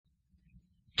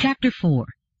Chapter 4.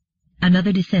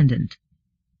 Another Descendant.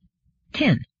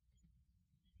 10.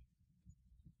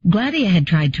 Gladia had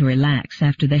tried to relax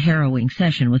after the harrowing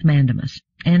session with Mandamus,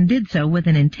 and did so with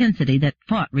an intensity that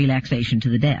fought relaxation to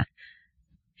the death.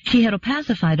 She had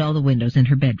opacified all the windows in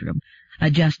her bedroom,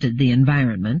 adjusted the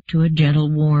environment to a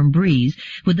gentle warm breeze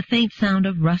with the faint sound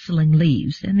of rustling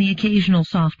leaves and the occasional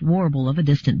soft warble of a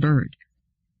distant bird.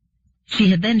 She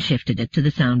had then shifted it to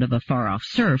the sound of a far-off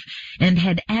surf, and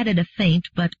had added a faint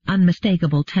but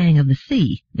unmistakable tang of the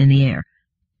sea in the air.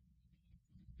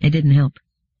 It didn't help.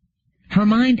 Her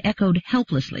mind echoed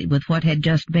helplessly with what had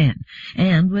just been,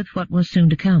 and with what was soon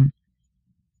to come.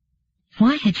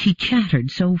 Why had she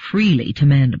chattered so freely to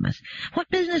Mandamus? What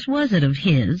business was it of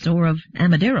his, or of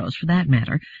Amadero's for that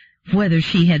matter, whether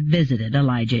she had visited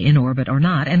Elijah in orbit or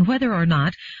not, and whether or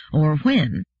not, or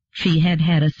when, she had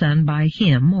had a son by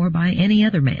him or by any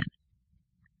other man?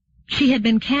 She had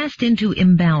been cast into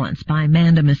imbalance by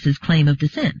Mandamus's claim of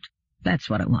descent. That's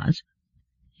what it was.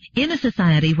 In a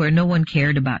society where no one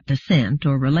cared about descent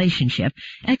or relationship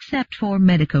except for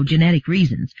medico-genetic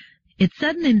reasons, its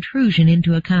sudden intrusion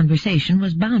into a conversation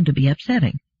was bound to be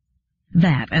upsetting.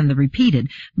 That and the repeated,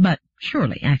 but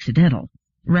surely accidental,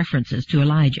 references to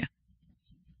Elijah.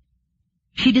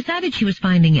 She decided she was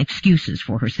finding excuses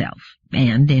for herself,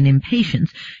 and in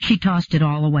impatience she tossed it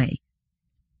all away.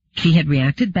 She had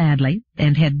reacted badly,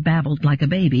 and had babbled like a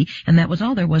baby, and that was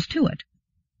all there was to it.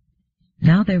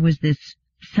 Now there was this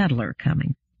settler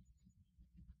coming.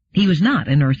 He was not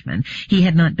an Earthman. He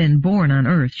had not been born on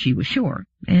Earth, she was sure,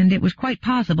 and it was quite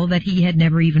possible that he had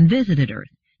never even visited Earth.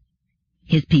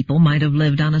 His people might have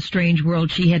lived on a strange world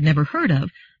she had never heard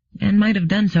of, and might have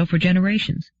done so for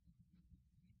generations.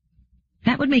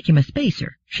 That would make him a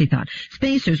spacer, she thought.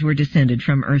 Spacers were descended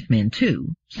from Earthmen,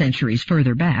 too, centuries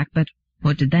further back, but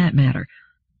what did that matter?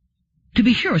 To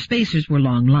be sure, spacers were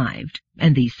long-lived,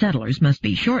 and these settlers must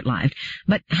be short-lived,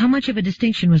 but how much of a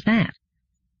distinction was that?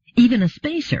 Even a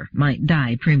spacer might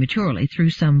die prematurely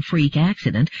through some freak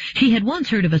accident. She had once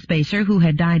heard of a spacer who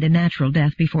had died a natural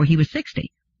death before he was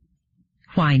 60.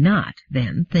 Why not,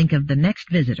 then, think of the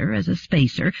next visitor as a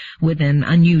spacer with an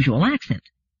unusual accent?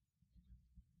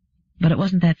 But it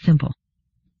wasn't that simple.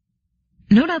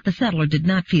 No doubt the settler did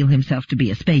not feel himself to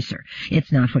be a spacer.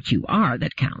 It's not what you are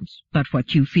that counts, but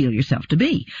what you feel yourself to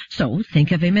be. So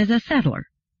think of him as a settler,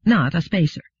 not a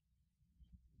spacer.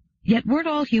 Yet weren't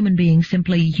all human beings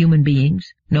simply human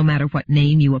beings, no matter what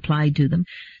name you applied to them?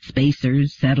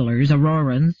 Spacers, settlers,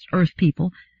 Aurorans, Earth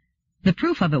people. The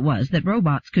proof of it was that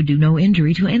robots could do no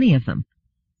injury to any of them.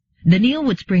 Daniil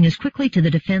would spring as quickly to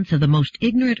the defense of the most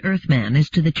ignorant Earthman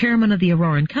as to the chairman of the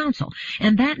Auroran Council,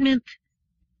 and that meant...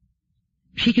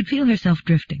 She could feel herself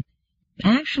drifting,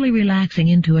 actually relaxing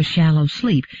into a shallow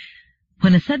sleep,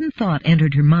 when a sudden thought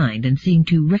entered her mind and seemed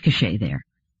to ricochet there.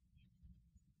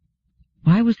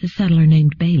 Why was the settler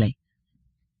named Bailey?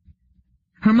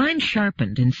 Her mind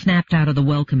sharpened and snapped out of the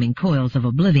welcoming coils of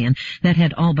oblivion that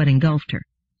had all but engulfed her.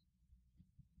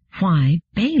 Why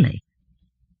Bailey?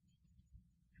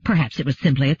 Perhaps it was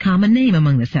simply a common name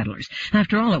among the settlers.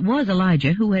 After all, it was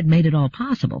Elijah who had made it all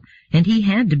possible, and he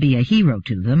had to be a hero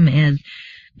to them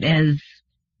as...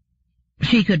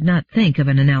 She could not think of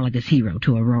an analogous hero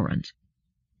to Aurorans.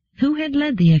 Who had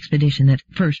led the expedition that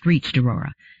first reached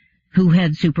Aurora? Who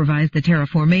had supervised the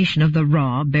terraformation of the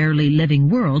raw, barely living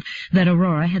world that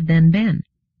Aurora had then been?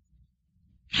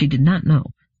 She did not know.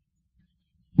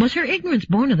 Was her ignorance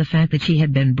born of the fact that she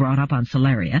had been brought up on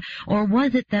Solaria, or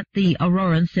was it that the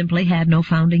Aurorans simply had no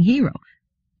founding hero?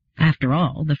 After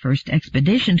all, the first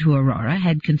expedition to Aurora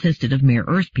had consisted of mere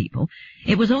Earth people.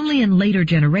 It was only in later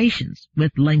generations,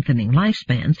 with lengthening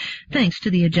lifespans, thanks to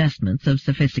the adjustments of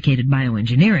sophisticated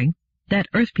bioengineering, that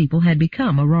Earth people had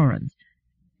become Aurorans.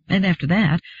 And after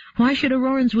that, why should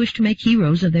Aurorans wish to make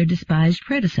heroes of their despised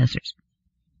predecessors?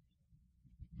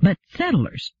 But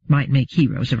settlers might make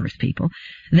heroes of Earth people.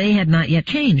 They had not yet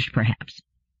changed, perhaps.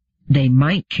 They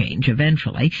might change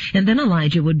eventually, and then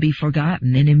Elijah would be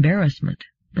forgotten in embarrassment.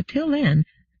 But till then,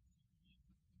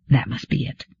 that must be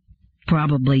it.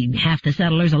 Probably half the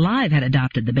settlers alive had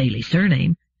adopted the Bailey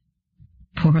surname.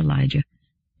 Poor Elijah.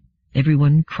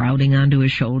 Everyone crowding onto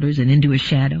his shoulders and into his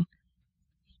shadow.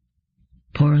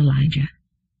 Poor Elijah.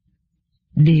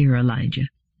 Dear Elijah.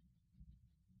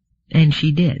 And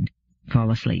she did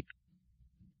fall asleep.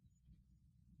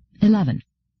 11.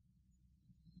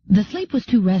 The sleep was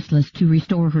too restless to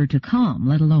restore her to calm,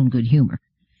 let alone good humor.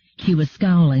 She was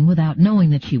scowling without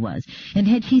knowing that she was, and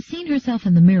had she seen herself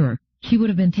in the mirror, she would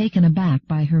have been taken aback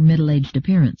by her middle-aged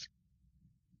appearance.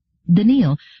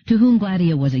 Daniil, to whom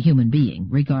Gladia was a human being,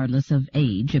 regardless of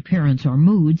age, appearance, or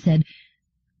mood, said,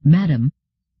 "Madam."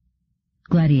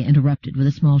 Gladia interrupted with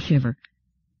a small shiver.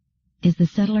 "Is the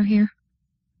settler here?"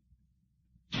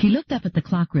 She looked up at the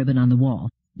clock ribbon on the wall,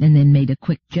 and then made a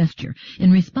quick gesture, in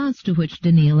response to which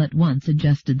Daniil at once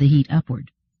adjusted the heat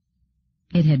upward.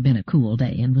 It had been a cool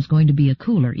day, and was going to be a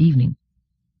cooler evening.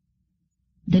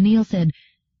 Daniil said,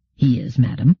 "He is,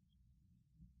 madam."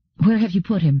 "Where have you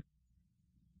put him?"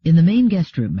 "In the main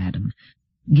guest room, madam.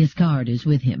 Giscard is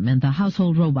with him, and the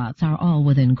household robots are all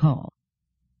within call."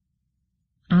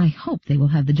 "I hope they will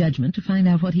have the judgment to find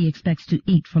out what he expects to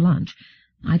eat for lunch.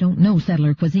 I don't know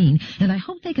settler cuisine, and I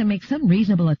hope they can make some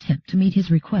reasonable attempt to meet his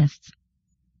requests."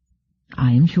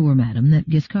 "I am sure, madam, that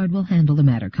Giscard will handle the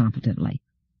matter competently."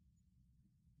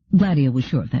 Gladia was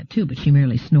sure of that, too, but she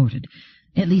merely snorted.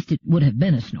 At least it would have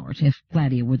been a snort if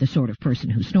Gladia were the sort of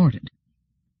person who snorted.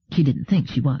 She didn't think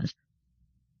she was.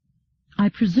 "I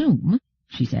presume,"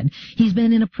 she said, "he's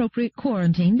been in appropriate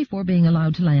quarantine before being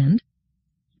allowed to land?"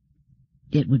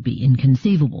 "It would be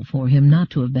inconceivable for him not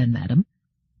to have been, madam."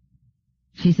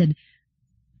 She said,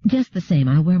 "Just the same,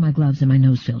 I'll wear my gloves and my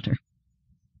nose filter."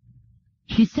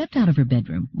 She stepped out of her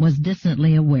bedroom, was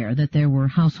distantly aware that there were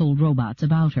household robots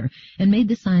about her, and made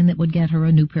the sign that would get her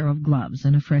a new pair of gloves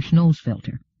and a fresh nose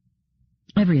filter.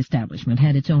 Every establishment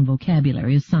had its own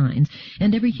vocabulary of signs,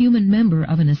 and every human member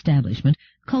of an establishment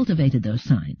cultivated those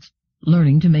signs,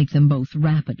 learning to make them both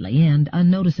rapidly and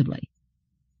unnoticeably.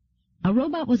 A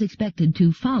robot was expected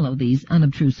to follow these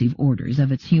unobtrusive orders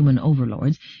of its human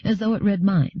overlords as though it read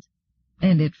minds,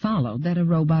 and it followed that a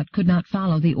robot could not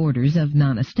follow the orders of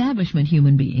non-establishment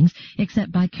human beings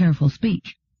except by careful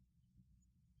speech.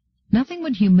 Nothing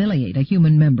would humiliate a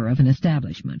human member of an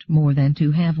establishment more than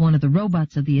to have one of the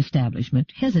robots of the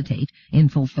establishment hesitate in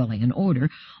fulfilling an order,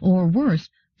 or worse,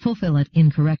 fulfill it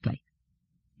incorrectly.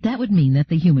 That would mean that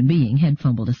the human being had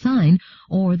fumbled a sign,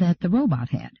 or that the robot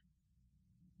had.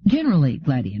 Generally,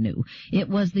 Gladia knew, it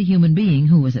was the human being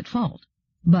who was at fault,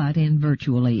 but in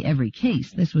virtually every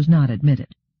case this was not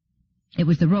admitted. It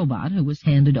was the robot who was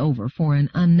handed over for an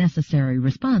unnecessary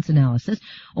response analysis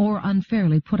or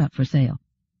unfairly put up for sale.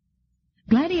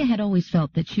 Gladia had always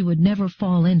felt that she would never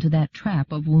fall into that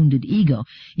trap of wounded ego,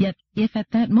 yet if at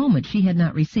that moment she had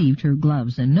not received her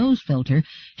gloves and nose filter,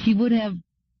 she would have...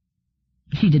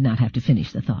 She did not have to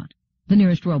finish the thought. The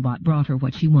nearest robot brought her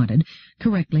what she wanted,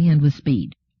 correctly and with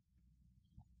speed.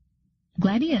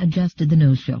 Gladia adjusted the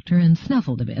nose filter and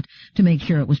snuffled a bit to make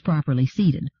sure it was properly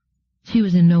seated. She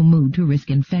was in no mood to risk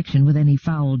infection with any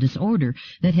foul disorder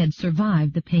that had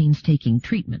survived the painstaking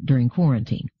treatment during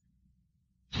quarantine.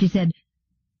 She said,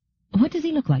 "What does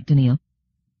he look like, Daniil?"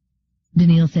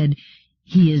 Daniil said,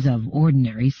 "He is of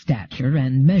ordinary stature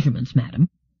and measurements, madam."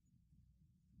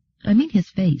 "I mean his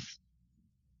face."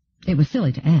 It was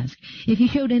silly to ask. If he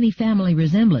showed any family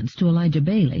resemblance to Elijah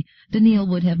Bailey, Daniil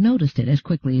would have noticed it as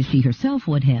quickly as she herself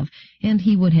would have, and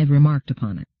he would have remarked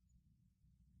upon it.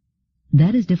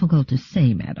 "That is difficult to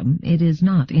say, madam. It is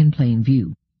not in plain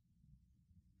view."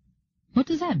 "What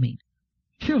does that mean?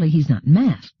 Surely he's not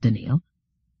masked, Daniil."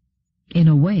 "In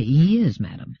a way he is,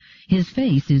 madam. His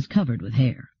face is covered with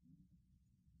hair."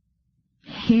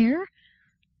 "Hair?"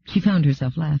 She found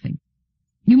herself laughing.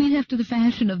 "You mean after the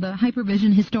fashion of the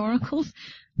Hypervision historicals?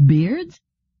 Beards?"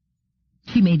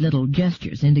 She made little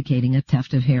gestures indicating a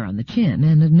tuft of hair on the chin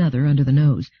and another under the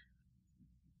nose.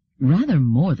 "Rather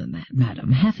more than that,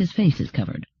 madam. Half his face is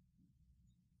covered."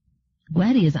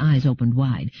 Gladia's eyes opened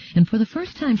wide, and for the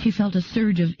first time she felt a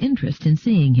surge of interest in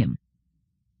seeing him.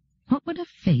 What would a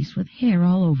face with hair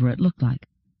all over it look like?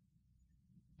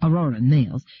 Auroran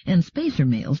males, and spacer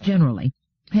males generally,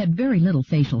 had very little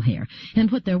facial hair, and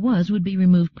what there was would be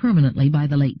removed permanently by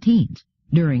the late teens,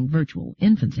 during virtual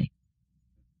infancy.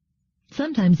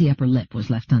 Sometimes the upper lip was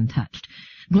left untouched.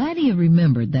 Gladia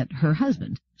remembered that her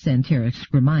husband, Santerix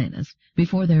Gramianus,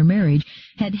 before their marriage,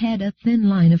 had had a thin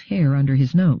line of hair under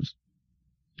his nose.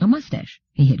 A mustache,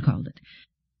 he had called it.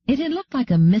 It had looked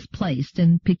like a misplaced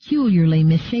and peculiarly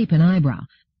misshapen eyebrow,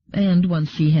 and once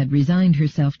she had resigned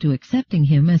herself to accepting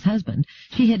him as husband,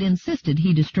 she had insisted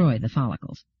he destroy the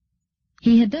follicles.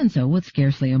 He had done so with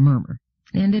scarcely a murmur,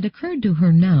 and it occurred to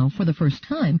her now, for the first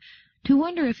time, to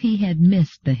wonder if he had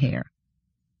missed the hair.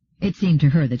 It seemed to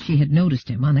her that she had noticed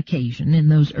him on occasion in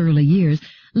those early years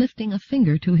lifting a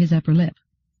finger to his upper lip.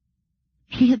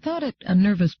 She had thought it a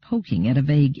nervous poking at a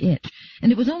vague itch,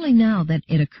 and it was only now that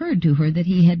it occurred to her that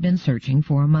he had been searching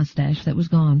for a mustache that was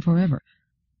gone forever.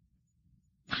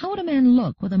 How would a man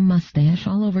look with a mustache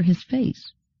all over his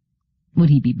face? Would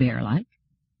he be bear-like?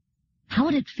 How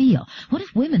would it feel? What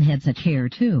if women had such hair,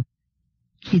 too?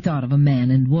 She thought of a man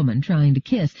and woman trying to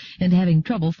kiss and having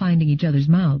trouble finding each other's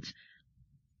mouths.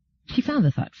 She found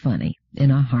the thought funny,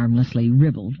 in a harmlessly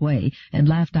ribald way, and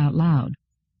laughed out loud,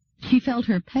 She felt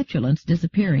her petulance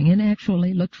disappearing and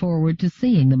actually looked forward to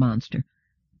seeing the monster.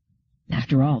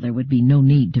 After all, there would be no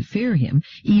need to fear him,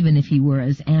 even if he were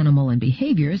as animal in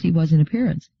behavior as he was in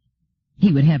appearance.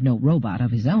 He would have no robot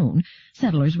of his own.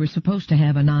 Settlers were supposed to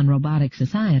have a non-robotic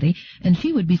society, and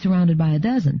she would be surrounded by a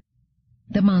dozen.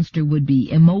 The monster would be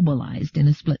immobilized in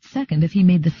a split second if he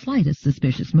made the slightest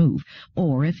suspicious move,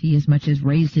 or if he as much as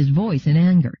raised his voice in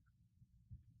anger.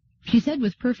 She said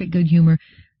with perfect good humor,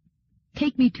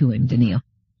 "Take me to him, Daniil."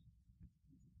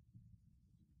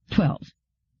 12.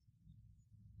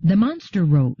 The monster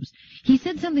rose. He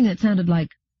said something that sounded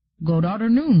like, "Good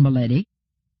afternoon, m'lady."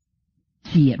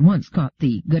 She at once caught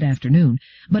the "good afternoon,"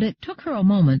 but it took her a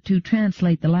moment to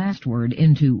translate the last word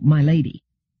into "my lady."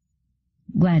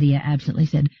 Gladia absently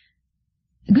said,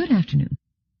 "Good afternoon."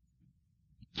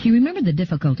 She remembered the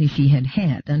difficulty she had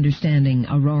had understanding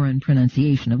Auroran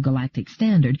pronunciation of Galactic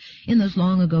Standard in those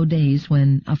long-ago days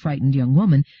when, a frightened young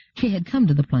woman, she had come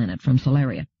to the planet from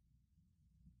Solaria.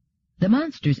 The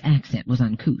monster's accent was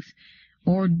uncouth,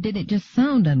 or did it just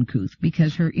sound uncouth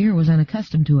because her ear was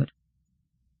unaccustomed to it?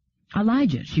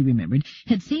 Elijah, she remembered,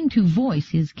 had seemed to voice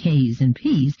his K's and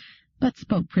P's, but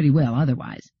spoke pretty well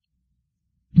otherwise.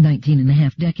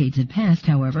 19.5 decades had passed,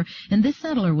 however, and this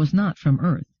settler was not from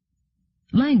Earth.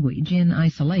 Language, in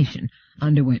isolation,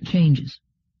 underwent changes.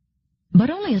 But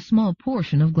only a small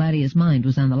portion of Gladia's mind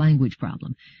was on the language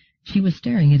problem. She was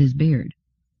staring at his beard.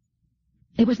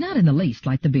 It was not in the least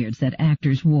like the beards that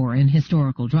actors wore in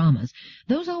historical dramas.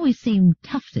 Those always seemed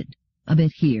tufted, a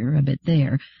bit here, a bit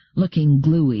there, looking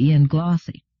gluey and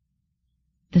glossy.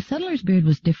 The settler's beard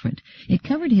was different. It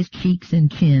covered his cheeks and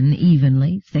chin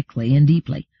evenly, thickly, and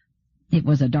deeply. It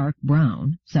was a dark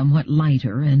brown, somewhat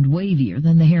lighter and wavier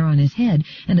than the hair on his head,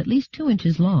 and at least 2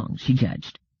 inches long, she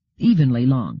judged. Evenly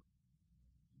long.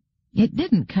 It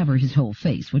didn't cover his whole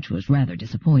face, which was rather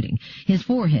disappointing. His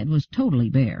forehead was totally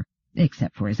bare,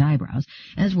 except for his eyebrows,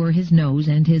 as were his nose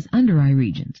and his under-eye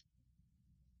regions.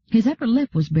 His upper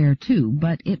lip was bare, too,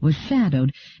 but it was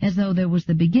shadowed, as though there was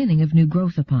the beginning of new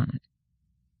growth upon it.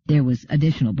 There was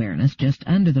additional bareness just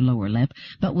under the lower lip,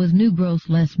 but with new growth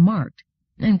less marked,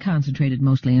 and concentrated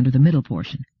mostly under the middle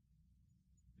portion.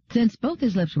 Since both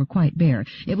his lips were quite bare,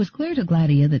 it was clear to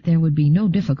Gladia that there would be no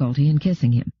difficulty in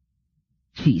kissing him.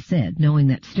 She said, knowing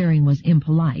that staring was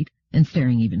impolite, and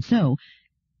staring even so,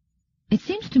 "It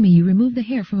seems to me you removed the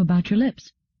hair from about your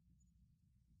lips."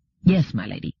 "Yes, my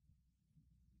lady."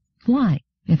 "Why,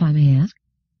 if I may ask?"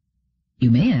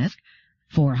 "You may ask.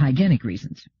 For hygienic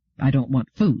reasons. I don't want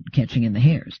food catching in the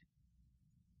hairs."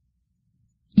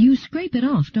 "You scrape it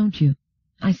off, don't you?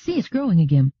 I see it's growing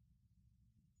again."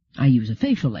 "I use a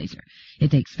facial laser.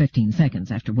 It takes 15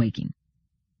 seconds after waking."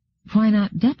 "Why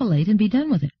not depilate and be done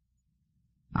with it?"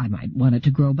 "I might want it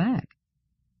to grow back."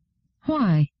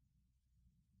 "Why?"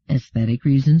 "Aesthetic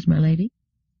reasons, my lady."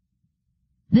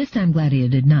 This time Gladia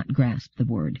did not grasp the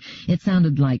word. It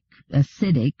sounded like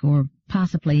acidic or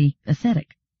possibly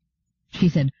ascetic. She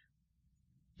said,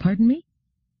 "Pardon me?"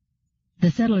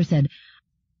 The settler said,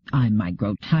 "I might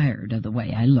grow tired of the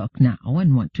way I look now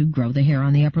and want to grow the hair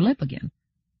on the upper lip again.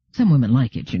 Some women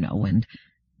like it, you know, and—"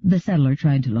 The settler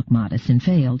tried to look modest and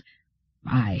failed.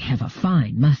 "I have a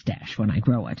fine mustache when I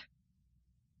grow it."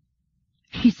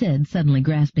 She said, suddenly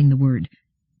grasping the word,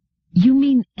 "You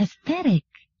mean aesthetic."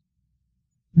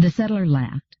 The settler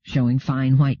laughed, showing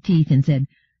fine white teeth, and said,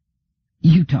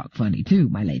 "You talk funny, too,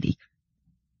 my lady."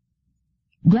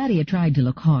 Gladia tried to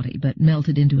look haughty, but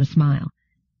melted into a smile.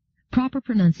 Proper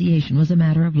pronunciation was a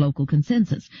matter of local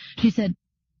consensus. She said,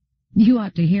 "You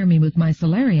ought to hear me with my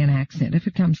Solarian accent, if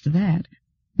it comes to that.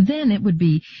 Then it would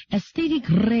be aesthetic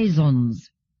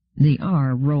raisons." The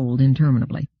R rolled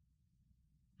interminably.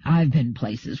 "I've been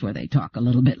places where they talk a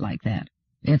little bit like that.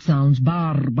 It sounds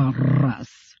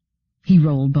barbarous." He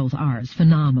rolled both R's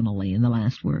phenomenally in the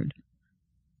last word.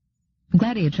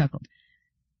 Gladia chuckled.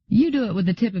 "You do it with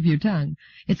the tip of your tongue.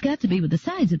 It's got to be with the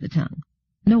sides of the tongue.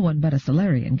 No one but a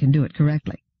Solarian can do it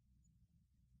correctly."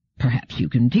 "Perhaps you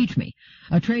can teach me.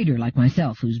 A trader like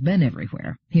myself who's been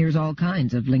everywhere hears all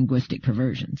kinds of linguistic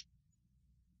perversions."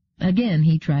 Again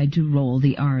he tried to roll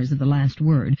the R's of the last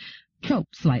word,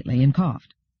 choked slightly, and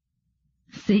coughed.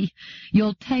 "See,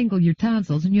 you'll tangle your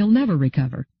tonsils and you'll never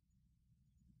recover."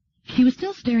 She was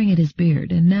still staring at his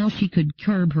beard, and now she could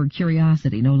curb her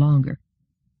curiosity no longer.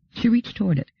 She reached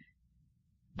toward it.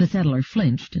 The settler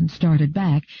flinched and started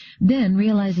back, then,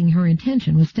 realizing her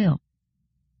intention, was still.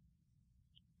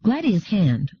 Gladia's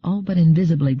hand, all but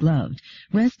invisibly gloved,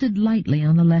 rested lightly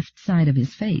on the left side of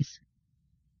his face.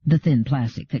 The thin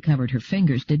plastic that covered her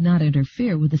fingers did not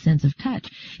interfere with the sense of touch,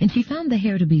 and she found the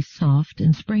hair to be soft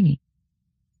and springy.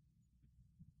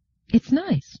 "It's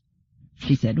nice,"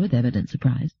 she said with evident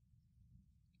surprise.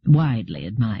 "Widely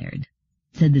admired,"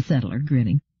 said the settler,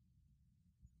 grinning.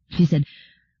 She said,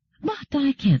 "But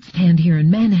I can't stand here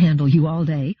and manhandle you all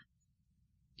day."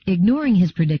 Ignoring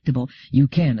his predictable, "You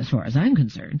can as far as I'm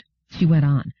concerned," she went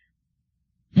on.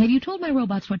 "Have you told my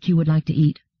robots what you would like to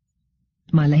eat?"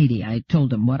 "My lady, I told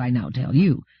them what I now tell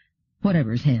you.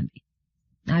 Whatever's handy.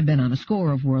 I've been on a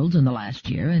score of worlds in the last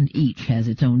year, and each has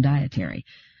its own dietary.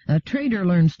 A trader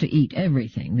learns to eat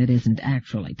everything that isn't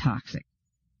actually toxic.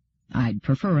 I'd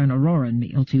prefer an Auroran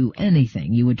meal to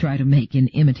anything you would try to make in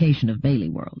imitation of Bailey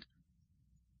World."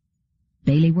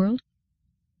 "Bailey World?"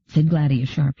 said Gladia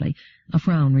sharply, a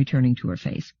frown returning to her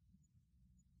face.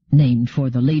 "Named for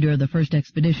the leader of the first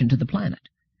expedition to the planet,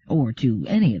 or to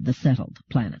any of the settled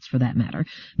planets for that matter,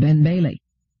 Ben Bailey."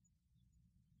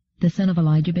 "The son of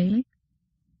Elijah Bailey?"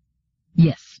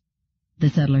 "Yes," the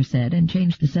settler said, and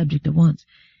changed the subject at once.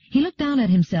 He looked down at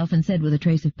himself and said with a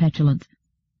trace of petulance,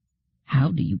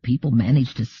 "How do you people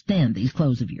manage to stand these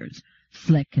clothes of yours?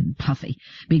 Slick and puffy.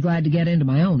 Be glad to get into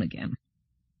my own again."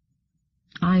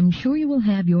 "I'm sure you will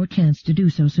have your chance to do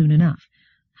so soon enough.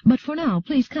 But for now,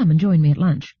 please come and join me at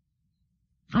lunch.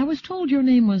 I was told your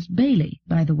name was Bailey,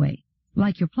 by the way,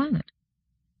 like your planet."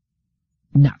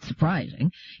 "Not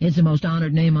surprising. It's the most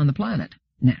honored name on the planet,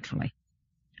 naturally.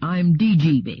 I'm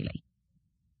D.G. Bailey."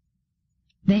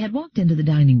 They had walked into the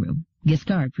dining room,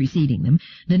 Giscard preceding them,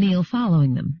 Daniil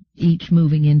following them, each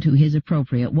moving into his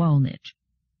appropriate wall niche.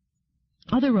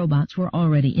 Other robots were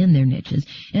already in their niches,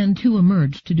 and two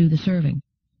emerged to do the serving.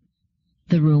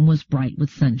 The room was bright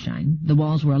with sunshine, the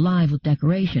walls were alive with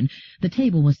decoration, the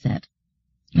table was set,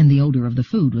 and the odor of the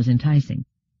food was enticing.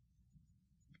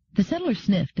 The settler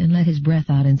sniffed and let his breath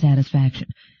out in satisfaction.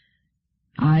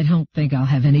 "I don't think I'll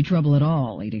have any trouble at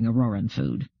all eating Auroran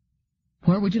food.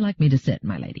 Where would you like me to sit,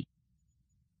 my lady?"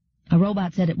 A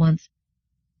robot said at once,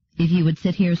 "If you would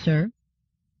sit here, sir."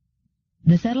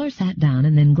 The settler sat down,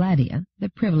 and then Gladia, the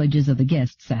privileges of the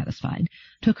guest satisfied,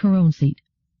 took her own seat.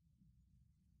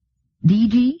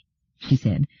 "D.G.," she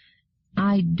said,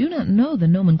 "I do not know the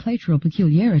nomenclatural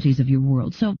peculiarities of your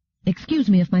world, so excuse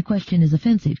me if my question is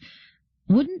offensive.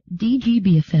 Wouldn't D.G.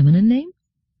 be a feminine name?"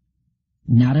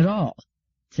 "Not at all,"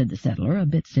 said the settler, a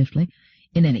bit stiffly.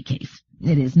 "In any case,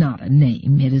 it is not a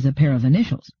name, it is a pair of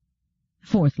initials.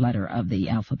 4th letter of the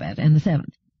alphabet, and the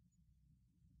 7th.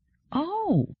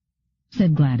 "Oh,"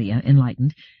 said Gladia,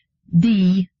 enlightened.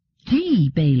 D.G.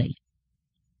 Bailey.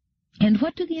 "And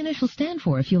what do the initials stand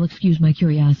for, if you'll excuse my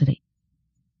curiosity?"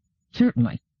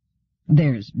 "Certainly.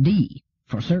 There's D,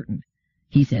 for certain,"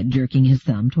 he said, jerking his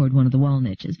thumb toward one of the wall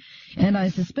niches, "and I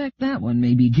suspect that one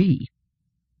may be G."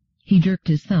 He jerked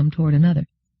his thumb toward another.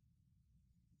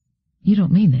 "You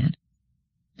don't mean that,"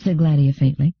 said Gladia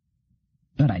faintly.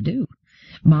 "But I do.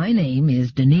 My name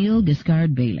is Daniil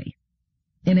Giscard Bailey.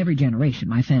 In every generation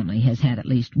my family has had at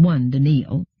least one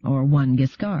Daniil or one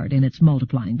Giscard in its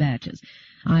multiplying batches.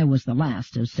 I was the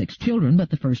last of 6 children, but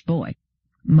the first boy.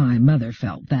 My mother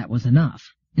felt that was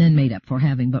enough, and made up for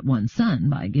having but one son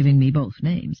by giving me both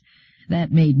names.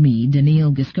 That made me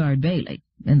Daniil Giscard Bailey,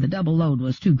 and the double load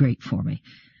was too great for me.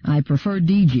 I prefer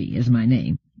D.G. as my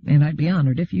name, and I'd be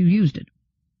honored if you used it."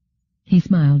 He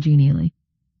smiled genially.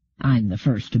 "I'm the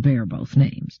first to bear both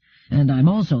names, and I'm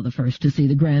also the first to see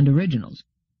the grand originals."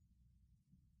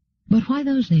 "But why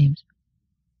those names?"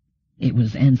 "It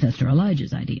was Ancestor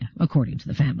Elijah's idea, according to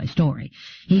the family story.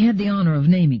 He had the honor of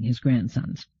naming his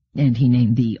grandsons, and he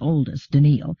named the oldest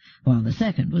Daniil, while the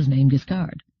second was named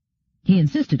Giscard. He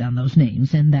insisted on those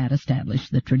names, and that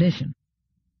established the tradition."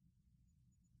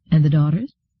 "And the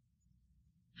daughters?"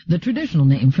 "The traditional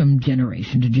name from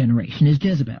generation to generation is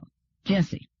Jezebel,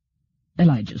 Jessie.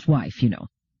 Elijah's wife, you know."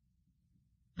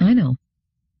 "I know."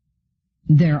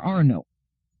 "There are no—"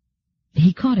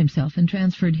 He caught himself and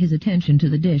transferred his attention to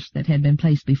the dish that had been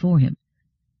placed before him.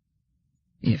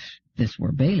 "If this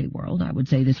were Bailey World, I would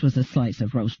say this was a slice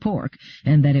of roast pork,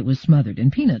 and that it was smothered in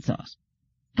peanut sauce."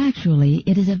 "Actually,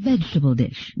 it is a vegetable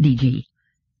dish, D.G.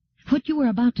 What you were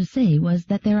about to say was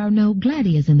that there are no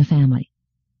Gladias in the family."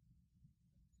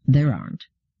 "There aren't,"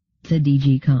 said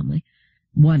D.G. calmly.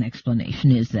 "One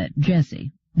explanation is that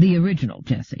Jessie, the original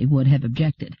Jessie, would have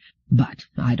objected, but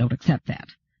I don't accept that.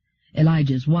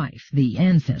 Elijah's wife, the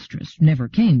ancestress, never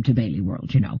came to Bailey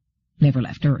World, you know, never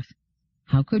left Earth.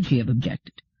 How could she have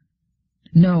objected?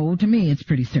 No, to me it's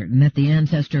pretty certain that the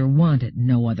ancestor wanted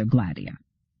no other Gladia.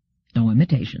 No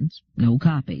imitations, no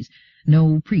copies,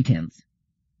 no pretense.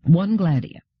 One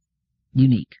Gladia,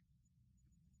 unique.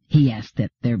 He asked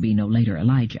that there be no later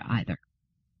Elijah either."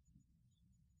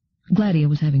 Gladia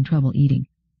was having trouble eating.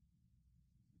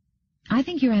 I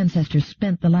think your ancestor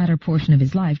spent the latter portion of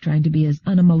his life trying to be as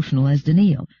unemotional as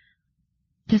Daniil.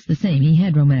 Just the same, he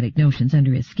had romantic notions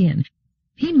under his skin.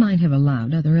 He might have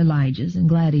allowed other Elijahs and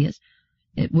Gladius.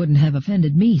 It wouldn't have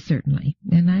offended me, certainly,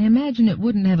 and I imagine it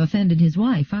wouldn't have offended his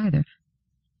wife, either.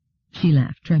 She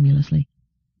laughed tremulously.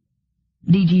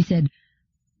 DG said,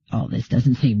 "All this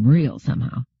doesn't seem real,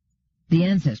 somehow. The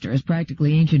ancestor is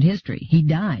practically ancient history. He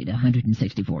died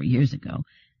 164 years ago.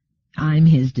 I'm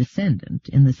his descendant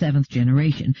in the 7th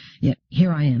generation, yet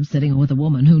here I am sitting with a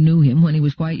woman who knew him when he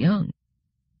was quite young."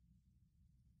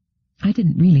 "I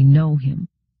didn't really know him,"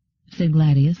 said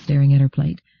Gladius, staring at her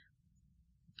plate.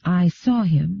 "I saw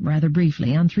him, rather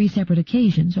briefly, on 3 separate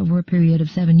occasions over a period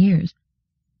of 7 years.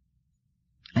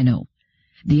 "I know.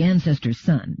 The ancestor's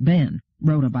son, Ben,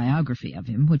 wrote a biography of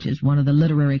him, which is one of the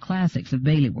literary classics of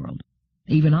Bailey World.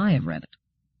 Even I have read it."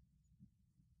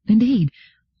 "Indeed.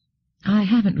 I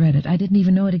haven't read it. I didn't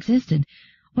even know it existed.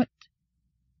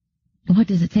 What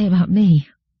does it say about me?"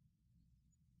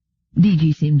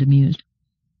 DG seemed amused.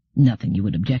 "Nothing you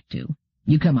would object to.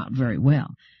 You come out very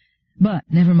well. But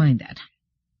never mind that.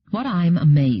 What I'm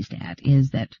amazed at is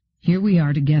that here we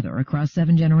are together across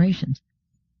 7 generations.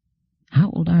 How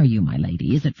old are you, my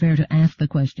lady? Is it fair to ask the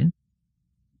question?"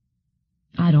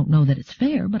 "I don't know that it's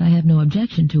fair, but I have no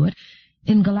objection to it.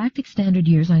 In galactic standard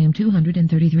years I am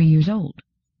 233 years old.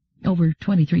 Over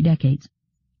 23 decades.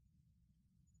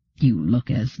 "You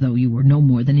look as though you were no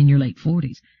more than in your late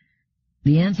 40s.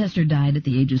 The ancestor died at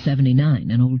the age of 79,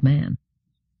 an old man.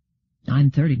 I'm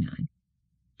 39.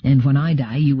 And when I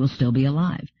die, you will still be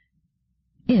alive.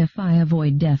 If I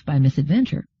avoid death by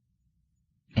misadventure.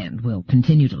 And will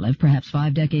continue to live perhaps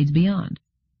 5 decades beyond."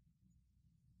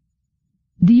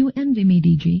 "Do you envy me,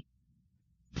 DG?"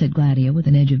 said Gladia with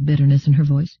an edge of bitterness in her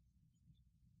voice.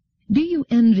 "Do you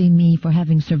envy me for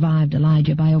having survived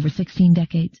Elijah by over 16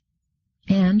 decades?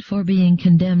 And for being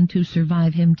condemned to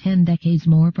survive him 10 decades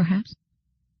more, perhaps?"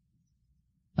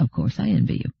 "Of course I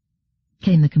envy you,"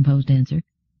 came the composed answer.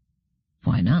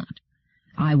 "Why not?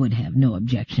 I would have no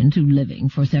objection to living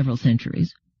for several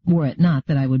centuries, were it not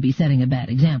that I would be setting a bad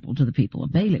example to the people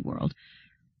of Bailey World.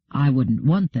 I wouldn't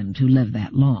want them to live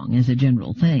that long as a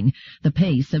general thing. The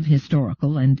pace of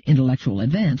historical and intellectual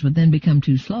advance would then become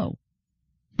too slow.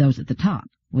 Those at the top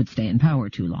would stay in power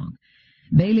too long.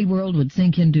 Bailey World would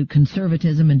sink into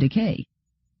conservatism and decay,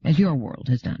 as your world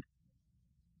has done."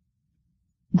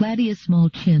 Gladia's small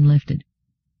chin lifted.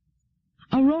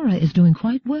 "Aurora is doing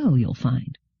quite well, you'll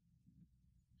find."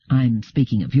 "I'm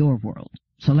speaking of your world,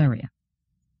 Solaria."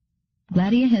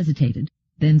 Gladia hesitated,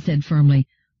 then said firmly,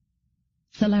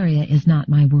 "Solaria is not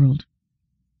my world."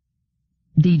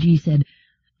 DG said,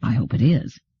 "I hope it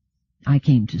is. I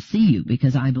came to see you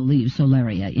because I believe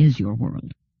Solaria is your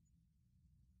world."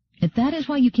 "If that is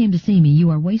why you came to see me, you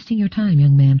are wasting your time,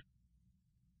 young man."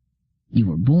 "You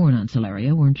were born on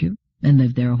Solaria, weren't you, and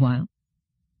lived there a while?"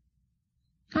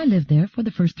 "I lived there for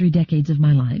the first 3 decades of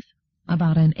my life,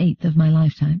 about 1/8 of my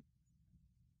lifetime."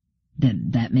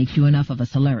 "Then that makes you enough of a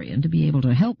Solarian to be able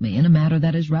to help me in a matter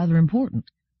that is rather important."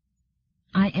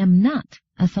 "I am not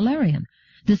a Solarian,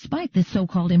 despite this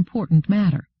so-called important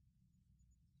matter."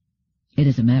 "It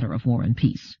is a matter of war and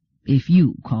peace, if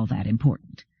you call that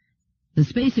important. The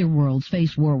spacer worlds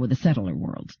face war with the settler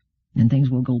worlds, and things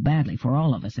will go badly for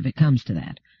all of us if it comes to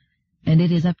that. And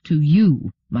it is up to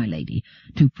you, my lady,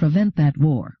 to prevent that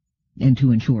war and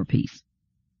to ensure peace."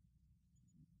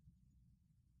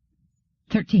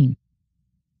 13.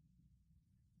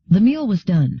 The meal was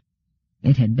done.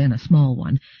 It had been a small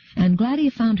one, and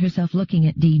Gladia found herself looking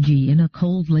at DG in a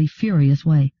coldly furious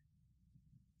way.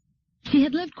 She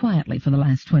had lived quietly for the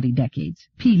last 20 decades,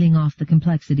 peeling off the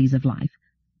complexities of life.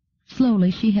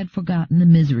 Slowly she had forgotten the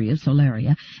misery of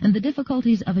Solaria and the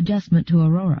difficulties of adjustment to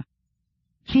Aurora.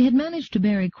 She had managed to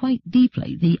bury quite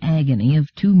deeply the agony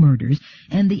of 2 murders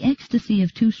and the ecstasy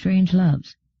of 2 strange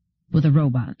loves, with a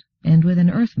robot and with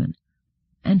an Earthman,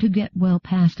 and to get well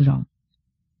past it all.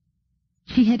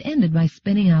 She had ended by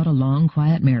spinning out a long,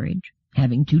 quiet marriage,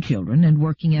 having 2 children, and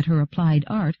working at her applied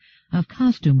art of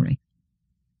costumery.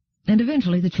 And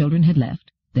eventually the children had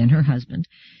left, then her husband,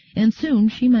 and soon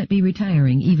she might be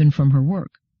retiring even from her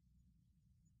work.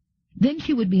 Then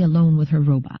she would be alone with her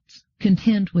robots,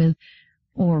 content with,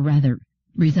 or rather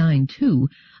resigned to,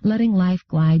 letting life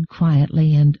glide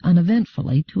quietly and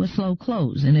uneventfully to a slow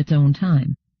close in its own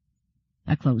time.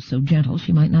 A close so gentle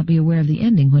she might not be aware of the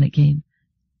ending when it came.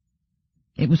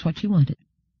 It was what she wanted.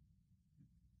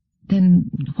 Then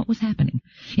what was happening?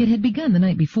 It had begun the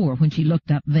night before when she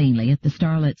looked up vainly at the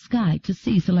starlit sky to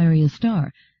see Solaria's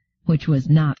star, which was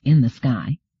not in the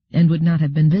sky, and would not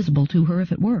have been visible to her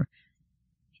if it were.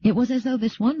 It was as though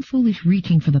this one foolish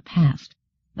reaching for the past,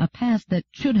 a past that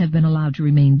should have been allowed to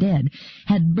remain dead,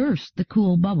 had burst the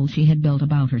cool bubble she had built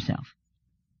about herself.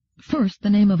 First, the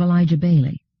name of Elijah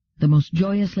Bailey, the most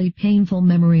joyously painful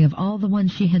memory of all the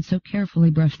ones she had so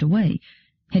carefully brushed away,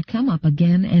 had come up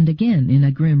again and again in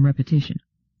a grim repetition.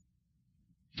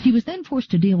 She was then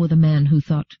forced to deal with a man who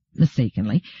thought,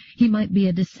 mistakenly, he might be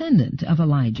a descendant of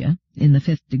Elijah in the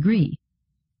 5th degree,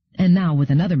 and now with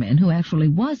another man who actually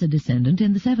was a descendant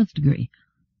in the 7th degree.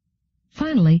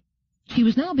 Finally, she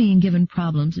was now being given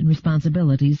problems and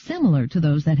responsibilities similar to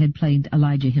those that had plagued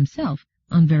Elijah himself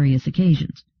on various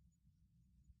occasions.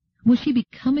 Was she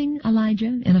becoming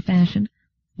Elijah in a fashion,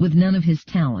 with none of his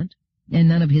talent and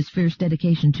none of his fierce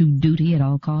dedication to duty at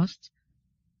all costs?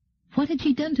 What had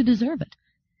she done to deserve it?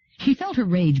 She felt her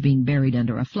rage being buried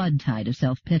under a flood tide of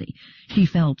self-pity. She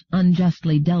felt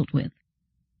unjustly dealt with.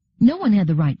 No one had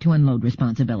the right to unload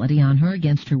responsibility on her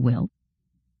against her will.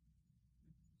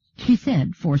 She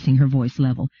said, forcing her voice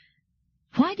level,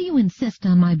 "Why do you insist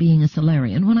on my being a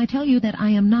Solarian when I tell you that I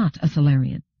am not a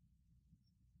Solarian?"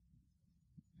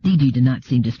 D.G. did not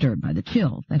seem disturbed by the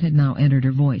chill that had now entered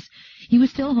her voice. He was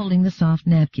still holding the soft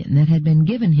napkin that had been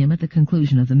given him at the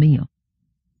conclusion of the meal.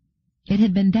 It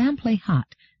had been damply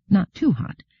hot, not too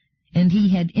hot, and he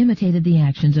had imitated the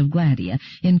actions of Gladia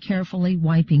in carefully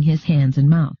wiping his hands and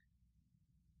mouth.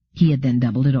 He had then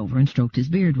doubled it over and stroked his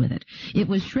beard with it. It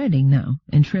was shredding now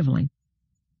and shriveling.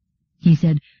 He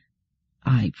said,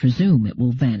 "I presume it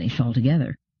will vanish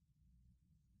altogether."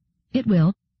 "It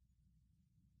will."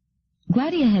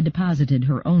 Gladia had deposited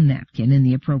her own napkin in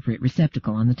the appropriate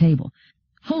receptacle on the table.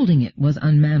 Holding it was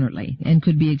unmannerly, and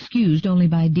could be excused only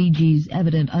by D.G.'s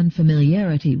evident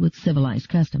unfamiliarity with civilized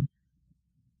custom.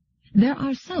 "There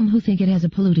are some who think it has a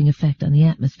polluting effect on the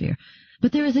atmosphere,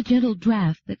 but there is a gentle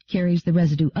draft that carries the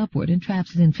residue upward and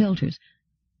traps it in filters.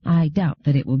 I doubt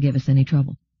that it will give us any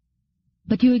trouble.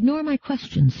 But you ignore my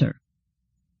question, sir."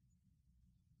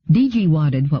 D.G.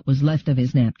 wadded what was left of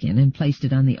his napkin and placed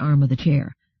it on the arm of the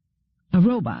chair. A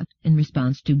robot, in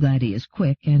response to Gladia's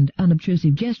quick and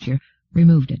unobtrusive gesture,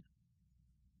 removed it.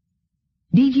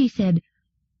 D.G. said,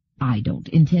 "I don't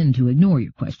intend to ignore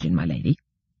your question, my lady.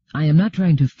 I am not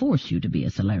trying to force you to be a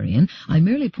Solarian. I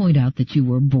merely point out that you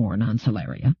were born on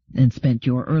Solaria and spent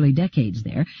your early decades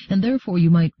there, and therefore you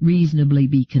might reasonably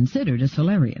be considered a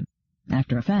Solarian,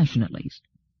 after a fashion at least.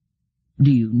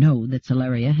 Do you know that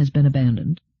Solaria has been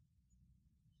abandoned?"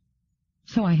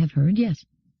 "So I have heard, yes."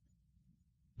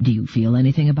 "Do you feel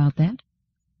anything about that?"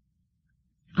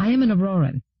 "I am an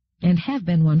Auroran, and have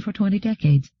been one for 20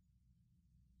 decades.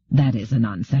 "That is a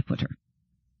non sequitur."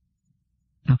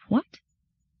 "A what?"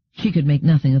 She could make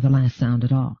nothing of the last sound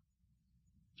at all.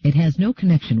 "It has no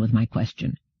connection with my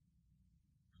question."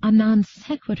 "A non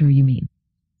sequitur, you mean?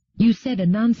 You said a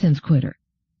nonsense quitter."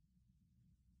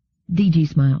 D.G.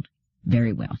 smiled.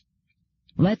 "Very well.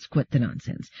 Let's quit the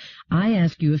nonsense. I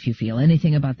ask you if you feel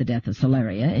anything about the death of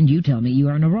Solaria, and you tell me you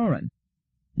are an Auroran.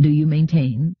 Do you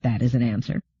maintain that is an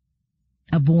answer?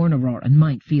 A born Auroran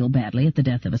might feel badly at the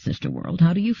death of a sister world.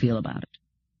 How do you feel about it?"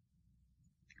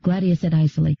 Gladia said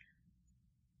icily,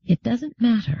 "It doesn't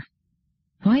matter.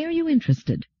 Why are you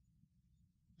interested?"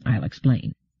 "I'll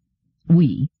explain.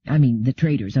 The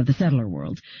traders of the settler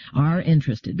worlds, are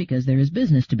interested because there is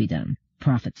business to be done,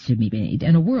 profits to be made,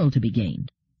 and a world to be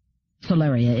gained.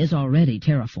 Solaria is already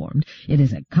terraformed. It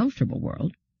is a comfortable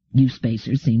world. You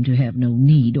spacers seem to have no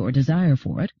need or desire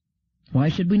for it. Why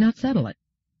should we not settle it?"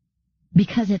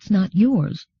 "Because it's not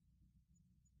yours."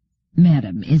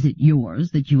 "Madam, is it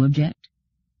yours that you object?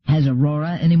 Has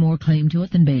Aurora any more claim to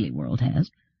it than Bailey World has?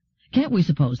 Can't we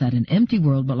suppose that an empty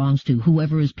world belongs to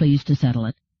whoever is pleased to settle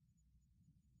it?"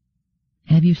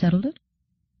 "Have you settled it?"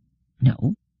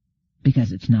 "No,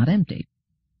 because it's not empty."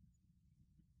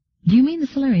 "Do you mean the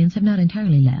Solarians have not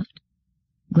entirely left?"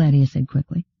 Gladia said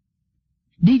quickly.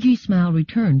 D.G.'s smile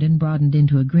returned and broadened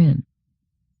into a grin.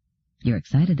 "You're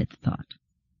excited at the thought,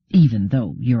 even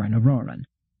though you're an Auroran."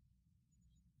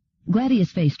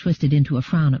 Gladia's face twisted into a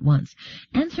frown at once.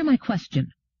 "Answer my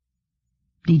question."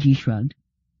 D.G. shrugged.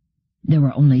 "There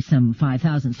were only some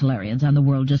 5,000 Solarians on the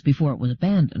world just before it was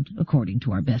abandoned, according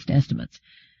to our best estimates.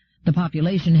 The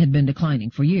population had been declining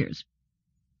for years.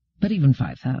 But even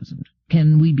 5,000,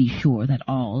 can we be sure that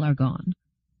all are gone?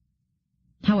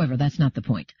 However, that's not the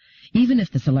point. Even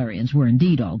if the Solarians were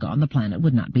indeed all gone, the planet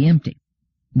would not be empty.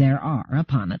 There are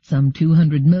upon it some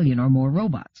 200 million or more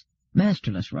robots,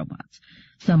 masterless robots,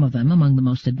 some of them among the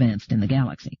most advanced in the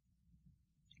galaxy.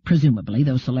 Presumably,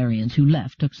 those Solarians who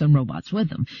left took some robots with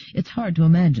them. It's hard to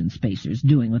imagine spacers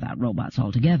doing without robots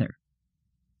altogether."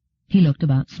 He looked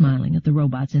about, smiling at the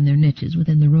robots in their niches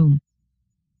within the room.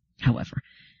 "However,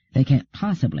 They can't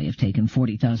possibly have taken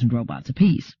 40,000 robots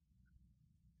apiece.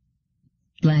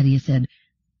 Gladia said,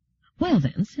 "Well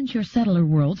then, since your settler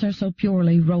worlds are so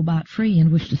purely robot-free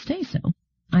and wish to stay so,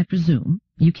 I presume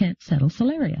you can't settle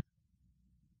Solaria."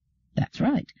 "That's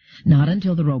right. Not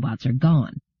until the robots are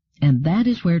gone. And that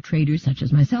is where traders such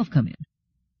as myself come in."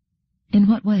 "In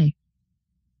what way?"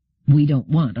 "We don't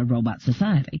want a robot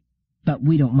society, but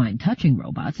we don't mind touching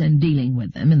robots and dealing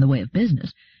with them in the way of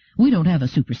business. We don't have a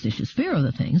superstitious fear of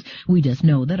the things. We just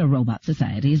know that a robot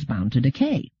society is bound to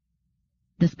decay.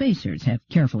 The Spacers have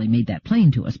carefully made that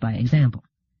plain to us by example.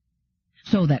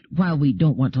 So that while we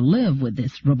don't want to live with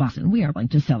this robotin, we are willing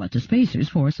to sell it to Spacers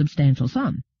for a substantial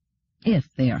sum,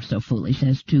 if they are so foolish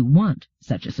as to want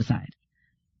such a society."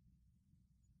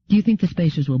 "Do you think the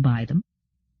Spacers will buy them?"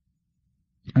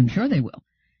 "I'm sure they will.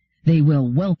 They will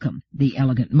welcome the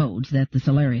elegant modes that the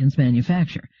Solarians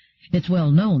manufacture. It's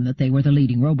well known that they were the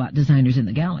leading robot designers in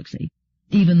the galaxy,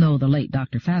 even though the late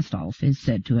Dr. Fastolf is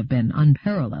said to have been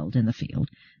unparalleled in the field,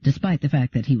 despite the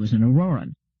fact that he was an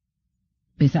Auroran.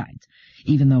 Besides,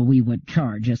 even though we would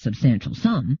charge a substantial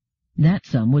sum, that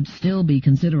sum would still be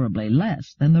considerably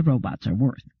less than the robots are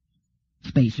worth.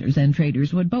 Spacers and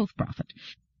traders would both profit.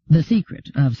 The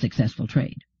secret of successful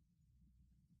trade."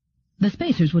 "The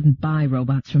Spacers wouldn't buy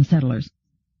robots from settlers,"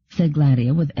 said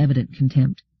Gladia with evident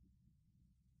contempt.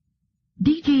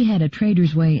 DG had a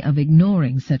trader's way of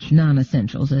ignoring such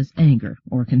non-essentials as anger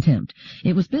or contempt.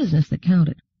 It was business that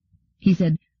counted. He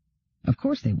said, "Of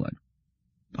course they would.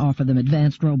 Offer them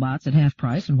advanced robots at half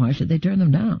price, and why should they turn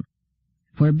them down?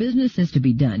 Where business is to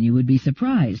be done, you would be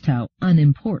surprised how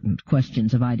unimportant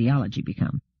questions of ideology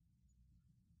become."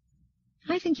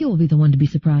 "I think you'll be the one to be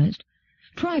surprised.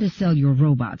 Try to sell your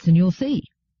robots, and you'll see."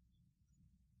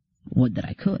 "Would that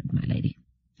I could, my lady.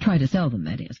 Try to sell them,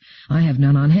 that is. I have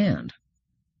none on hand."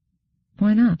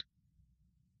 "Why not?"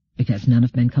 "Because none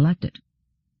have been collected.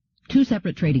 2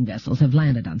 separate trading vessels have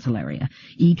landed on Solaria,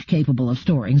 each capable of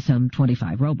storing some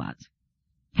 25 robots.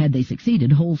 Had they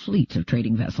succeeded, whole fleets of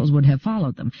trading vessels would have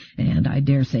followed them, and I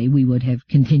dare say we would have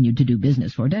continued to do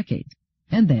business for decades,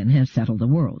 and then have settled the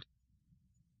world."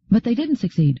 "But they didn't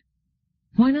succeed.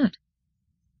 Why not?"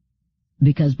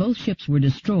 "Because both ships were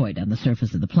destroyed on the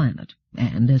surface of the planet,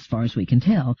 and, as far as we can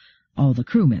tell, all the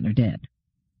crewmen are dead."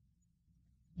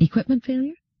 "Equipment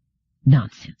failure?"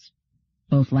 "Nonsense.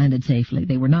 Both landed safely.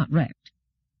 They were not wrecked.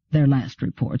 Their last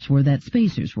reports were that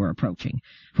Spacers were approaching.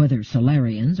 Whether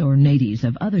Solarians or natives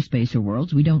of other Spacer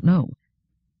worlds, we don't know.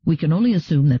 We can only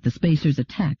assume that the Spacers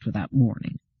attacked without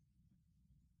warning."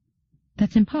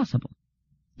 "That's impossible."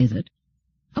 "Is it?"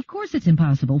 "Of course it's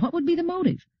impossible. What would be the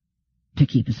motive?" "To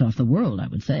keep us off the world, I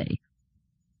would say."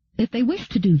 "If they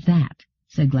wished to do that,"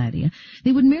 said Gladia,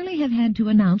 "they would merely have had to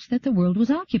announce that the world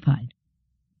was occupied."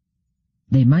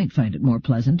 "They might find it more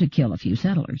pleasant to kill a few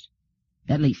settlers.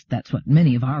 At least that's what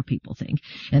many of our people think,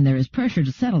 and there is pressure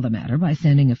to settle the matter by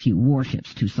sending a few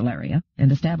warships to Solaria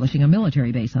and establishing a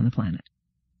military base on the planet."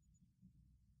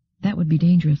 "That would be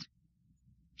dangerous."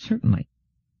 "Certainly.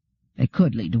 It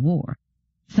could lead to war.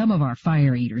 Some of our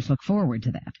fire-eaters look forward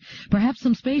to that. Perhaps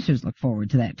some Spacers look forward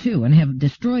to that, too, and have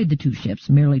destroyed the 2 ships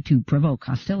merely to provoke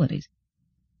hostilities."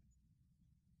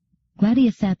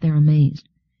 Gladia sat there amazed.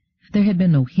 There had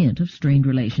been no hint of strained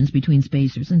relations between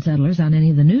Spacers and settlers on any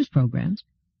of the news programs.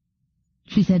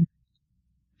 She said,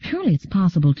 "Surely it's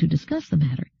possible to discuss the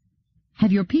matter.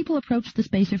 Have your people approached the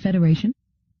Spacer Federation?"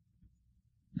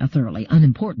 "A thoroughly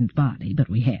unimportant body, but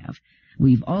we have.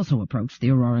 We've also approached the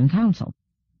Auroran Council."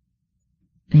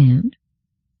 "And?"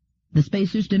 "The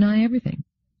Spacers deny everything.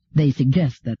 They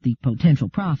suggest that the potential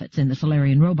profits in the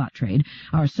Solarian robot trade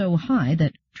are so high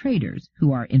that traders,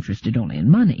 who are interested only in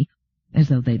money, as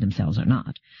though they themselves are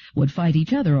not, would fight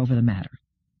each other over the matter.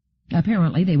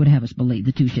 Apparently they would have us believe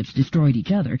the 2 ships destroyed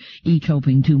each other, each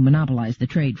hoping to monopolize the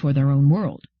trade for their own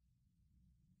world."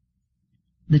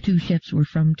 "The 2 ships were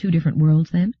from 2 different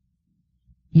worlds, then?"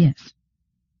 "Yes."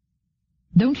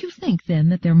 "Don't you think, then,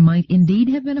 that there might indeed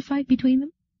have been a fight between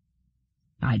them?"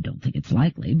 "I don't think it's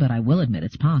likely, but I will admit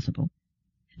it's possible.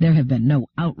 There have been no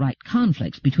outright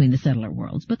conflicts between the settler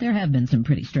worlds, but there have been some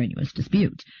pretty strenuous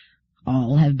disputes.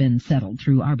 All have been settled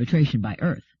through arbitration by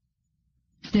Earth.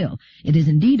 Still, it is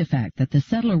indeed a fact that the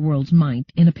settler worlds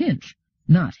might, in a pinch,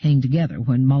 not hang together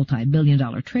when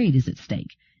multi-billion-dollar trade is at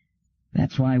stake.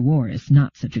 That's why war is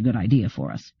not such a good idea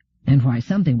for us, and why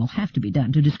something will have to be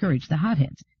done to discourage the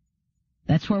hotheads.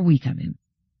 That's where we come in."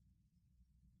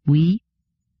 "We?"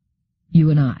 "You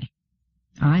and I.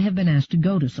 I have been asked to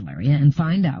go to Solaria and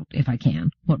find out, if I can,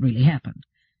 what really happened.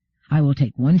 I will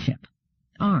take 1 ship,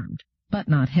 armed, but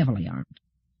not heavily armed."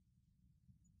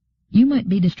 "You might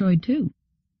be destroyed, too."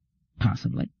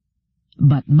 "Possibly.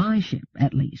 But my ship,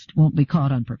 at least, won't be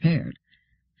caught unprepared.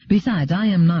 Besides, I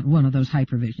am not one of those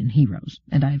hypervision heroes,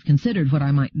 and I have considered what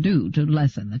I might do to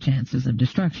lessen the chances of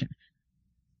destruction.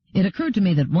 It occurred to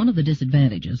me that one of the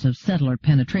disadvantages of settler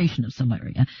penetration of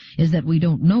Solaria is that we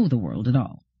don't know the world at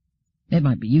all. It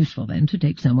might be useful, then, to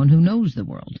take someone who knows the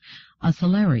world, a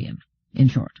Solarian, in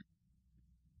short.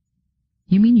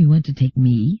 You mean you want to take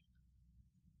me?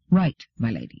 Right,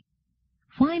 my lady.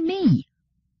 Why me?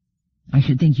 I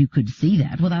should think you could see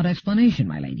that without explanation,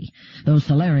 my lady. Those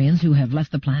Solarians who have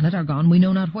left the planet are gone we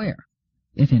know not where.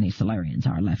 If any Solarians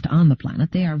are left on the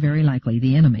planet, they are very likely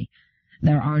the enemy.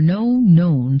 There are no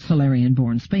known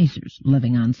Solarian-born spacers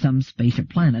living on some space or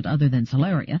planet other than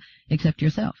Solaria, except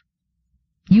yourself.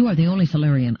 You are the only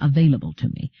Solarian available to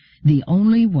me, the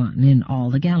only one in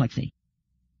all the galaxy.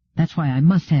 That's why I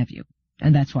must have you,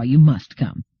 and that's why you must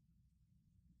come.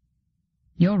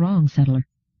 You're wrong, settler.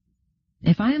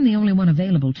 If I am the only one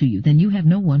available to you, then you have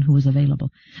no one who is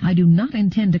available. I do not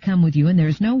intend to come with you, and there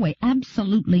is no way,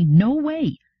 absolutely no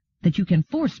way, that you can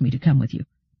force me to come with you.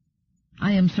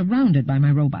 I am surrounded by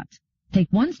my robots. Take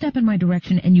one step in my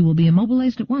direction, and you will be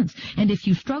immobilized at once, and if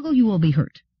you struggle, you will be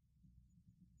hurt.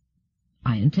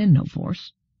 I intend no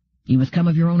force. You must come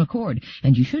of your own accord,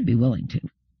 and you should be willing to.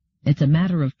 It's a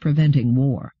matter of preventing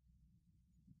war.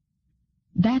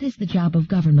 That is the job of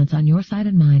governments on your side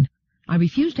and mine. I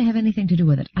refuse to have anything to do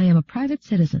with it. I am a private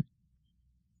citizen.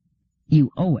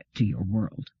 You owe it to your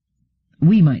world.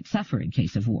 We might suffer in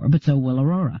case of war, but so will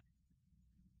Aurora.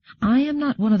 I am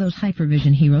not one of those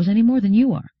hypervision heroes any more than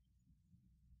you are.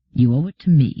 You owe it to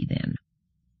me, then.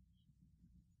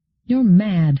 You're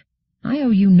mad. I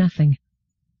owe you nothing.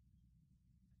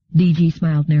 DG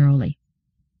smiled narrowly.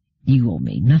 You owe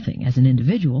me nothing as an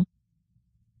individual.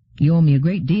 You owe me a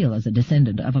great deal as a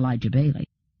descendant of Elijah Bailey.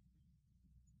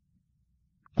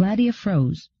 Gladia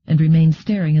froze and remained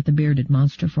staring at the bearded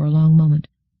monster for a long moment.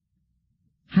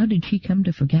 How did she come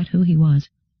to forget who he was?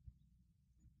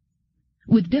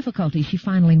 With difficulty she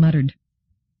finally muttered,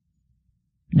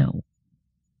 No.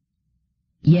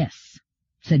 Yes,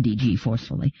 said DG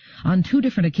forcefully. On 2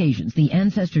 different occasions the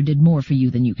ancestor did more for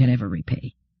you than you can ever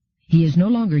repay. He is no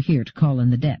longer here to call in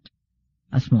the debt,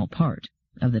 a small part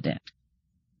of the debt.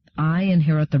 I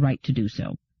inherit the right to do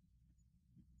so.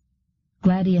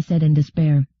 Gladia said in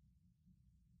despair,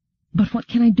 But what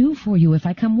can I do for you if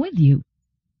I come with you?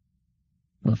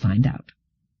 We'll find out.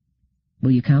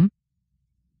 Will you come?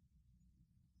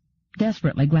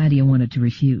 Desperately, Gladia wanted to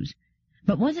refuse.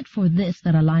 But was it for this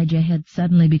that Elijah had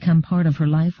suddenly become part of her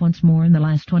life once more in the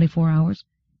last 24 hours?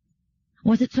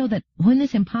 Was it so that when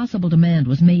this impossible demand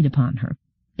was made upon her,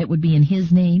 it would be in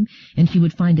his name, and she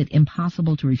would find it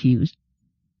impossible to refuse?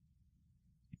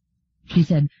 She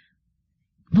said,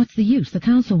 What's the use? The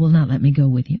Council will not let me go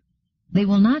with you. They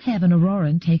will not have an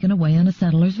Auroran taken away on a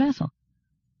settler's vessel.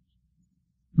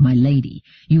 My lady,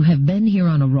 you have been here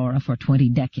on Aurora for 20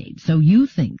 decades, so you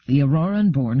think the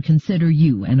Auroran-born consider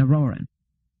you an Auroran.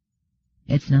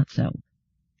 It's not so.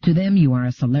 To them you are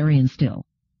a Solarian still.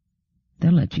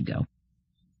 They'll let you go.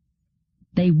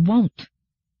 They won't,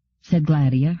 said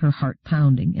Gladia, her heart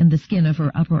pounding, and the skin of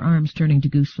her upper arms turning to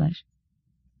gooseflesh.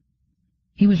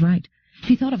 He was right.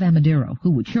 She thought of Amadero,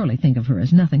 who would surely think of her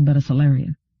as nothing but a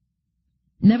Solarian.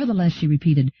 Nevertheless, she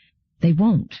repeated, They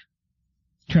won't,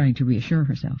 trying to reassure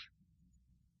herself.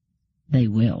 They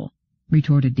will,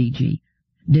 retorted DG.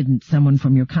 Didn't someone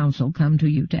from your council come to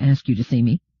you to ask you to see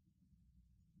me?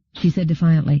 She said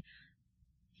defiantly,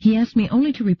 He asked me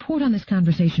only to report on this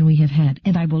conversation we have had,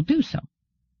 and I will do so.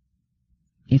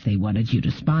 If they wanted you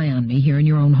to spy on me here in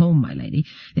your own home, my lady,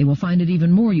 they will find it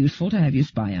even more useful to have you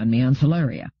spy on me on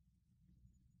Solaria.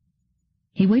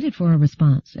 He waited for a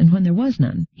response, and when there was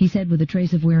none, he said with a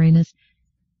trace of weariness,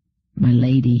 My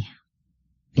lady,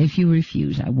 if you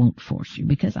refuse, I won't force you,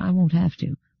 because I won't have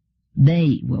to.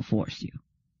 They will force you.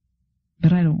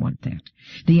 But I don't want that.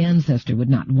 The ancestor would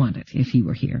not want it if he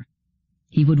were here.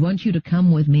 He would want you to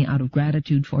come with me out of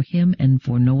gratitude for him and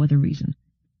for no other reason.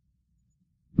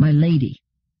 My lady,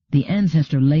 the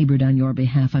ancestor labored on your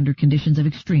behalf under conditions of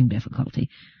extreme difficulty.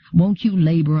 Won't you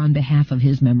labor on behalf of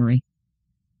his memory?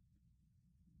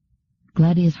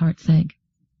 Gladia's heart sank.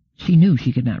 She knew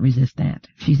she could not resist that.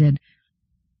 She said,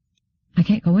 I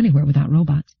can't go anywhere without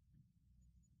robots.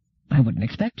 I wouldn't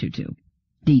expect you to.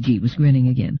 DG was grinning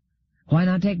again. Why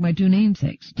not take my 2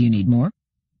 namesakes? Do you need more?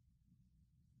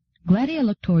 Gladia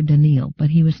looked toward Daniil, but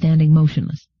he was standing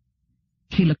motionless.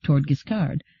 She looked toward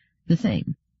Giscard, the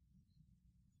same.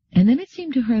 And then it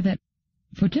seemed to her that,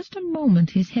 for just a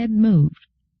moment, his head moved,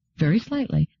 very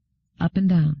slightly, up and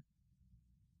down.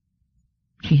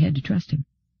 She had to trust him.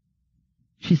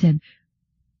 She said,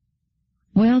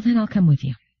 Well, then I'll come with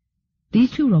you.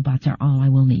 These 2 robots are all I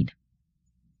will need.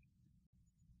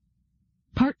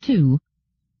 Part 2.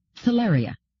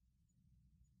 Solaria.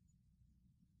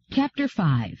 Chapter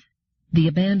 5. The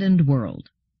Abandoned World.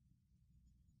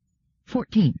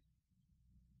 14.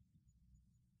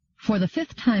 For the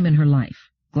 5th time in her life,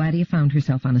 Gladia found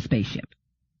herself on a spaceship.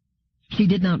 She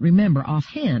did not remember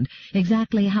offhand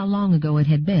exactly how long ago it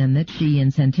had been that she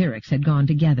and Centerix had gone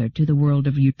together to the world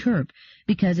of Euterpe,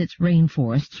 because its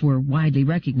rainforests were widely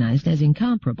recognized as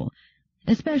incomparable,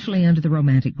 especially under the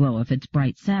romantic glow of its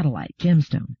bright satellite,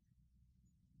 Gemstone.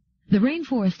 The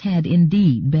rainforest had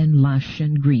indeed been lush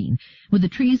and green, with the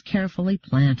trees carefully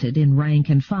planted in rank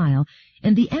and file,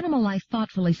 and the animal life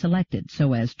thoughtfully selected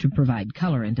so as to provide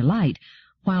color and delight,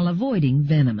 while avoiding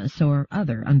venomous or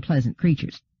other unpleasant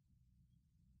creatures.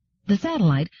 The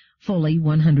satellite, fully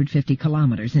 150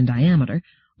 kilometers in diameter,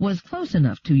 was close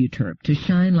enough to Euterpe to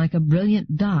shine like a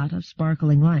brilliant dot of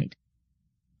sparkling light.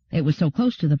 It was so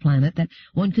close to the planet that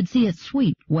one could see it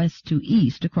sweep west to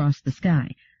east across the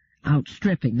sky,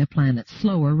 outstripping the planet's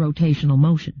slower rotational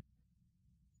motion.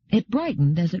 It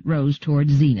brightened as it rose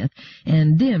toward zenith,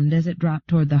 and dimmed as it dropped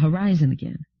toward the horizon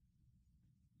again.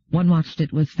 One watched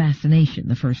it with fascination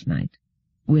the first night,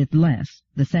 with less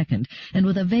the second, and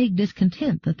with a vague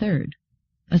discontent the third,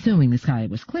 assuming the sky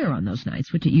was clear on those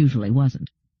nights, which it usually wasn't.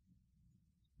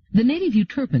 The native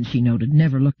Euterpans, she noted,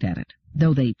 never looked at it,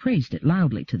 though they praised it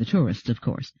loudly to the tourists, of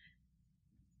course.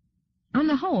 On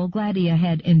the whole, Gladia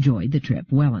had enjoyed the trip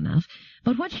well enough,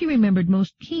 but what she remembered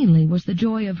most keenly was the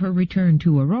joy of her return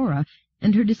to Aurora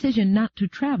and her decision not to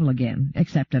travel again,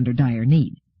 except under dire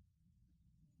need.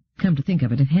 Come to think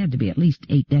of it, it had to be at least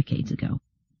 8 decades ago.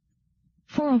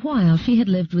 For a while she had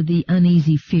lived with the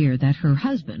uneasy fear that her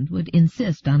husband would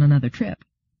insist on another trip,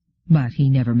 but he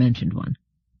never mentioned one.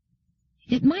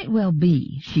 It might well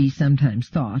be, she sometimes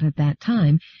thought at that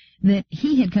time, that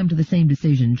he had come to the same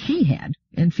decision she had,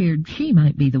 and feared she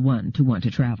might be the one to want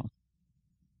to travel.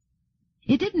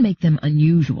 It didn't make them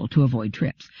unusual to avoid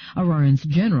trips. Aurorans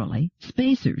generally,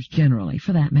 spacers generally,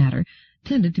 for that matter,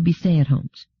 tended to be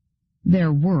stay-at-homes.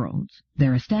 Their worlds,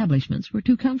 their establishments, were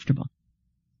too comfortable.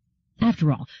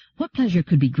 After all, what pleasure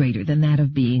could be greater than that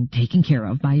of being taken care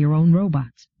of by your own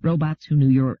robots who knew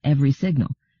your every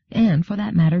signal, and, for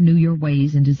that matter, knew your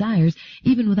ways and desires,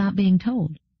 even without being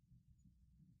told?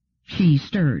 She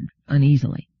stirred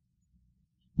uneasily.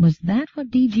 Was that what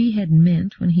D.G. had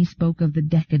meant when he spoke of the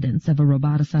decadence of a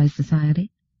roboticized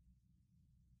society?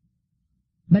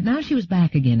 But now she was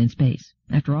back again in space,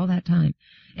 after all that time,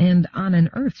 and on an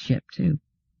Earth ship, too.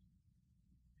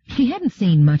 She hadn't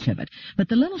seen much of it, but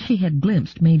the little she had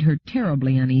glimpsed made her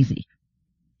terribly uneasy.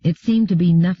 It seemed to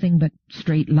be nothing but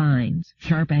straight lines,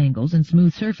 sharp angles, and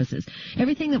smooth surfaces.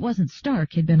 Everything that wasn't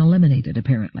stark had been eliminated,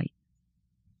 apparently.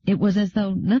 It was as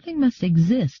though nothing must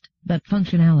exist but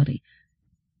functionality.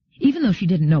 Even though she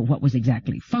didn't know what was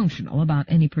exactly functional about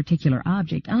any particular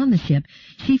object on the ship,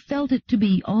 she felt it to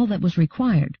be all that was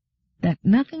required, that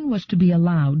nothing was to be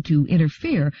allowed to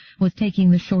interfere with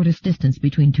taking the shortest distance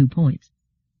between 2 points.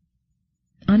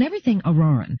 On everything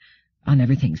Auroran, on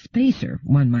everything spacer,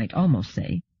 one might almost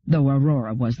say, though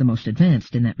Aurora was the most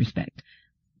advanced in that respect,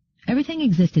 everything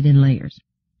existed in layers.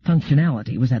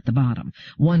 Functionality was at the bottom.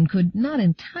 One could not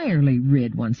entirely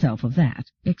rid oneself of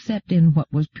that, except in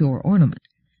what was pure ornament.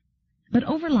 But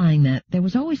overlying that, there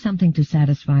was always something to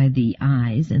satisfy the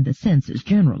eyes and the senses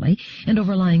generally, and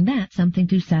overlying that, something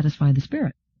to satisfy the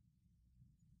spirit.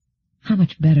 How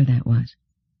much better that was!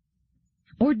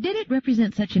 Or did it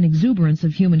represent such an exuberance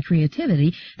of human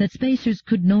creativity that spacers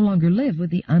could no longer live with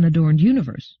the unadorned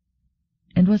universe?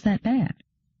 And was that bad?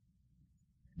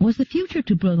 Was the future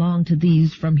to belong to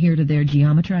these from here to there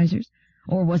geometrizers,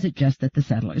 or was it just that the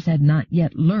settlers had not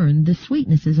yet learned the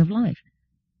sweetnesses of life?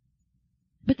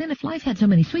 But then if life had so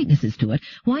many sweetnesses to it,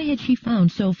 why had she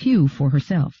found so few for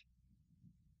herself?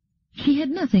 She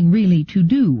had nothing really to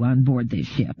do on board this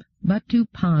ship, but to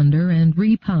ponder and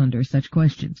reponder such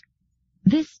questions.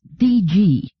 This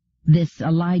D.G., this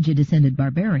Elijah-descended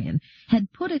barbarian,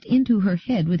 had put it into her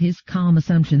head with his calm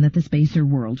assumption that the spacer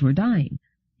worlds were dying,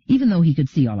 even though he could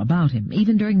see all about him,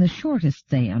 even during the shortest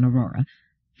stay on Aurora,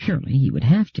 surely he would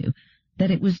have to,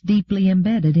 that it was deeply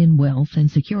embedded in wealth and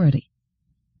security.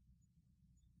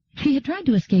 She had tried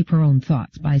to escape her own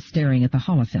thoughts by staring at the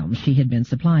holofilms she had been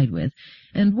supplied with,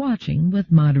 and watching,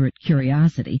 with moderate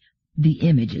curiosity, the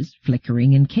images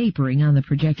flickering and capering on the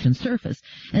projection surface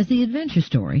as the adventure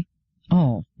story,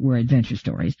 all were adventure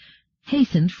stories,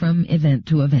 hastened from event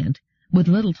to event, with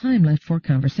little time left for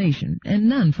conversation, and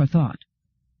none for thought,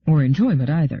 or enjoyment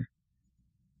either.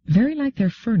 Very like their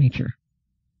furniture.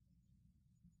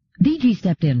 DG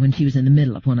stepped in when she was in the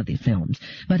middle of one of these films,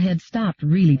 but had stopped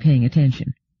really paying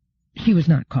attention. She was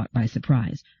not caught by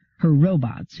surprise. Her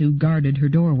robots, who guarded her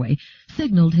doorway,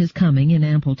 signaled his coming in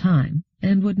ample time,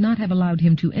 and would not have allowed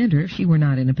him to enter if she were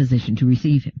not in a position to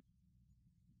receive him.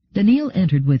 Daniil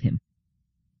entered with him.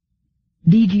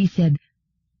 DG said,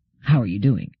 "How are you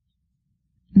doing?"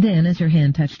 Then, as her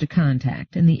hand touched a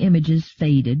contact and the images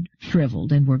faded,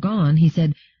 shriveled, and were gone, he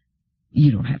said,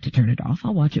 "You don't have to turn it off.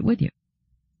 I'll watch it with you."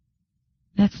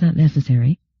 "That's not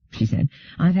necessary," she said.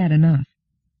 "I've had enough."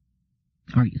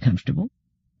 "Are you comfortable?"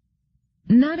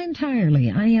 "Not entirely.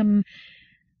 I am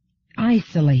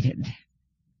isolated."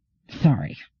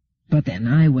 "Sorry. But then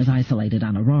I was isolated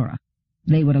on Aurora.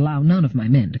 They would allow none of my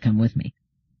men to come with me."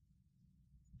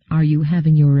 "Are you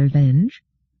having your revenge?"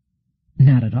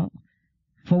 "Not at all.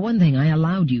 For one thing, I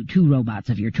allowed you 2 robots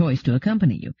of your choice to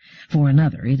accompany you. For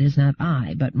another, it is not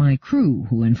I, but my crew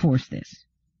who enforce this.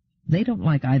 They don't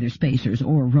like either spacers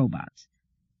or robots.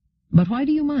 But why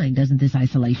do you mind? Doesn't this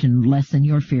isolation lessen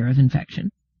your fear of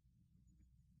infection?"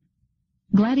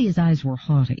 Gladia's eyes were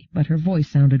haughty, but her voice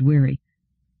sounded weary.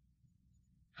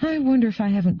 "I wonder if I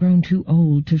haven't grown too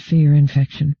old to fear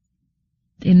infection.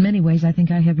 In many ways I think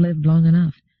I have lived long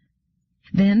enough.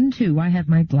 Then, too, I have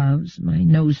my gloves, my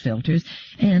nose filters,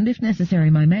 and, if necessary,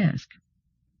 my mask.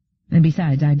 And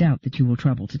besides, I doubt that you will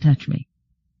trouble to touch me."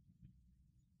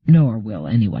 "Nor will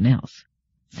anyone else,"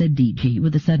 said DG,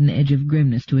 with a sudden edge of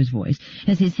grimness to his voice,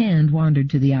 as his hand wandered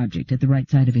to the object at the right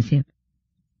side of his hip.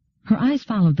 Her eyes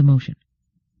followed the motion.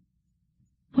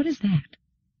 "What is that?"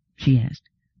 she asked.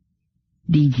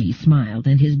 DG smiled,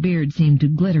 and his beard seemed to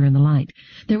glitter in the light.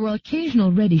 There were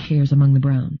occasional reddish hairs among the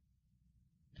brown.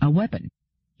 "A weapon,"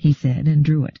 he said, and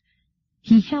drew it.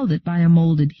 He held it by a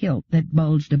molded hilt that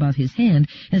bulged above his hand,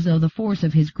 as though the force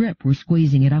of his grip were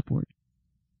squeezing it upward.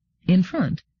 In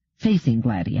front, facing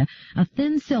Gladia, a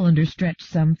thin cylinder stretched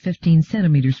some 15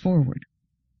 centimeters forward.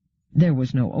 There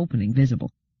was no opening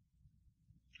visible.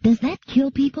 "Does that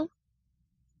kill people?"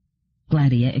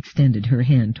 Gladia extended her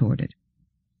hand toward it.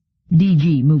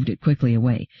 DG moved it quickly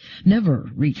away.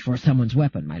 "Never reach for someone's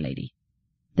weapon, my lady.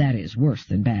 That is worse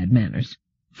than bad manners,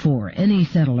 for any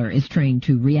settler is trained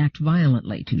to react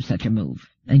violently to such a move,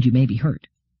 and you may be hurt."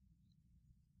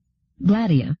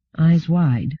 Gladia, eyes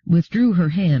wide, withdrew her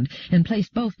hand and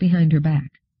placed both behind her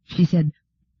back. She said,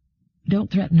 "Don't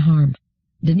threaten harm.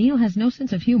 Daniil has no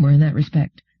sense of humor in that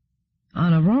respect.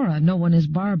 On Aurora, no one is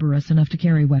barbarous enough to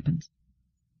carry weapons."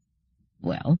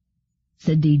 "Well,"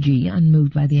 said DG,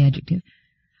 unmoved by the adjective,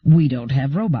 "we don't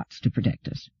have robots to protect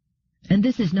us. And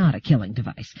this is not a killing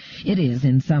device. It is,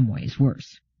 in some ways,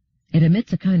 worse. It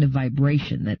emits a kind of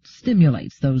vibration that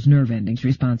stimulates those nerve endings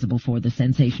responsible for the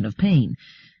sensation of pain.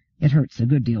 It hurts a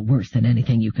good deal worse than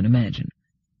anything you can imagine.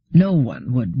 No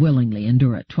one would willingly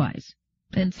endure it twice,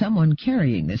 and someone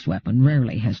carrying this weapon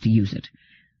rarely has to use it.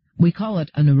 We call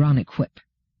it a neuronic whip."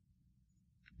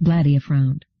 Gladia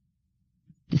frowned.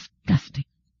 "Disgusting.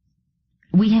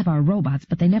 We have our robots,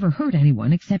 but they never hurt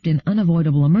anyone except in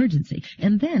unavoidable emergency,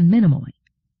 and then minimally."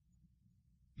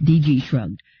 DG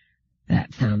shrugged.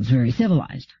 "That sounds very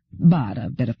civilized, but a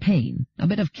bit of pain, a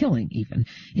bit of killing even,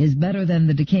 is better than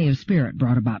the decay of spirit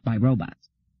brought about by robots.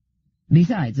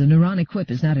 Besides, a neuronic whip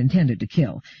is not intended to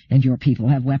kill, and your people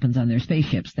have weapons on their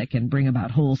spaceships that can bring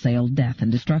about wholesale death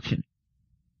and destruction."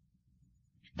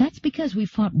 "That's because we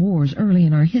fought wars early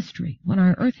in our history, when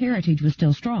our Earth heritage was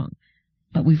still strong.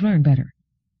 But we've learned better."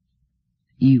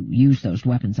 "You use those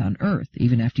weapons on Earth,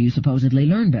 even after you supposedly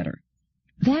learn better."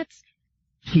 "That's—"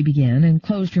 she began, and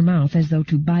closed her mouth as though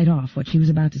to bite off what she was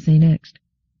about to say next.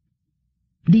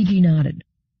 DG nodded.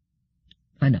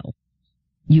 "I know.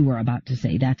 You were about to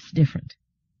say that's different.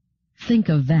 Think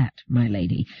of that, my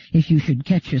lady, if you should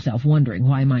catch yourself wondering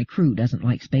why my crew doesn't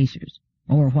like spacers,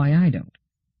 or why I don't.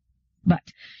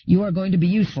 But you are going to be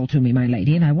useful to me, my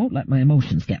lady, and I won't let my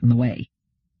emotions get in the way."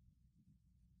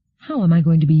 "How am I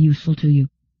going to be useful to you?"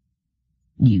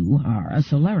 "You are a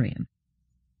Solarian."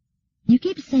 "You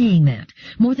keep saying that.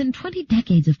 More than 20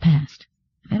 decades have passed.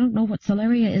 I don't know what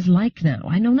Solaria is like now.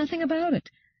 I know nothing about it.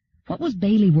 What was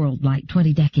Bailey World like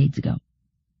 20 decades ago?"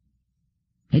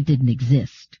 "It didn't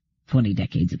exist 20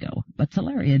 decades ago, but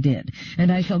Solaria did,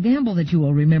 and I shall gamble that you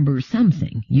will remember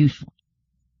something useful."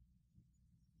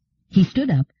 He stood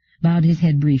up, bowed his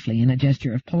head briefly in a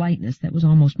gesture of politeness that was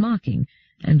almost mocking,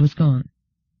 and was gone.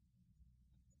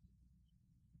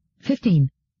 15.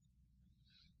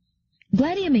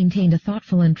 Gladia maintained a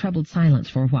thoughtful and troubled silence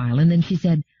for a while, and then she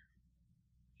said,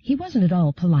 "He wasn't at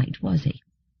all polite, was he?"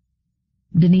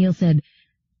 Daniil said,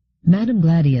 "Madam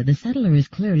Gladia, the settler is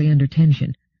clearly under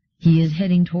tension. He is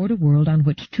heading toward a world on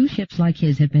which 2 ships like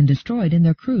his have been destroyed and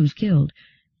their crews killed.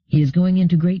 He is going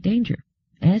into great danger,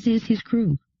 as is his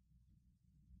crew.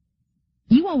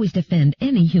 "You always defend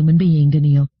any human being,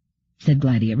 Daniil," said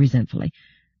Gladia resentfully.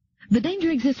 "The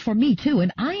danger exists for me, too,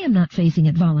 and I am not facing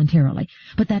it voluntarily,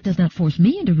 but that does not force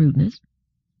me into rudeness."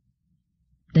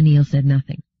 Daniil said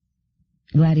nothing.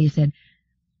 Gladia said,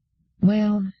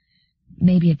 "Well,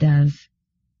 maybe it does.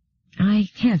 I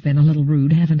have been a little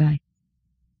rude, haven't I?"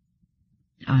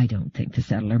 "I don't think the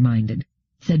settler minded,"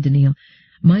 said Daniil.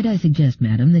 "Might I suggest,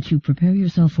 madam, that you prepare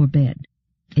yourself for bed?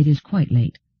 It is quite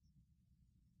late."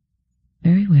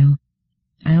 "Very well.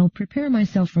 I'll prepare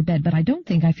myself for bed, but I don't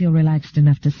think I feel relaxed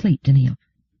enough to sleep, Daniil."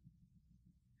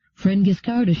 "Friend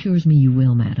Giscard assures me you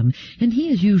will, madam, and he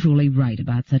is usually right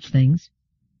about such things."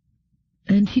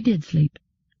 And she did sleep.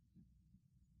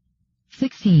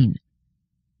 16.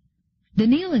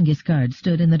 Daniil and Giscard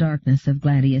stood in the darkness of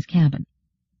Gladia's cabin.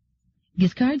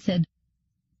 Giscard said,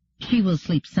 "She will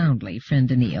sleep soundly, friend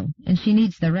Daniil, and she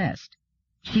needs the rest.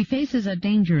 She faces a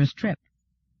dangerous trip."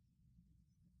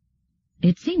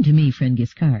 "It seemed to me, friend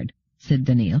Giscard," said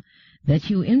Daniil, "that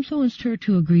you influenced her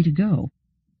to agree to go.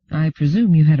 I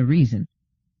presume you had a reason."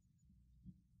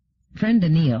 "Friend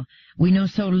Daniil, we know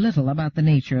so little about the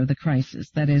nature of the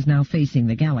crisis that is now facing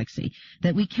the galaxy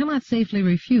that we cannot safely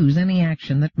refuse any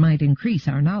action that might increase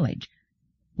our knowledge.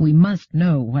 We must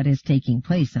know what is taking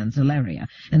place on Zolaria,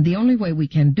 and the only way we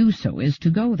can do so is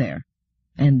to go there.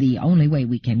 And the only way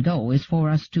we can go is for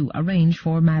us to arrange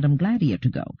for Madame Gladia to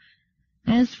go.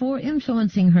 As for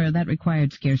influencing her, that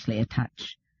required scarcely a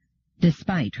touch.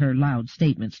 Despite her loud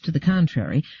statements to the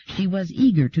contrary, she was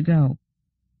eager to go.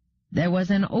 There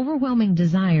was an overwhelming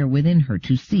desire within her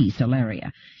to see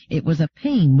Solaria. It was a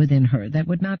pain within her that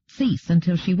would not cease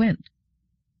until she went."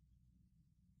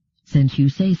 "Since you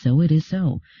say so, it is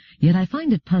so. Yet I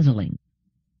find it puzzling.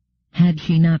 Had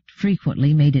she not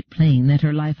frequently made it plain that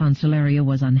her life on Solaria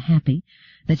was unhappy,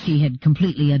 that she had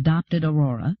completely adopted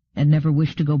Aurora, and never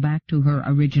wished to go back to her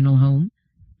original home?"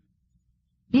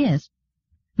 "Yes,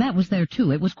 that was there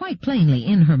too. It was quite plainly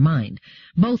in her mind.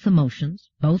 Both emotions,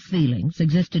 both feelings,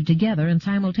 existed together and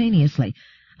simultaneously.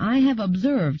 I have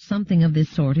observed something of this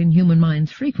sort in human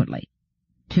minds frequently.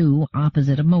 Two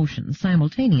opposite emotions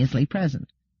simultaneously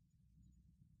present."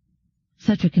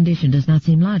 "Such a condition does not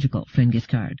seem logical, friend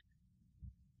Giscard."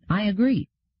 "I agree,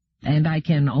 and I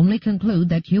can only conclude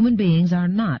that human beings are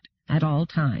not, at all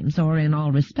times, or in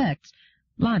all respects,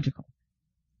 logical.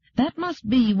 That must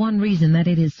be one reason that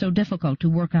it is so difficult to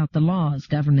work out the laws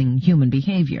governing human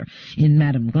behavior. In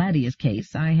Madame Gladia's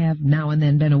case, I have now and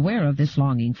then been aware of this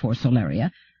longing for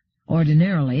Solaria.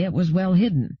 Ordinarily it was well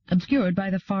hidden, obscured by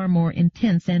the far more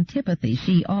intense antipathy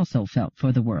she also felt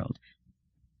for the world.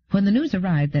 When the news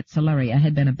arrived that Solaria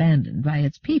had been abandoned by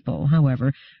its people,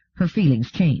 however, her feelings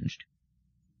changed."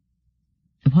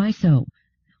 "Why so?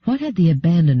 What had the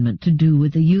abandonment to do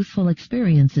with the youthful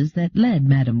experiences that led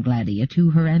Madame Gladia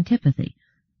to her antipathy?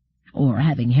 Or,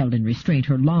 having held in restraint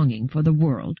her longing for the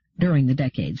world during the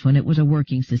decades when it was a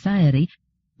working society,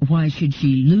 why should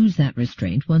she lose that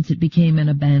restraint once it became an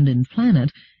abandoned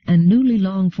planet, and newly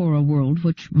long for a world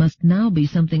which must now be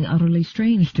something utterly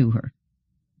strange to her?"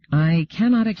 "I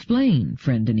cannot explain,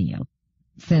 friend Daniil.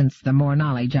 Since the more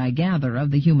knowledge I gather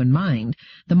of the human mind,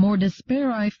 the more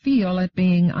despair I feel at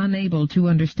being unable to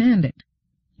understand it.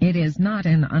 It is not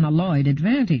an unalloyed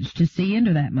advantage to see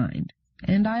into that mind,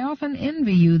 and I often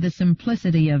envy you the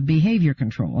simplicity of behavior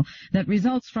control that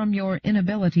results from your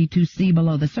inability to see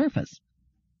below the surface."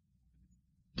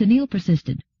 Daniil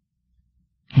persisted.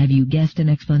 "Have you guessed an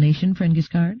explanation, friend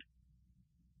Giscard?"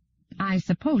 "I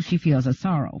suppose she feels a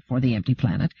sorrow for the empty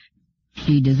planet.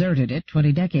 She deserted it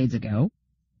 20 decades ago.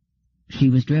 "She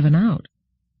was driven out."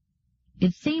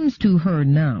 "It seems to her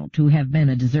now to have been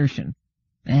a desertion,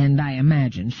 and I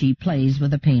imagine she plays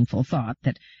with the painful thought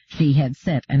that she had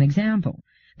set an example,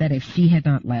 that if she had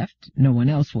not left, no one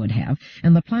else would have,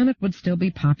 and the planet would still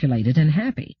be populated and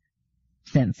happy.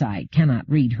 Since I cannot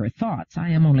read her thoughts, I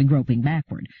am only groping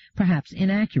backward, perhaps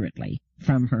inaccurately,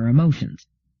 from her emotions."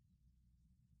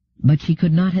 "But she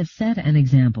could not have set an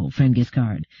example, friend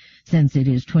Giscard. Since it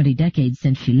is 20 decades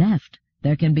since she left,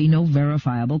 there can be no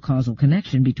verifiable causal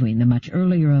connection between the much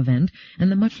earlier event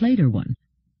and the much later one."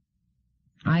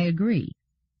 "I agree.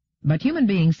 But human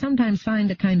beings sometimes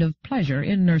find a kind of pleasure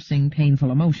in nursing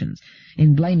painful emotions,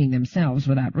 in blaming themselves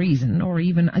without reason, or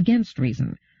even against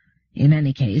reason. In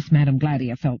any case, Madame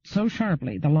Gladia felt so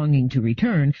sharply the longing to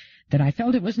return that I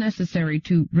felt it was necessary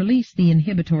to release the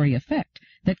inhibitory effect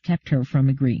that kept her from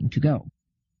agreeing to go.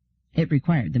 It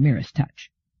required the merest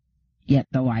touch. Yet,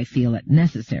 though I feel it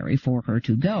necessary for her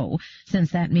to go,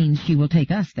 since that means she will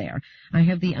take us there, I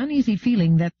have the uneasy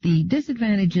feeling that the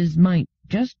disadvantages might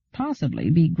just possibly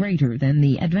be greater than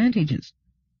the advantages."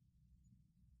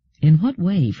 "In what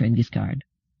way, friend Guiscard?"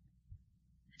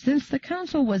 "Since the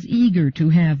council was eager to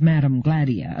have Madame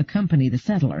Gladia accompany the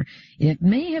settler, it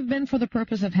may have been for the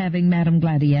purpose of having Madame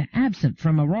Gladia absent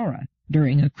from Aurora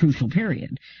during a crucial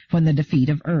period, when the defeat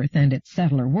of Earth and its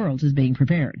settler worlds is being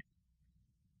prepared."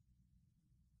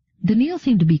 Daniil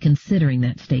seemed to be considering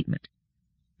that statement.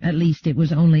 At least it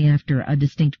was only after a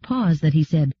distinct pause that he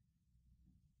said,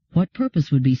 "What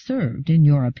purpose would be served, in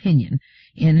your opinion,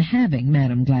 in having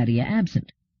Madame Gladia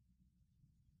absent?"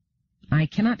 "I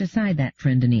cannot decide that,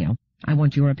 friend Daniil. I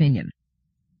want your opinion."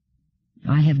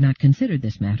 "I have not considered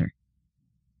this matter."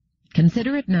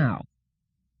 "Consider it now."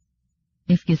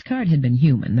 If Guiscard had been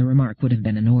human, the remark would have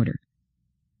been in order.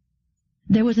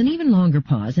 There was an even longer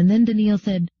pause, and then Daniil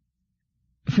said,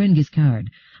 "Friend Guiscard,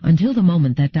 until the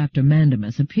moment that Dr.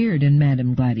 Mandamus appeared in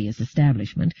Madame Gladia's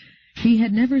establishment, she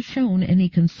had never shown any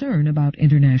concern about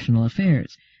international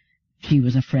affairs. She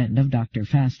was a friend of Dr.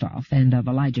 Fastoff and of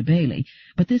Elijah Bailey,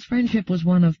 but this friendship was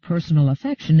one of personal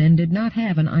affection and did not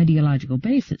have an ideological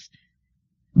basis.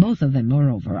 Both of them,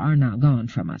 moreover, are now gone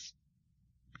from us.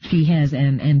 She has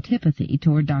an antipathy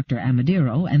toward Dr.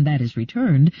 Amadiro, and that is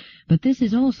returned, but this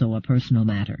is also a personal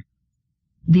matter.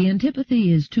 The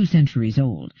antipathy is 2 centuries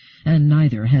old, and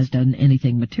neither has done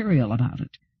anything material about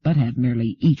it, but have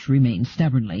merely each remained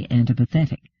stubbornly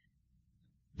antipathetic.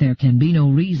 There can be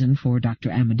no reason for Dr.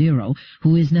 Amadiro,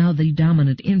 who is now the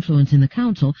dominant influence in the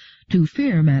council, to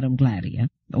fear Madame Gladia,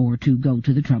 or to go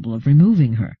to the trouble of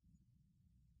removing her."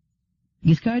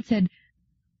 Guiscard said,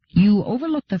 "You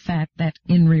overlook the fact that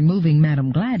in removing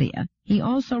Madame Gladia, he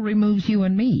also removes you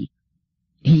and me.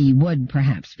 He would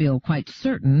perhaps feel quite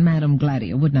certain Madame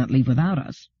Gladia would not leave without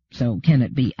us, so can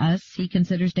it be us he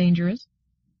considers dangerous?"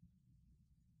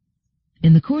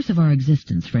 "In the course of our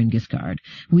existence, friend Guiscard,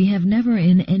 we have never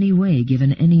in any way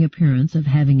given any appearance of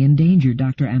having endangered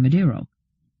Dr. Amadiro.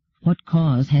 What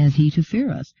cause has he to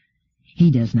fear us? He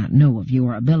does not know of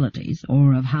your abilities,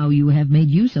 or of how you have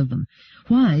made use of them.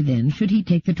 Why, then, should he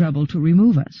take the trouble to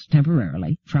remove us,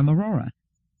 temporarily, from Aurora?"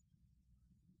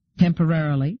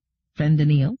 "Temporarily, friend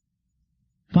Daniil?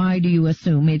 Why do you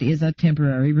assume it is a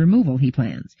temporary removal he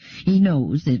plans? He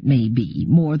knows, it may be,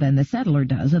 more than the settler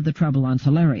does of the trouble on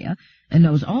Solaria, and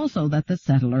knows also that the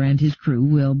settler and his crew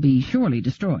will be surely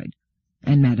destroyed,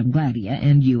 and Madame Gladia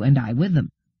and you and I with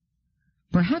them.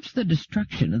 Perhaps the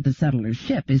destruction of the settler's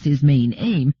ship is his main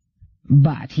aim,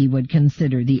 but he would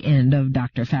consider the end of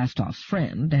Dr. Fastoff's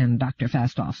friend and Dr.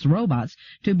 Fastoff's robots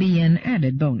to be an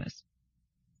added bonus."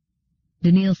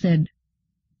 Daniil said,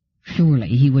 "Surely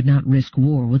he would not risk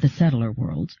war with the settler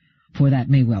worlds, for that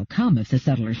may well come if the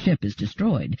settler's ship is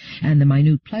destroyed, and the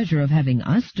minute pleasure of having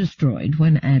us destroyed,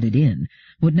 when added in,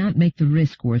 would not make the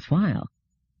risk worthwhile."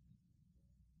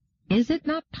 "Is it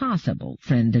not possible,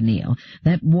 friend Daniil,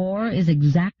 that war is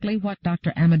exactly what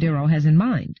Dr. Amadiro has in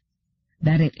mind?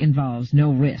 That it involves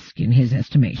no risk in his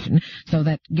estimation, so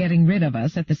that getting rid of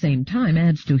us at the same time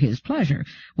adds to his pleasure,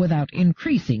 without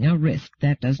increasing a risk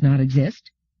that does not exist?"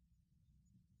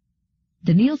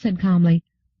 Daniil said calmly,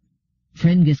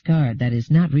 "Friend Guiscard, that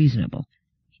is not reasonable.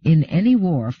 In any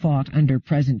war fought under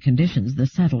present conditions, the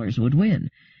settlers would win.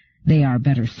 They are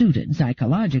better suited,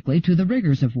 psychologically, to the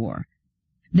rigors of war.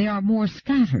 They are more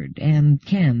scattered, and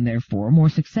can, therefore, more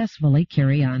successfully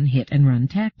carry on hit-and-run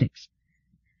tactics.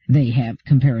 They have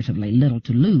comparatively little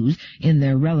to lose in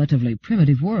their relatively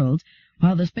primitive worlds,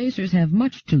 while the spacers have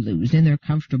much to lose in their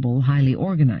comfortable, highly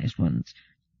organized ones.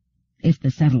 If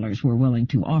the settlers were willing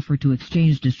to offer to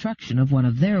exchange destruction of one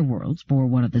of their worlds for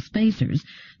one of the spacers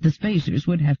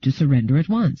would have to surrender at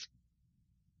once."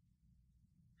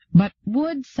 "But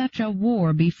would such a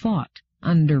war be fought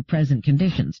under present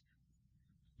conditions?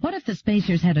 What if the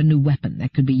spacers had a new weapon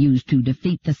that could be used to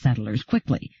defeat the settlers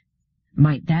quickly?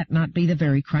 Might that not be the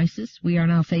very crisis we are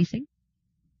now facing?"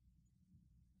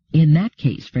 "In that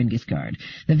case, friend Guiscard,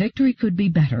 the victory could be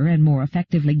better and more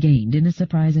effectively gained in a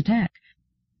surprise attack.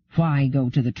 Why go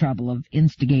to the trouble of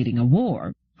instigating a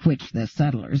war, which the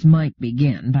settlers might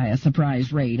begin by a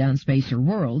surprise raid on spacer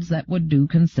worlds that would do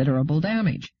considerable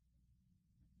damage?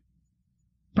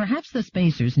 Perhaps the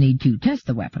spacers need to test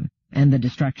the weapon, and the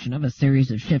destruction of a series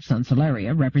of ships on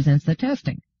Solaria represents the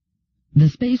testing. The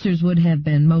spacers would have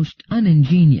been most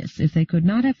uningenious if they could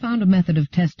not have found a method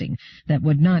of testing that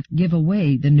would not give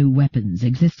away the new weapon's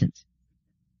existence."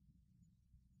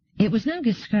 It was now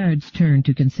Guiscard's turn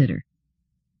to consider.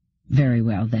 "Very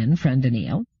well, then, friend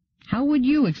Daniil. How would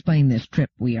you explain this trip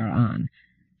we are on?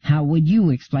 How would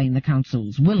you explain the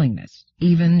Council's willingness,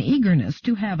 even eagerness,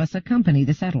 to have us accompany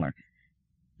the settler?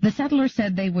 The settler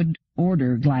said they would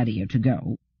order Gladia to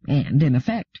go, and, in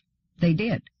effect, they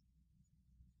did.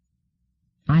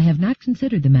 I have not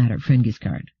considered the matter, friend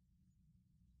Giscard.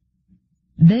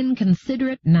 Then consider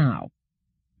it now.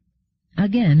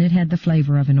 Again it had the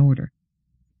flavor of an order.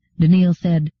 Daneel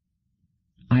said,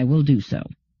 I will do so.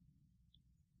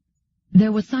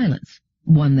 There was silence,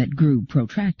 one that grew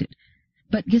protracted,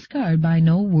 but Giscard by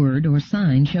no word or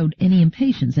sign showed any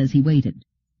impatience as he waited.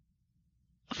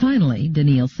 Finally,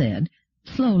 Daneel said,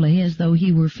 slowly as though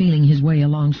he were feeling his way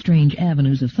along strange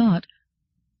avenues of thought,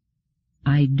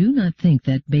 I do not think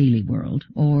that Bailey World,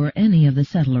 or any of the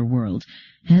settler worlds,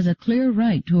 has a clear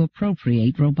right to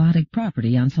appropriate robotic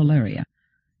property on Solaria.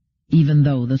 Even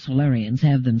though the Solarians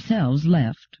have themselves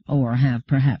left, or have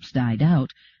perhaps died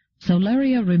out,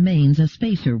 Solaria remains a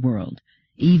spacer world,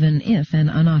 even if an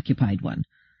unoccupied one.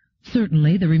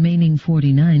 Certainly the remaining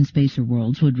 49 spacer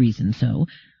worlds would reason so.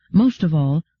 Most of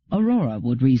all, Aurora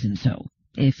would reason so,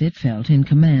 if it felt in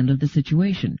command of the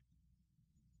situation.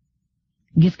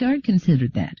 Giscard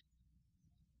considered that.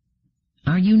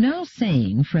 Are you now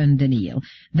saying, friend Daneel,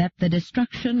 that the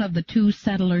destruction of the 2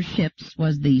 settler ships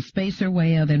was the spacer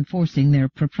way of enforcing their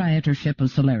proprietorship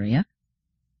of Solaria?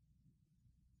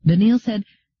 Daneel said,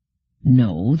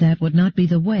 No, that would not be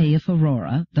the way if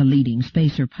Aurora, the leading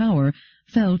spacer power,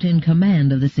 felt in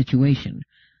command of the situation.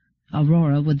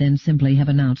 Aurora would then simply have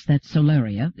announced that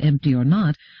Solaria, empty or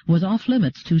not, was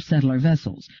off-limits to settler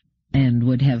vessels, and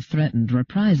would have threatened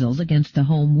reprisals against the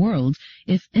home worlds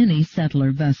if any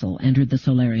settler vessel entered the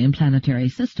Solarian planetary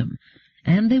system,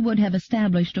 and they would have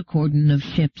established a cordon of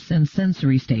ships and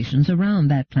sensory stations around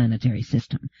that planetary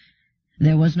system.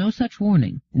 There was no such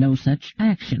warning, no such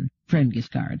action, friend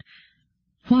Giscard.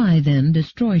 Why, then,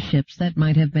 destroy ships that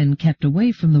might have been kept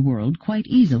away from the world quite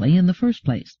easily in the first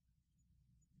place?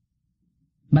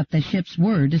 But the ships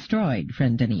were destroyed,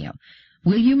 friend Daneel.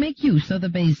 Will you make use of the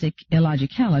basic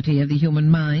illogicality of the human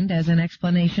mind as an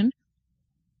explanation?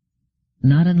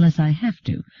 Not unless I have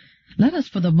to. Let us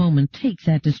for the moment take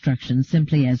that destruction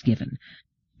simply as given.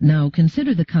 Now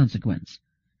consider the consequence.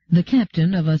 The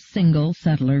captain of a single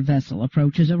settler vessel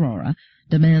approaches Aurora,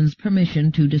 demands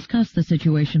permission to discuss the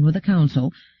situation with the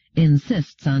Council,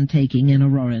 insists on taking an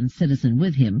Auroran citizen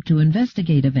with him to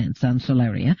investigate events on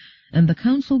Solaria, and the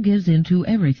Council gives in to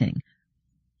everything.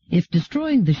 If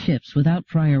destroying the ships without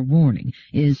prior warning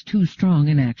is too strong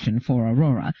an action for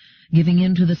Aurora, giving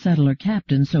in to the settler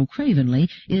captain so cravenly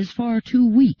is far too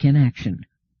weak an action.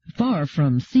 Far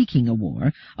from seeking a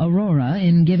war, Aurora,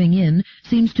 in giving in,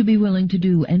 seems to be willing to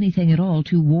do anything at all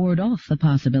to ward off the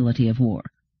possibility of war.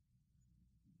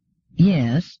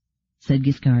 Yes, said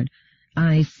Giscard,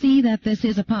 I see that this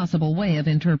is a possible way of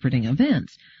interpreting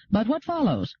events, but what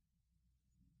follows?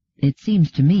 It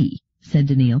seems to me, said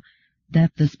Daneel,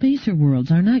 that the spacer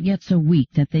worlds are not yet so weak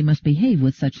that they must behave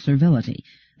with such servility,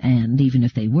 and, even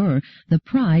if they were, the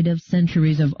pride of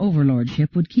centuries of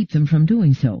overlordship would keep them from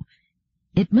doing so.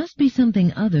 It must be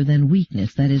something other than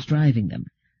weakness that is driving them.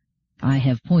 I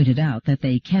have pointed out that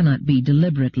they cannot be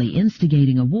deliberately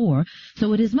instigating a war,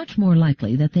 so it is much more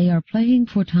likely that they are playing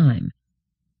for time.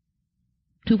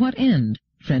 To what end,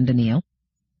 friend Daneel?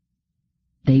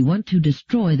 They want to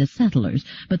destroy the settlers,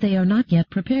 but they are not yet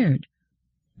prepared.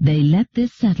 They let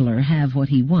this settler have what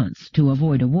he wants to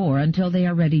avoid a war until they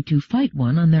are ready to fight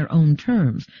one on their own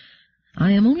terms.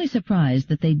 I am only surprised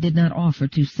that they did not offer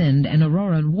to send an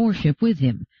Auroran warship with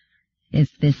him.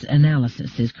 If this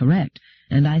analysis is correct,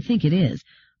 and I think it is,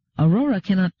 Aurora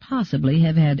cannot possibly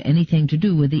have had anything to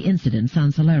do with the incidents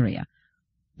on Solaria.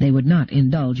 They would not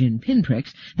indulge in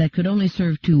pinpricks that could only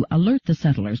serve to alert the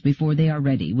settlers before they are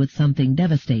ready with something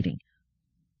devastating.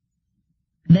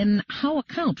 Then how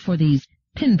account for these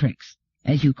pinpricks,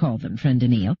 as you call them, friend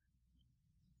Daneel?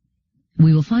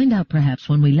 We will find out perhaps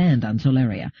when we land on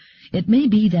Solaria. It may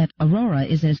be that Aurora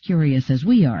is as curious as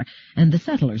we are, and the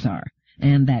settlers are,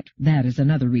 and that is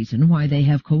another reason why they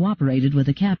have cooperated with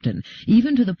the captain,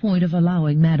 even to the point of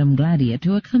allowing Madame Gladia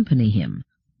to accompany him.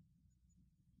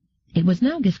 It was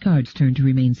now Giscard's turn to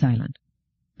remain silent.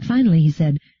 Finally he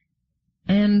said,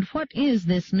 And what is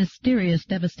this mysterious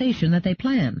devastation that they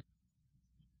plan?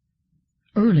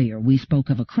 Earlier we spoke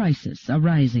of a crisis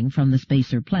arising from the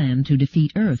spacer plan to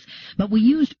defeat Earth, but we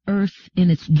used Earth in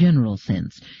its general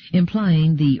sense,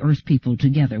 implying the Earth people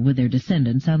together with their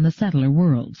descendants on the settler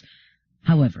worlds.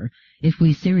 However, if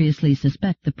we seriously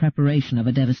suspect the preparation of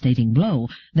a devastating blow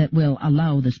that will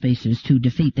allow the spacers to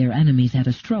defeat their enemies at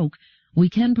a stroke, we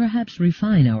can perhaps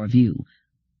refine our view.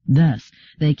 Thus,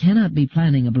 they cannot be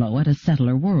planning a blow at a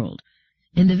settler world.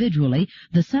 Individually,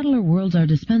 the settler worlds are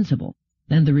dispensable,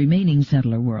 and the remaining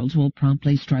settler worlds will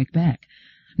promptly strike back.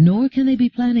 Nor can they be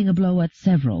planning a blow at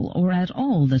several or at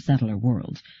all the settler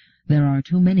worlds. There are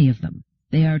too many of them,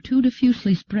 They are too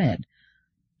diffusely spread.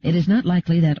 It is not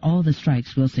likely that all the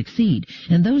strikes will succeed,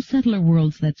 and those settler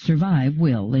worlds that survive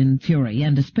will, in fury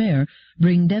and despair,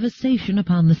 bring devastation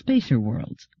upon the spacer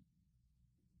worlds.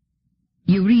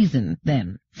 You reason,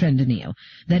 then, friend Daniil,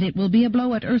 that it will be a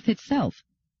blow at Earth itself?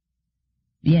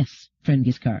 Yes, friend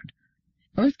Giscard.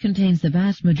 Earth contains the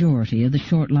vast majority of the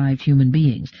short-lived human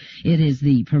beings. It is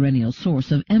the perennial source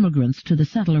of emigrants to the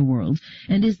settler worlds,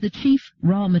 and is the chief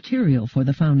raw material for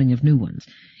the founding of new ones.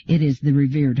 It is the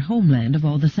revered homeland of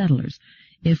all the settlers.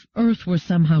 If Earth were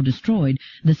somehow destroyed,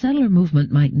 the settler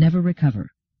movement might never recover.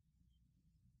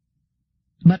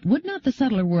 But would not the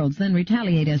settler worlds then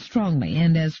retaliate as strongly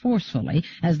and as forcefully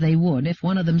as they would if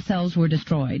one of themselves were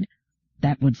destroyed?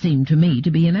 That would seem to me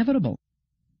to be inevitable.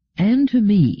 And to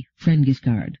me, friend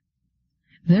Giscard.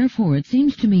 Therefore it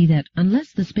seems to me that,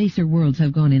 unless the spacer worlds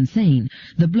have gone insane,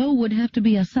 the blow would have to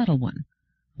be a subtle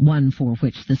one for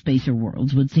which the spacer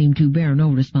worlds would seem to bear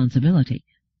no responsibility.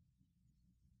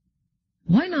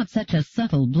 Why not such a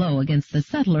subtle blow against the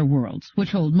settler worlds,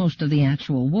 which hold most of the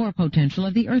actual war potential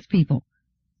of the Earth people?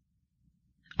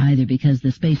 Either because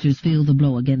the spacers feel the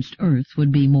blow against Earth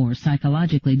would be more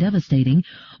psychologically devastating,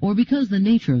 or because the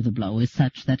nature of the blow is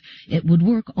such that it would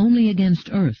work only against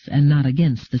Earth and not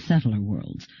against the settler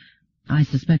worlds. I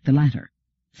suspect the latter,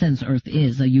 since Earth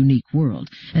is a unique world,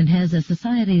 and has a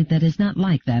society that is not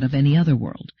like that of any other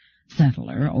world,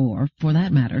 settler or, for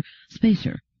that matter,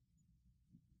 spacer.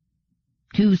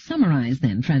 To summarize,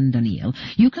 then, friend Daniil,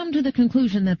 you come to the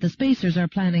conclusion that the spacers are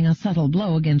planning a subtle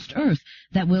blow against Earth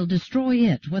that will destroy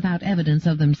it without evidence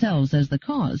of themselves as the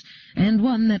cause, and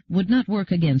one that would not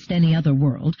work against any other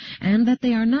world, and that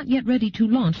they are not yet ready to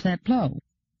launch that blow.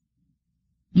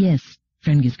 Yes,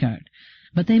 friend Giscard,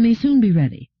 but they may soon be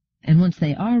ready, and once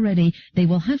they are ready, they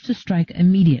will have to strike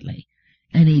immediately.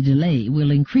 Any delay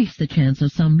will increase the chance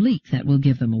of some leak that will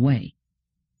give them away.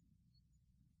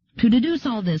 To deduce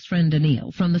all this, friend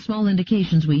Daniil, from the small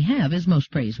indications we have is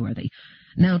most praiseworthy.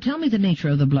 Now tell me the nature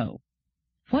of the blow.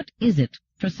 What is it,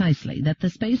 precisely, that the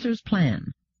spacers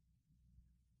plan?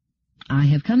 I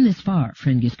have come this far,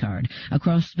 friend Giscard,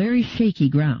 across very shaky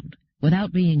ground,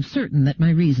 without being certain that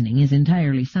my reasoning is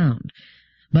entirely sound.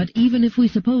 But even if we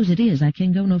suppose it is, I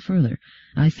can go no further.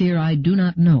 I fear I do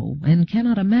not know, and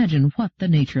cannot imagine what the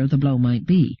nature of the blow might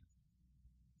be.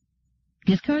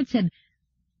 Giscard said,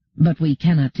 "But we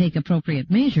cannot take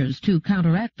appropriate measures to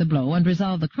counteract the blow and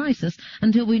resolve the crisis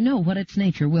until we know what its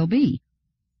nature will be.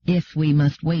 If we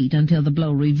must wait until the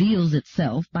blow reveals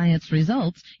itself by its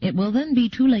results, it will then be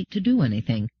too late to do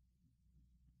anything."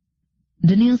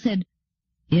 Daniil said,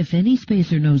 "If any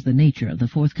spacer knows the nature of the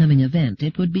forthcoming event,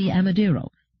 it would be Amadiro.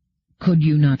 Could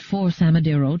you not force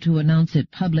Amadiro to announce it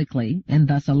publicly, and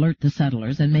thus alert the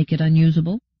settlers and make it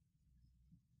unusable?"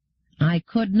 "I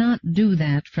could not do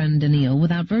that, friend Daniil,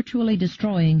 without virtually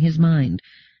destroying his mind.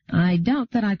 I doubt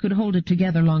that I could hold it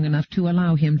together long enough to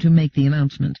allow him to make the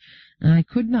announcement. I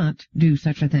could not do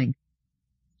such a thing."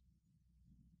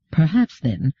 "Perhaps,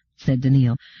 then," said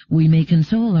Daniil, "we may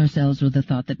console ourselves with the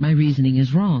thought that my reasoning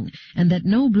is wrong, and that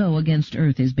no blow against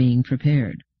Earth is being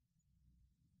prepared."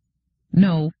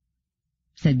 "No,"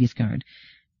 said Giscard.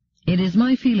 "It is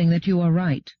my feeling that you are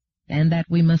right, and that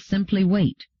we must simply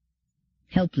wait."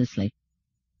 Helplessly.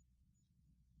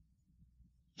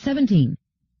 17.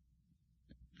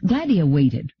 Gladia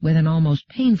waited, with an almost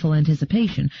painful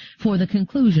anticipation, for the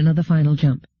conclusion of the final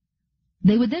jump.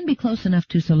 They would then be close enough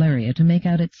to Solaria to make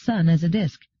out its sun as a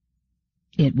disk.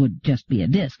 It would just be a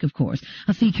disk, of course,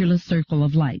 a featureless circle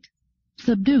of light,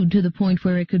 subdued to the point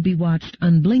where it could be watched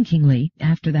unblinkingly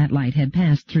after that light had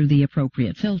passed through the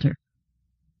appropriate filter.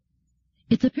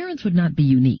 Its appearance would not be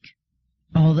unique.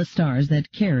 All the stars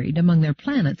that carried among their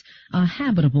planets a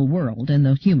habitable world in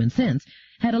the human sense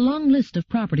had a long list of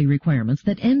property requirements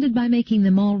that ended by making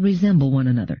them all resemble one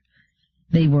another.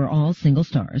 They were all single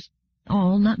stars,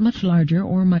 all not much larger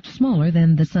or much smaller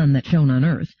than the sun that shone on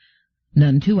Earth,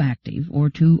 none too active or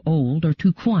too old or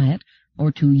too quiet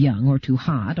or too young or too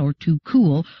hot or too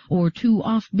cool or too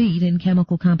offbeat in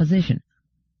chemical composition.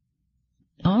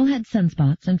 All had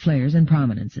sunspots and flares and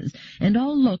prominences, and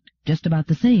all looked just about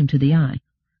the same to the eye.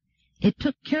 It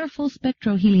took careful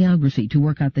spectroheliography to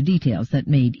work out the details that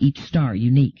made each star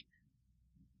unique.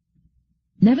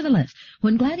 Nevertheless,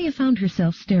 when Gladia found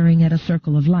herself staring at a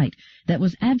circle of light that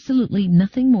was absolutely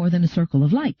nothing more than a circle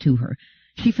of light to her,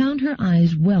 she found her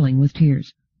eyes welling with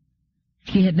tears.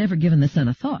 She had never given the sun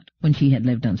a thought when she had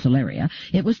lived on Solaria.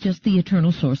 It was just the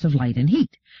eternal source of light and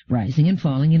heat, rising and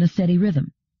falling in a steady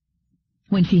rhythm.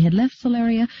 When she had left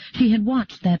Solaria, she had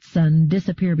watched that sun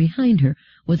disappear behind her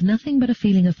with nothing but a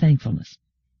feeling of thankfulness.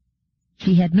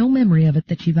 She had no memory of it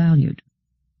that she valued.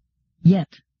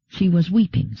 Yet she was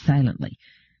weeping silently.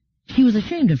 She was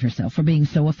ashamed of herself for being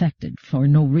so affected, for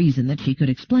no reason that she could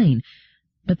explain,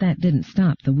 but that didn't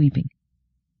stop the weeping.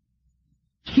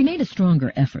 She made a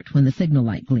stronger effort when the signal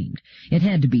light gleamed. It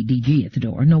had to be DG at the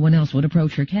door. No one else would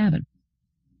approach her cabin.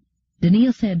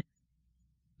 Daniil said,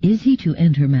 "Is he to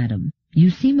enter, madam? You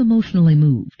seem emotionally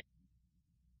moved."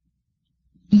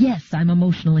 "Yes, I'm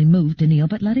emotionally moved, Daniil,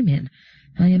 but let him in.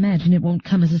 I imagine it won't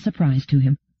come as a surprise to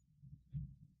him."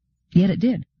 Yet it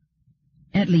did.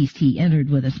 At least he entered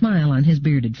with a smile on his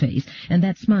bearded face, and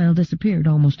that smile disappeared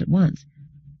almost at once.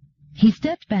 He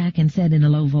stepped back and said in a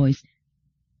low voice,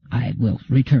 "I will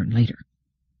return later."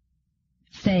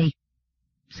 "Stay,"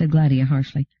 said Gladia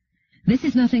harshly. "This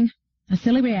is nothing. A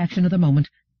silly reaction of the moment."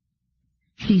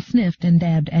 She sniffed and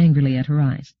dabbed angrily at her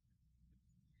eyes.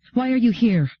 "Why are you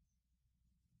here?"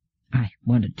 "I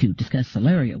wanted to discuss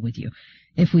Solaria with you.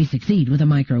 If we succeed with a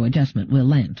micro-adjustment, we'll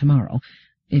land tomorrow.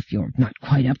 If you're not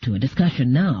quite up to a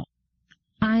discussion now."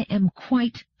 "I am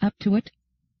quite up to it.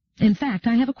 In fact,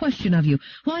 I have a question of you.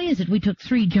 Why is it we took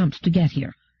 3 jumps to get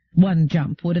here? 1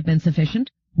 jump would have been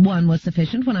sufficient. 1 was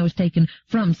sufficient when I was taken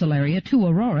from Solaria to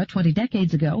Aurora 20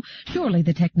 decades ago. Surely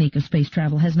the technique of space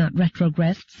travel has not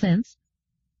retrogressed since."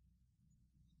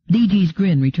 DG's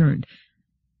grin returned.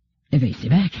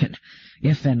 "Evasive action.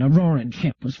 If an Auroran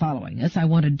ship was following us, I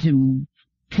wanted to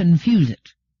confuse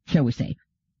it, shall we say."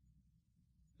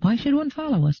 "Why should one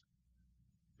follow us?"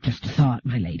 "Just a thought,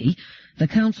 my lady. The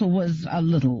Council was a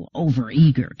little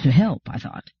over-eager to help, I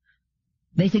thought.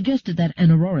 They suggested that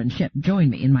an Auroran ship join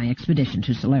me in my expedition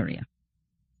to Solaria."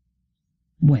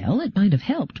 "Well, it might have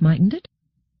helped, mightn't it?"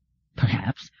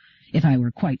 "Perhaps, if I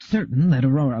were quite certain that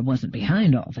Aurora wasn't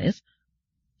behind all this.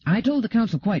 I told the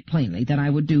Council quite plainly that I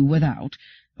would do without,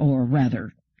 or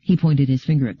rather," he pointed his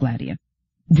finger at Gladia,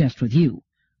 "just with you.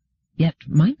 Yet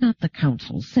might not the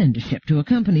Council send a ship to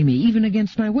accompany me, even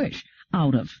against my wish,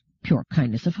 out of pure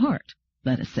kindness of heart,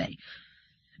 let us say?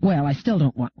 Well, I still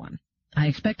don't want one. I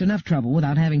expect enough trouble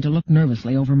without having to look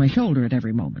nervously over my shoulder at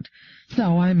every moment,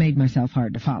 so I made myself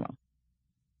hard to follow.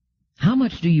 How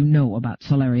much do you know about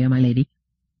Solaria, my lady?"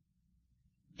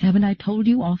 "Haven't I told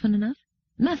you often enough?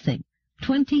 Nothing.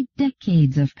 20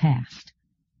 decades have passed."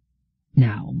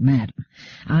 "Now, madam,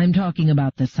 I'm talking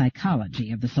about the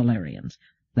psychology of the Solarians.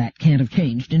 That can't have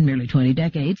changed in merely 20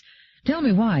 decades. Tell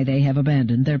me why they have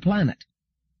abandoned their planet."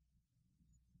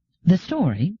 "The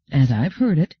story, as I've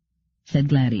heard it," said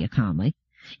Gladia calmly,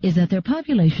 "is that their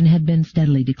population had been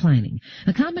steadily declining.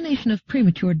 A combination of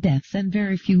premature deaths and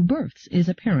very few births is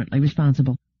apparently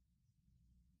responsible."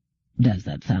 "Does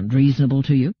that sound reasonable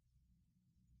to you?"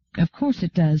 "Of course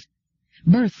it does.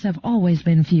 Births have always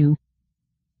been few."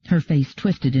 Her face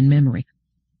twisted in memory.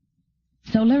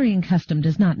 "Solarian custom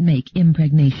does not make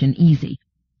impregnation easy,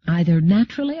 either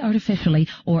naturally, artificially,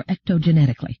 or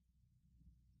ectogenetically."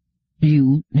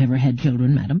 "You never had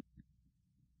children, madam?"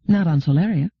 "Not on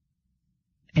Solaria."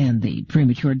 "And the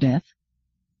premature death?"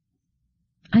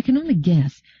 "I can only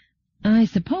guess. I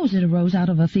suppose it arose out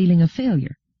of a feeling of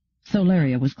failure.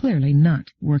 Solaria was clearly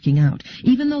not working out,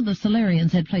 even though the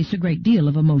Solarians had placed a great deal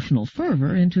of emotional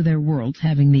fervor into their world's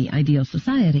having the ideal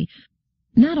society,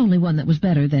 not only one that was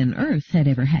better than Earth had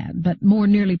ever had, but more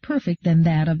nearly perfect than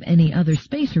that of any other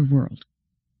spacer world."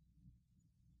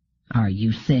 "Are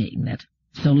you saying that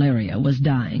Solaria was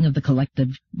dying of the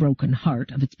collective broken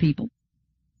heart of its people?"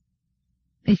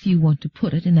 "If you want to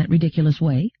put it in that ridiculous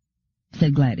way,"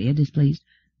 said Gladia, displeased.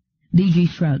 DG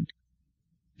shrugged.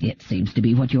 "It seems to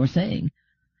be what you're saying.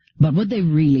 But would they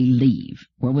really leave?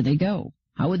 Where would they go?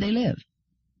 How would they live?"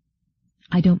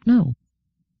 "I don't know."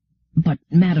 "But,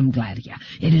 Madam Gladia,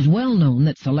 it is well known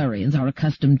that Solarians are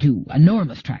accustomed to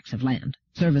enormous tracts of land,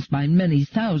 serviced by many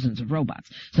thousands of robots,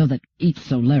 so that each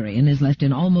Solarian is left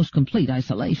in almost complete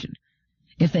isolation.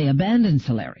 If they abandon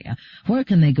Solaria, where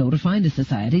can they go to find a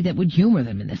society that would humor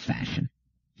them in this fashion?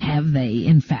 Have they,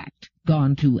 in fact,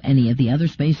 gone to any of the other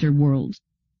spacer worlds?"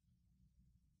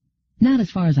 "Not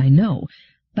as far as I know,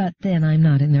 but then I'm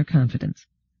not in their confidence."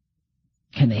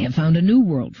 "Can they have found a new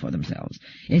world for themselves?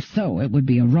 If so, it would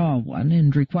be a raw one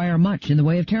and require much in the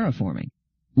way of terraforming.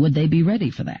 Would they be ready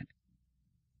for that?"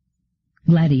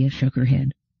 Gladia shook her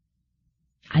head.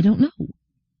 "I don't know.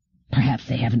 Perhaps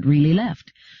they haven't really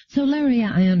left.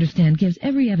 Solaria, I understand, gives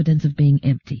every evidence of being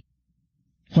empty."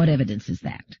 "What evidence is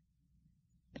that?"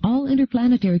 "All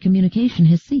interplanetary communication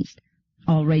has ceased.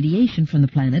 All radiation from the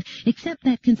planet, except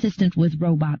that consistent with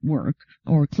robot work,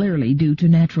 or clearly due to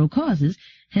natural causes,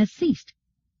 has ceased."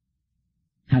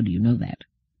 "How do you know that?"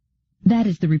 "That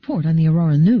is the report on the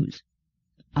Aurora News."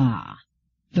 "Ah,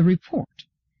 the report.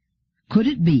 Could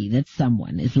it be that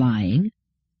someone is lying?"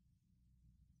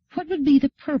 What would be the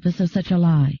purpose of such a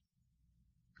lie?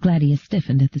 Gladius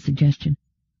stiffened at the suggestion.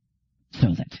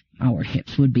 So that our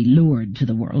ships would be lured to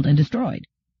the world and destroyed.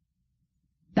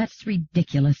 That's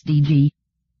ridiculous, DG.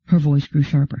 Her voice grew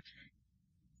sharper.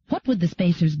 What would the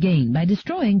Spacers gain by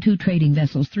destroying 2 trading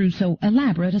vessels through so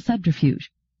elaborate a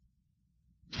subterfuge?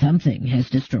 Something has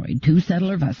destroyed 2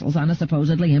 settler vessels on a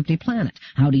supposedly empty planet.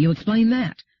 How do you explain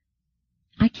that?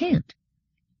 I can't.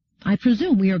 I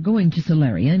presume we are going to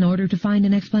Solaria in order to find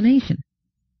an explanation.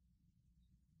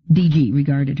 DG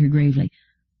regarded her gravely.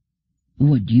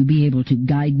 Would you be able to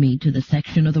guide me to the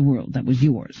section of the world that was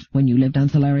yours when you lived on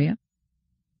Solaria?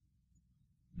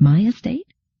 My estate?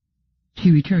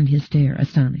 She returned his stare,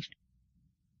 astonished.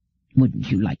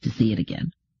 Wouldn't you like to see it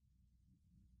again?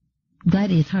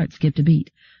 Gladius' heart skipped a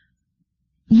beat.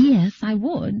 Yes, I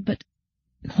would, but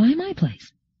why my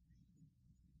place?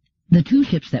 The 2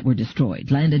 ships that were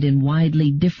destroyed landed in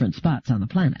widely different spots on the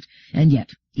planet, and yet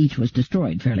each was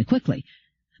destroyed fairly quickly.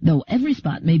 Though every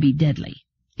spot may be deadly,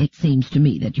 it seems to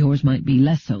me that yours might be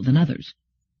less so than others.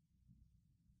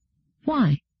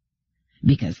 Why?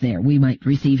 Because there we might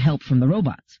receive help from the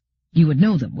robots. You would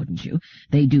know them, wouldn't you?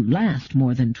 They do last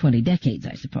more than 20 decades,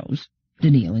 I suppose.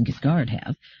 Daniil and Giscard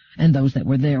have. And those that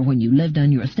were there when you lived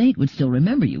on your estate would still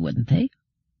remember you, wouldn't they?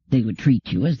 They would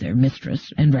treat you as their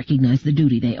mistress and recognize the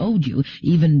duty they owed you,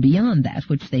 even beyond that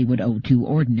which they would owe to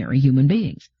ordinary human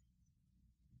beings.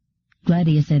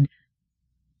 Gladius said,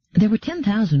 There were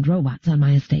 10,000 robots on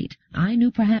my estate. I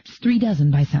knew perhaps 3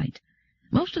 dozen by sight.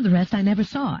 Most of the rest I never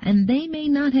saw, and they may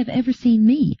not have ever seen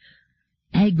me.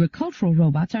 Agricultural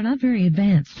robots are not very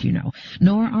advanced, you know,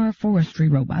 nor are forestry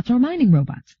robots or mining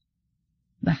robots.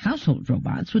 The household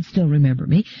robots would still remember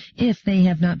me, if they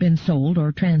have not been sold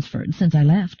or transferred since I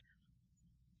left.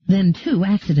 Then, too,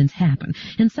 accidents happen,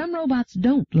 and some robots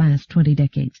don't last 20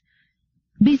 decades.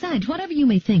 Besides, whatever you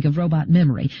may think of robot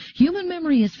memory, human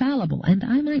memory is fallible, and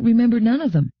I might remember none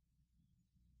of them.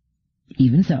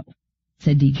 Even so,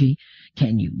 said DG,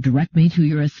 can you direct me to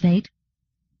your estate?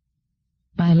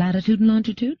 By latitude and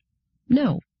longitude?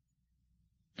 No.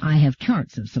 I have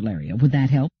charts of Solaria. Would that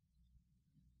help?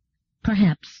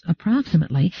 Perhaps,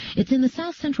 approximately. It's in the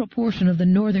south-central portion of the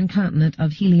northern continent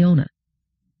of Heliona.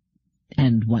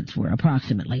 And once we're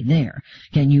approximately there,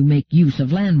 can you make use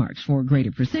of landmarks for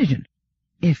greater precision,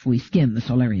 if we skim the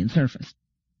Solarian surface?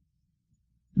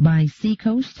 By sea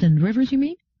coasts and rivers, you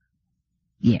mean?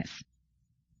 Yes.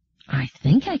 I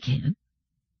think I can.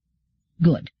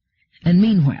 Good. And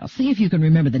meanwhile, see if you can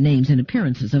remember the names and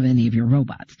appearances of any of your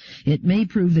robots. It may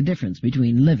prove the difference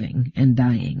between living and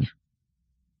dying.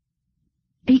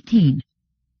 18.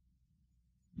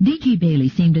 D.G. Bailey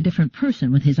seemed a different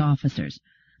person with his officers.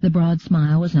 The broad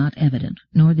smile was not evident,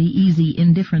 nor the easy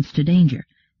indifference to danger.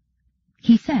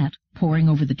 He sat, poring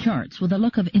over the charts, with a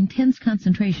look of intense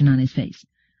concentration on his face.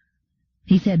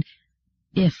 He said,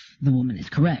 If the woman is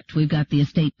correct, we've got the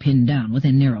estate pinned down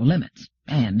within narrow limits,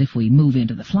 and if we move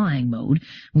into the flying mode,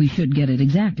 we should get it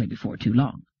exactly before too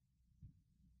long.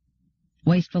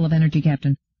 Wasteful of energy,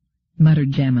 Captain,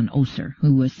 muttered Jamin Oser,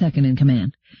 who was second in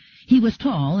command. He was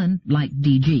tall and, like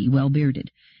D.G., well-bearded.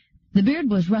 The beard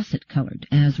was russet-colored,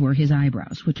 as were his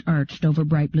eyebrows, which arched over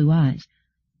bright blue eyes.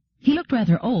 He looked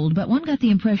rather old, but one got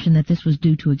the impression that this was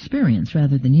due to experience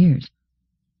rather than years.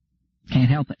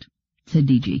 Can't help it, said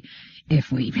D.G.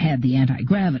 If we've had the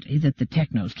anti-gravity that the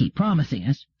technos keep promising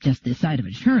us, just this side of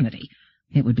eternity,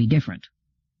 it would be different.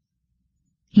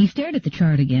 He stared at the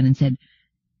chart again and said,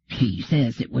 She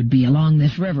says it would be along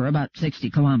this river about 60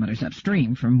 kilometers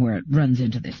upstream from where it runs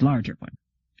into this larger one,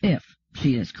 if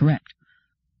she is correct.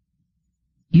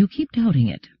 You keep doubting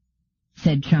it,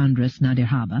 said Chandras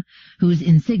Nadirhaba, whose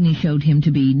insignia showed him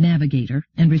to be navigator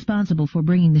and responsible for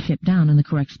bringing the ship down in the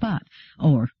correct spot,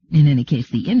 or, in any case,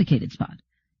 the indicated spot.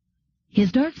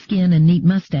 His dark skin and neat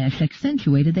mustache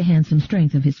accentuated the handsome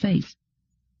strength of his face.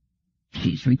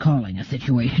 She's recalling a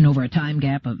situation over a time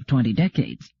gap of 20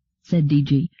 decades, said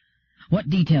D.G. What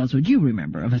details would you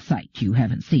remember of a site you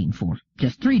haven't seen for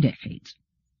just 3 decades?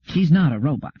 She's not a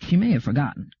robot. She may have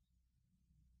forgotten.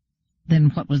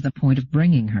 Then what was the point of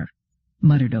bringing her?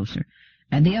 Muttered Oser.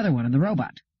 And the other one in the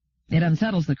robot. It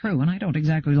unsettles the crew, and I don't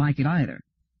exactly like it either.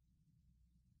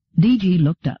 D.G.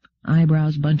 looked up,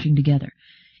 eyebrows bunching together.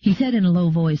 He said in a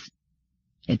low voice,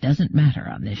 It doesn't matter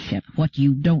on this ship what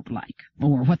you don't like,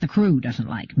 or what the crew doesn't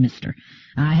like, mister.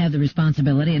 I have the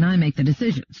responsibility, and I make the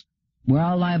decisions. We're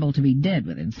all liable to be dead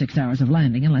within 6 hours of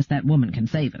landing unless that woman can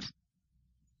save us.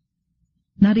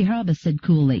 Nadirhaba said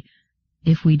coolly,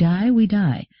 If we die, we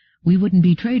die. We wouldn't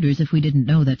be traitors if we didn't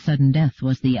know that sudden death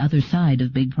was the other side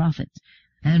of big profits,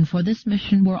 and for this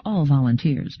mission we're all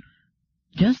volunteers.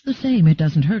 Just the same, it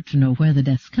doesn't hurt to know where the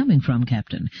death's coming from,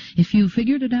 Captain. If you've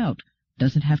figured it out,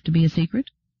 does it have to be a secret?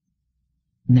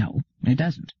 No, it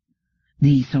doesn't.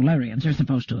 The Solarians are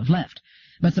supposed to have left,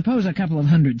 but suppose a couple of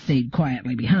hundred stayed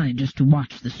quietly behind just to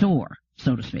watch the store,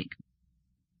 so to speak.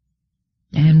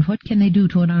 And what can they do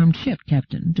to an armed ship,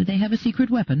 Captain? Do they have a secret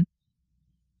weapon?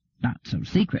 Not so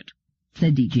secret,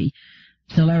 said DG.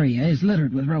 Solaria is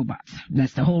littered with robots.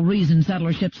 That's the whole reason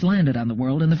settler ships landed on the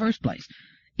world in the first place.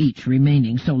 Each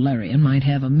remaining Solarian might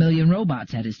have 1 million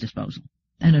robots at his disposal.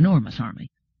 An enormous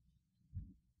army.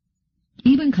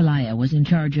 Even Kalaya was in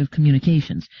charge of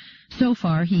communications. So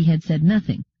far he had said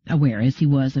nothing, aware as he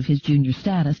was of his junior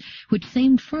status, which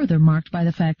seemed further marked by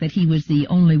the fact that he was the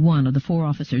only one of the 4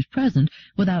 officers present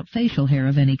without facial hair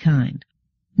of any kind.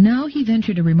 Now he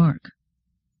ventured a remark.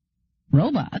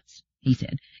 "Robots," he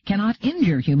said, "cannot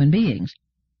injure human beings."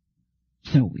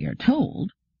 "So we are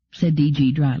told," said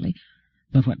DG dryly.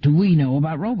 "But what do we know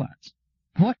about robots?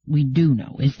 What we do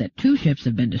know is that 2 ships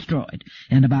have been destroyed,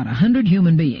 and about 100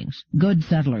 human beings, good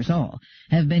settlers all,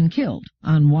 have been killed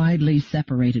on widely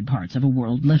separated parts of a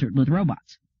world littered with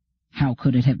robots. How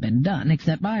could it have been done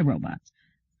except by robots?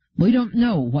 We don't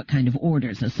know what kind of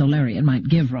orders a Solarian might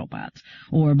give robots,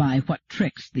 or by what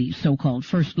tricks the so-called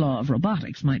first law of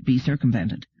robotics might be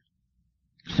circumvented.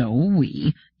 So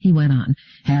we," he went on,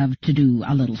 "have to do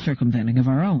a little circumventing of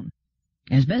our own.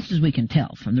 As best as we can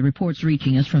tell from the reports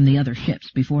reaching us from the other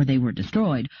ships before they were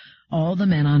destroyed, all the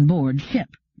men on board ship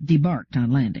debarked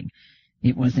on landing.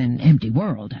 It was an empty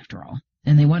world, after all,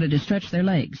 and they wanted to stretch their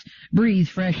legs, breathe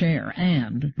fresh air,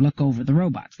 and look over the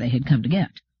robots they had come to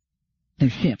get. Their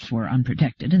ships were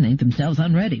unprotected, and they themselves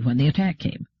unready when the attack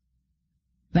came.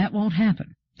 That won't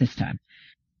happen this time.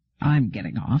 I'm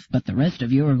getting off, but the rest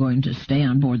of you are going to stay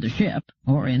on board the ship,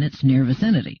 or in its near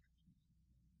vicinity."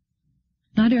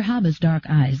 Nadir Haba's dark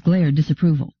eyes glared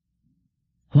disapproval.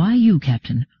 "Why you,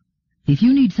 Captain? If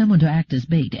you need someone to act as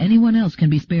bait, anyone else can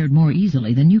be spared more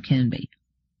easily than you can be."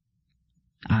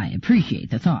 "I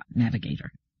appreciate the thought,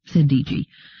 Navigator," said DG,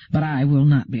 "but I will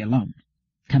not be alone.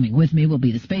 Coming with me will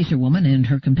be the Spacer Woman and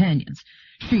her companions.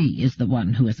 She is the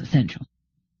one who is essential.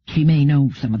 She may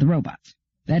know some of the robots.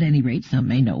 At any rate, some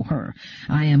may know her.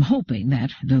 I am hoping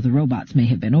that, though the robots may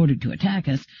have been ordered to attack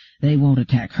us, they won't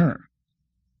attack her."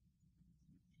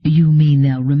 "You mean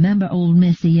they'll remember old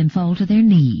Missy and fall to their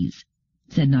knees,"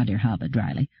 said Nadir Haba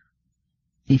dryly.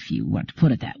 "If you want to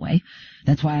put it that way.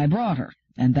 That's why I brought her,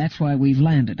 and that's why we've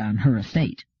landed on her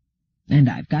estate. And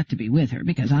I've got to be with her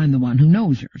because I'm the one who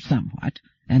knows her somewhat,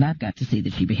 and I've got to see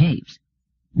that she behaves.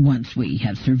 Once we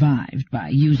have survived by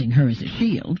using her as a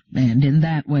shield, and in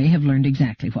that way have learned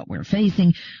exactly what we're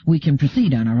facing, we can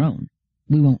proceed on our own.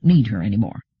 We won't need her any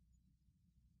more."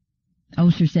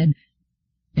 Oser said,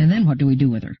 "And then what do we do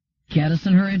with her?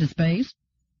 Jettison her into space?"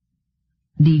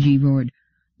 DG roared,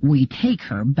 "We take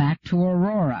her back to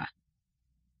Aurora."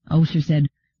 Oser said,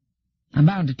 "I'm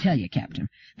bound to tell you, Captain,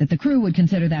 that the crew would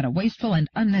consider that a wasteful and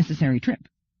unnecessary trip.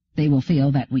 They will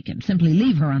feel that we can simply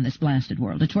leave her on this blasted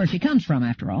world. It's where she comes from,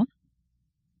 after all."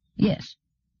 "Yes,"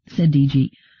 said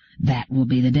DG. "That will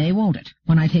be the day, won't it,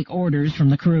 when I take orders from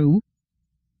the crew?"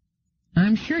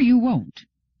 "I'm sure you won't,"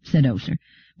 said Oser,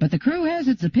 "but the crew has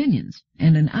its opinions,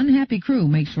 and an unhappy crew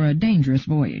makes for a dangerous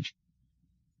voyage."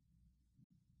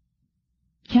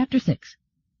 Chapter 6.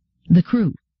 The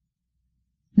Crew.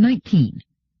 19.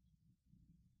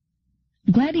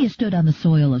 Gladia stood on the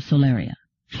soil of Solaria.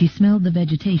 She smelled the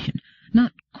vegetation,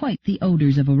 not quite the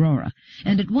odors of Aurora,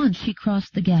 and at once she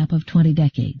crossed the gap of 20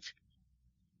 decades.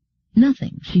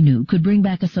 Nothing, she knew, could bring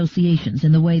back associations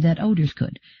in the way that odors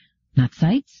could. Not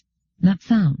sights, not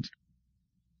sounds.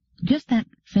 Just that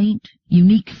faint,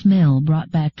 unique smell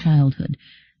brought back childhood,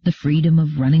 the freedom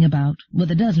of running about,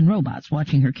 with a dozen robots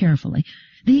watching her carefully,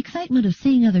 the excitement of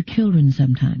seeing other children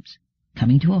sometimes,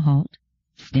 coming to a halt,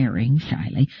 staring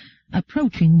shyly,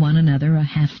 approaching one another a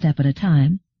half-step at a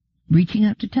time, reaching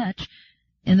out to touch,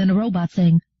 and then a robot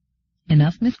saying,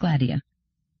 "Enough, Miss Gladia,"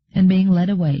 and being led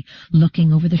away,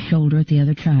 looking over the shoulder at the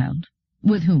other child,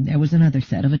 with whom there was another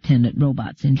set of attendant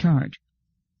robots in charge.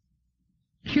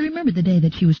 She remembered the day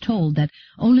that she was told that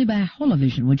only by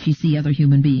holovision would she see other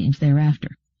human beings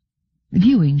thereafter.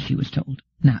 Viewing, she was told,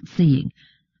 not seeing.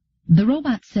 The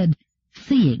robots said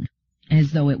seeing,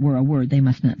 as though it were a word they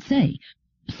must not say,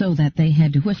 so that they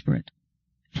had to whisper it.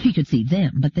 She could see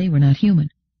them, but they were not human.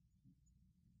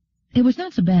 It was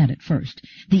not so bad at first.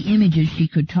 The images she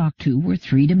could talk to were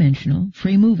three-dimensional,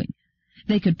 free-moving.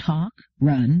 They could talk,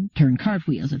 run, turn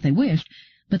cartwheels if they wished,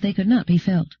 but they could not be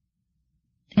felt.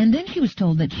 And then she was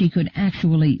told that she could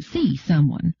actually see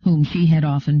someone whom she had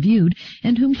often viewed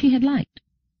and whom she had liked.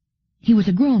 He was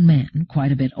a grown man,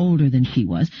 quite a bit older than she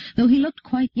was, though he looked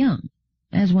quite young,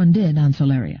 as one did on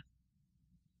Solaria.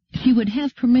 She would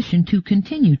have permission to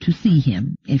continue to see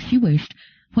him, if she wished,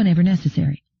 whenever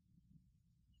necessary.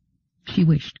 She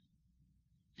wished.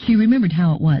 She remembered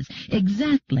how it was,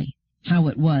 exactly how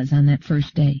it was on that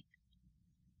first day.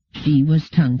 She was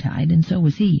tongue-tied, and so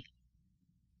was he.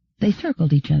 They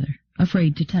circled each other,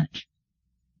 afraid to touch.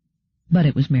 But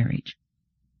it was marriage.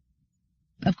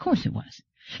 Of course it was.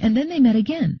 And then they met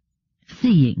again,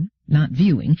 seeing, not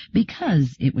viewing,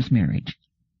 because it was marriage.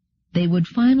 They would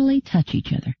finally touch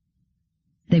each other.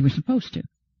 They were supposed to.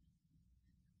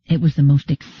 It was the most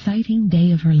exciting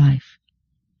day of her life,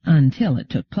 until it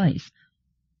took place.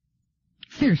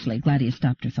 Fiercely, Gladys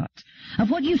stopped her thoughts. Of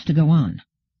what use to go on?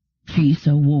 She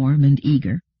so warm and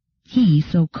eager, he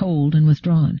so cold and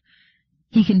withdrawn.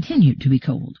 He continued to be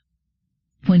cold.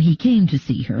 When he came to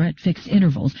see her at fixed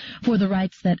intervals for the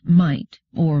rites that might,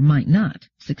 or might not,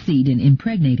 succeed in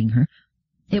impregnating her,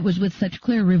 it was with such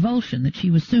clear revulsion that she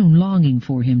was soon longing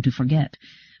for him to forget.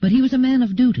 But he was a man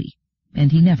of duty,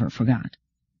 and he never forgot.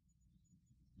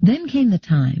 Then came the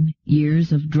time,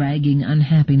 years of dragging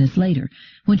unhappiness later,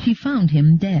 when she found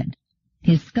him dead,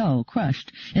 his skull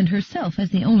crushed, and herself as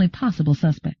the only possible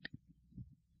suspect.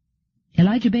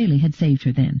 Elijah Bailey had saved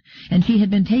her then, and she had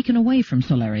been taken away from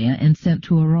Solaria and sent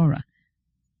to Aurora.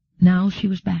 Now she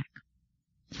was back,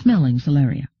 smelling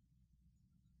Solaria.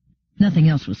 Nothing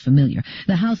else was familiar.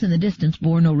 The house in the distance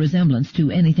bore no resemblance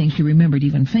to anything she remembered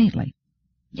even faintly.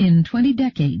 In 20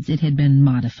 decades it had been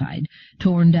modified,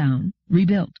 torn down,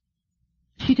 rebuilt.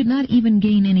 She could not even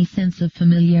gain any sense of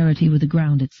familiarity with the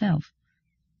ground itself.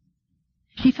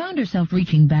 She found herself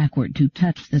reaching backward to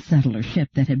touch the settler ship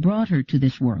that had brought her to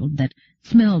this world that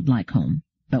smelled like home,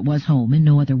 but was home in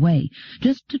no other way,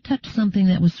 just to touch something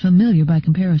that was familiar by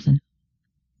comparison.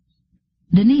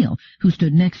 Daniil, who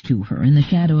stood next to her in the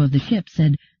shadow of the ship,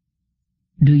 said,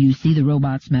 "Do you see the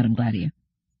robots, Madame Gladia?"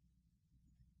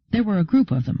 There were a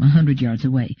group of them 100 yards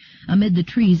away, amid the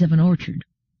trees of an orchard,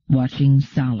 watching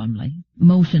solemnly,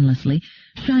 motionlessly,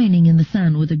 shining in the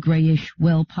sun with a grayish,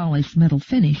 well-polished metal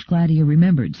finish Gladia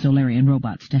remembered Solarian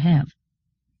robots to have.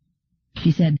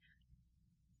 She said,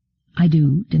 "I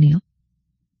do, Daniil."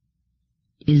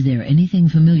 "Is there anything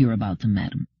familiar about them,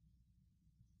 madam?"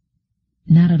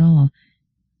 "Not at all.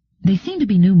 They seem to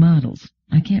be new models.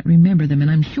 I can't remember them,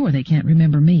 and I'm sure they can't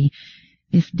remember me.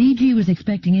 If DG was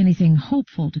expecting anything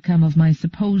hopeful to come of my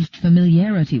supposed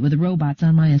familiarity with the robots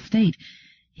on my estate,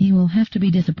 he will have to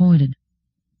be disappointed."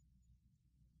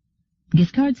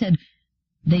 Giscard said,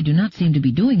 "They do not seem to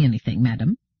be doing anything,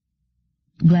 madam."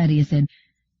 Gladia said,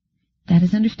 "That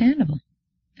is understandable.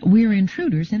 We're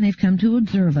intruders, and they've come to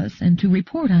observe us and to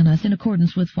report on us in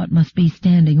accordance with what must be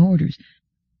standing orders.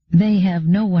 They have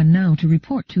no one now to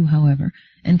report to, however,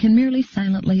 and can merely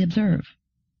silently observe.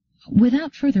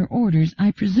 Without further orders,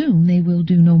 I presume they will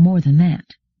do no more than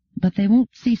that, but they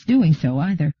won't cease doing so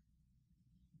either."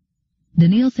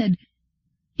 Daniil said,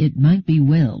 "It might be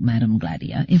well, Madame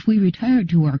Gladia, if we retired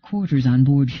to our quarters on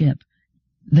board ship.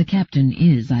 The captain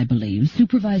is, I believe,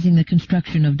 supervising the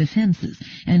construction of defenses,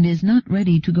 and is not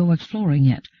ready to go exploring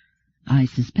yet. I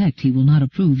suspect he will not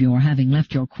approve your having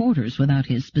left your quarters without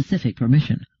his specific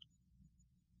permission."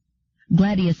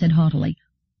 Gladia said haughtily,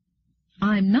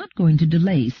 "I'm not going to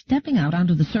delay stepping out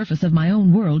onto the surface of my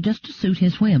own world just to suit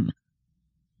his whim."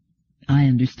 "I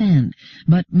understand,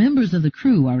 but members of the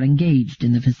crew are engaged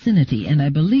in the vicinity, and I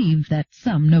believe that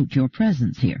some note your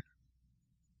presence here."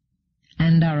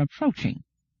 "And are approaching,"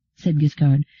 said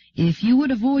Giscard. "If you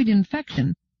would avoid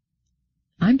infection—"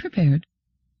 "I'm prepared,"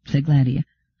 said Gladia.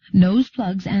 "Nose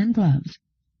plugs and gloves."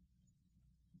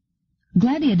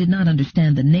 Gladia did not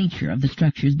understand the nature of the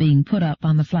structures being put up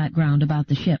on the flat ground about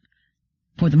the ship.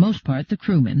 For the most part, the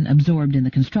crewmen, absorbed in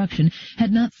the construction,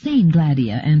 had not seen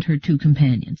Gladia and her two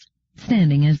companions,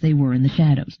 standing as they were in the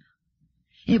shadows.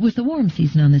 It was the warm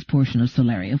season on this portion of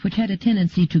Solaria, which had a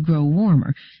tendency to grow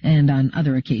warmer, and on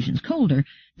other occasions colder,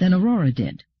 than Aurora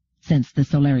did, since the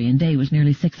Solarian day was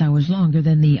nearly 6 hours longer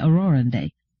than the Auroran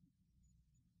day.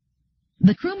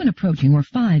 The crewmen approaching were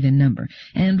 5 in number,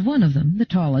 and one of them, the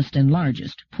tallest and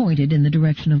largest, pointed in the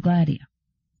direction of Gladia.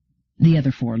 The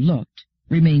other 4 looked,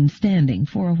 remained standing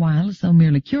for a while as though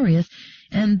merely curious,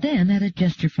 and then, at a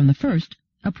gesture from the first,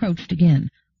 approached again,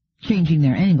 changing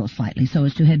their angle slightly so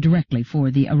as to head directly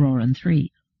for the Auroran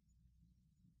 3.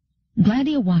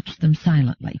 Gladia watched them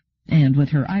silently, and with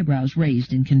her eyebrows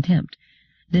raised in contempt.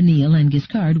 Daniil and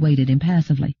Giscard waited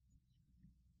impassively.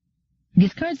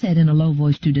 Giscard said in a low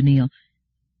voice to Daniil,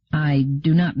 "I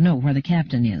do not know where the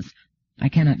captain is. I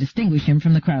cannot distinguish him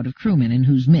from the crowd of crewmen in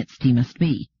whose midst he must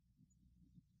be."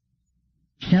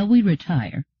 "Shall we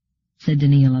retire?" said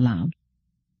Daniil aloud.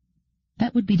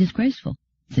 "That would be disgraceful,"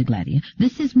 said Gladia.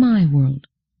 "This is my world."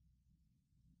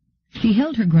 She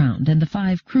held her ground, and the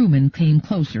 5 crewmen came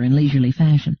closer in leisurely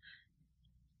fashion.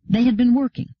 They had been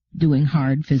working, doing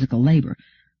hard physical labor.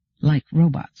 Like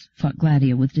robots, thought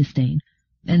Gladia with disdain,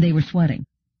 and they were sweating.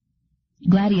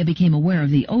 Gladia became aware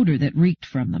of the odor that reeked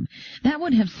from them. That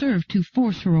would have served to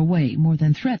force her away more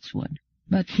than threats would,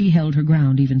 but she held her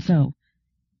ground even so.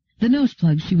 The nose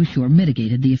plugs, she was sure,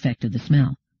 mitigated the effect of the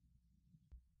smell.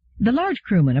 The large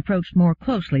crewman approached more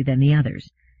closely than the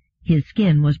others. His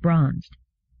skin was bronzed.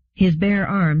 His bare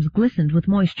arms glistened with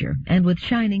moisture and with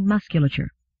shining musculature.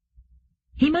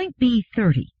 He might be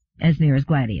 30, as near as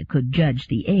Gladia could judge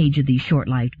the age of these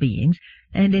short-lived beings,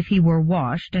 and if he were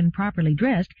washed and properly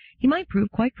dressed, he might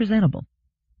prove quite presentable.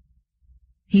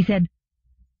 He said,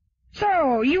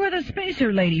 "So, you are the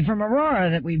spacer lady from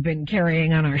Aurora that we've been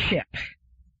carrying on our ship."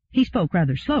 He spoke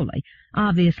rather slowly,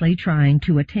 obviously trying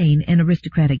to attain an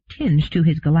aristocratic tinge to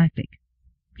his galactic.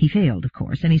 He failed, of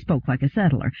course, and he spoke like a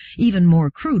settler, even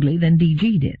more crudely than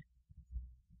DG did.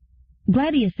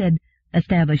 Gladia said,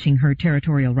 establishing her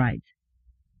territorial rights,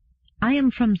 "I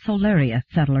am from Solaria,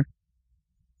 settler,"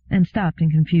 and stopped in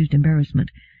confused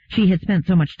embarrassment. She had spent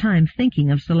so much time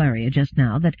thinking of Solaria just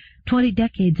now that 20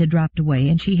 decades had dropped away,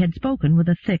 and she had spoken with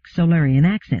a thick Solarian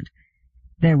accent.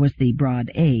 There was the broad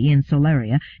A in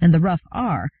Solaria and the rough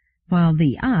R, while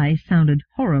the I sounded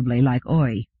horribly like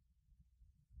Oi.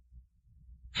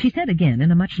 She said again in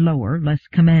a much lower, less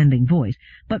commanding voice,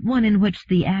 but one in which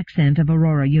the accent of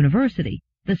Aurora University,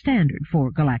 the standard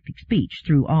for galactic speech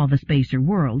through all the spacer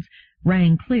worlds,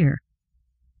 rang clear.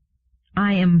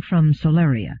 "I am from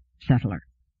Solaria, settler."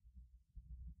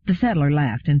 The settler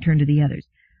laughed and turned to the others.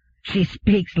 "She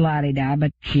speaks la-di-da,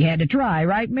 but she had to try,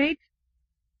 right, mates?"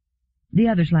 The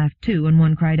others laughed too, and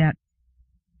one cried out,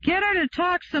 "Get her to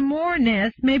talk some more,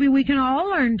 Nis. Maybe we can all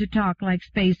learn to talk like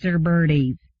spacer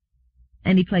birdies."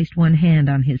 And he placed one hand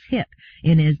on his hip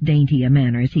in as dainty a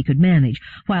manner as he could manage,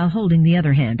 while holding the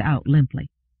other hand out limply.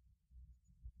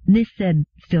 Nis said,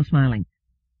 still smiling,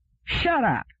 "Shut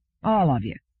up, all of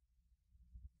you."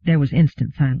 There was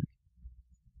instant silence.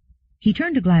 He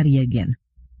turned to Gladia again.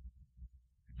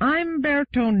 "I'm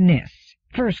Berto Nis,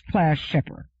 first-class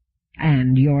shipper.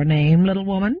 And your name, little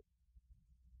woman?"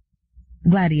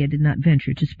 Gladia did not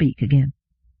venture to speak again.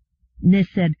 Nis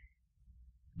said,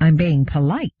 "I'm being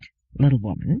polite, little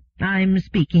woman. I'm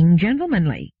speaking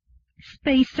gentlemanly,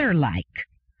 spacer-like.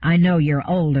 I know you're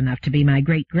old enough to be my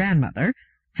great-grandmother.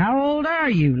 How old are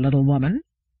you, little woman?"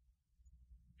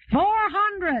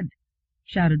 400,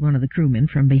 shouted one of the crewmen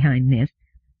from behind Nis.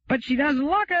 "But she doesn't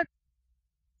look it."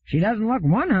 "She doesn't look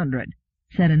 100,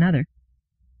 said another.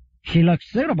 "She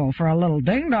looks suitable for a little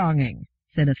ding-donging,"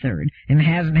 said a third, "and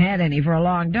hasn't had any for a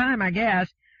long time, I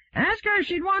guess. Ask her if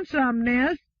she'd want some,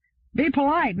 Nis. Be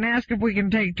polite and ask if we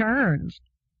can take turns."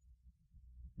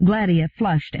 Gladia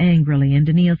flushed angrily, and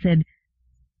Daniil said,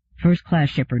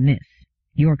 "First-class shipper Nis,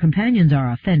 your companions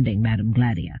are offending Madame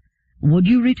Gladia. Would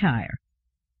you retire?"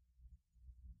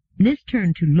 Nis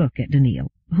turned to look at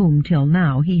Daniil, whom till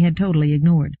now he had totally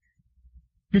ignored.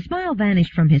 The smile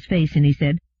vanished from his face, and he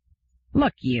said,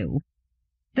 "Look, you.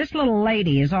 This little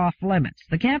lady is off-limits.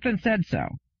 The captain said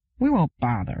so. We won't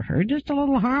bother her, just a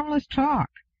little harmless talk.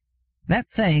 That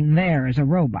thing there is a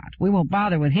robot. We won't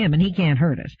bother with him, and he can't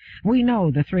hurt us. We know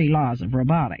the 3 laws of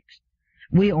robotics.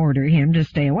 We order him to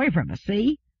stay away from us,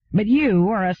 see? But you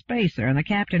are a spacer, and the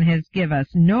captain has give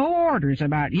us no orders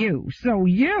about you, so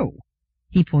you,"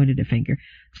 he pointed a finger,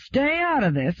 "stay out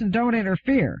of this and don't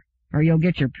interfere, or you'll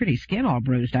get your pretty skin all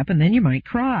bruised up, and then you might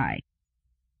cry."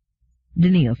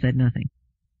 Daniil said nothing.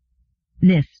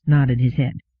 Nis nodded his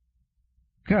head.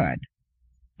 "Good.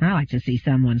 I like to see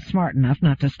someone smart enough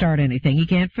not to start anything he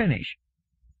can't finish."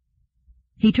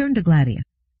 He turned to Gladia.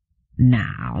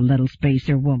 "Now, little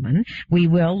spacer woman, we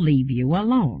will leave you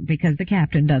alone, because the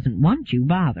captain doesn't want you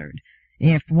bothered.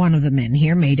 If one of the men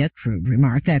here made a crude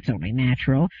remark, that's only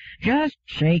natural. Just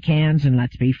shake hands and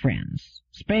let's be friends.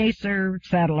 Spacer,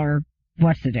 settler,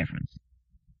 what's the difference?"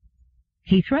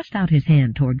 He thrust out his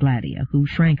hand toward Gladia, who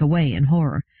shrank away in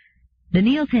horror.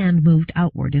 Daniil's hand moved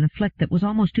outward in a flick that was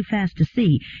almost too fast to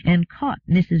see, and caught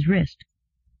Nis's wrist.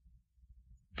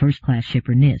 "First-class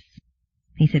shipper Nis,"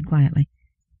 he said quietly,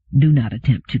 "do not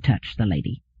attempt to touch the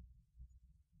lady."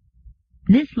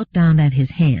 Nis looked down at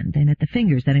his hand and at the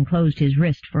fingers that enclosed his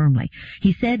wrist firmly.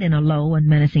 He said in a low and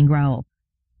menacing growl,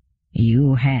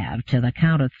 "You have to the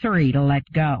count of 3 to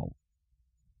let go."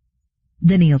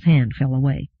 Daniil's hand fell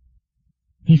away.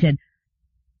 He said,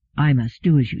 "I must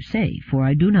do as you say, for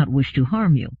I do not wish to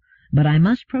harm you, but I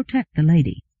must protect the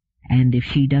lady. And if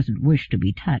she doesn't wish to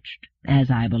be touched, as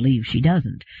I believe she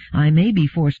doesn't, I may be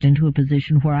forced into a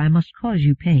position where I must cause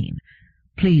you pain.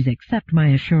 Please accept my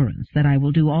assurance that I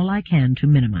will do all I can to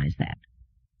minimize that."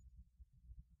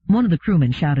 One of the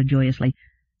crewmen shouted joyously,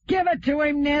 "Give it to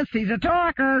him, Nis. He's a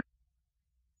talker."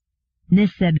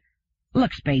 Nis said,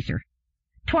 "Look, Spacer,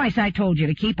 twice I told you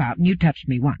to keep out, and you touched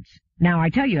me once. Now I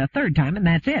tell you a third time, and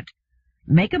that's it.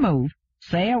 Make a move,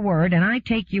 say a word, and I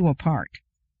take you apart.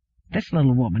 This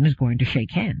little woman is going to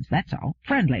shake hands, that's all,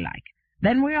 friendly-like.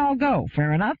 Then we all go,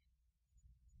 fair enough?"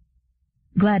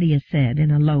 Gladius said in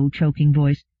a low, choking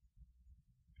voice,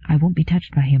 "I won't be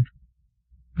touched by him.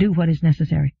 Do what is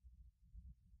necessary."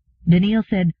 Daniil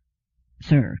said,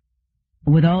 "Sir,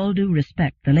 with all due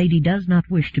respect, the lady does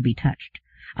not wish to be touched.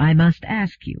 I must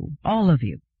ask you, all of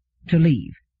you, to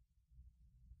leave."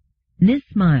 Nis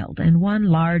smiled, and one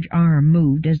large arm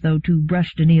moved as though to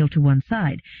brush Daniil to one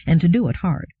side, and to do it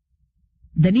hard.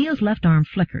 Daniil's left arm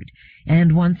flickered,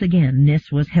 and once again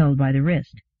Nis was held by the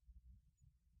wrist.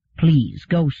 "Please,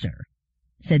 go, sir,"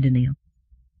 said Daniil.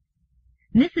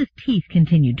 Nis's teeth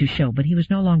continued to show, but he was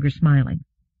no longer smiling.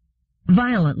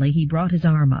 Violently he brought his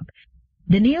arm up.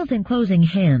 Daniil's enclosing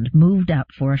hand moved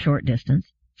up for a short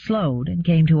distance, slowed, and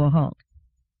came to a halt.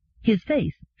 His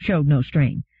face showed no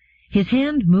strain. His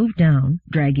hand moved down,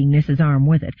 dragging Nis's arm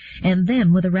with it, and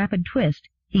then, with a rapid twist,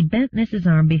 he bent Nis's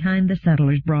arm behind the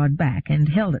settler's broad back and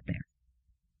held it there.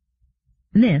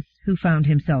 Nis, who found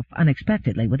himself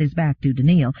unexpectedly with his back to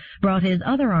Daniil, brought his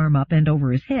other arm up and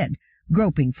over his head,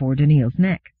 groping for Daniil's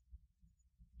neck.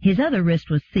 His other wrist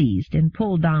was seized and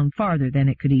pulled down farther than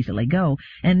it could easily go,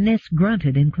 and Nis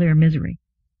grunted in clear misery.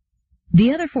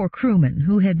 The other 4 crewmen,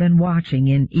 who had been watching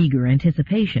in eager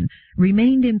anticipation,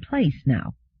 remained in place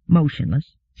now,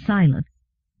 motionless, silent,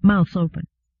 mouths open.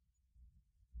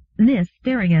 Nis,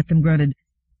 staring at them, grunted,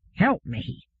 "Help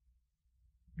me."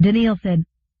 Daniil said,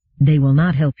 "They will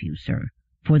not help you, sir,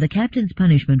 for the captain's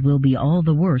punishment will be all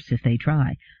the worse if they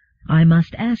try. I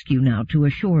must ask you now to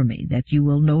assure me that you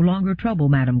will no longer trouble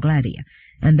Madame Gladia,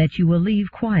 and that you will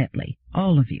leave quietly,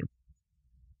 all of you.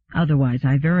 Otherwise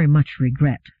I very much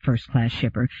regret, first-class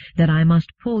shipper, that I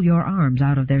must pull your arms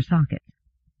out of their sockets."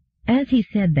 As he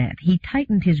said that, he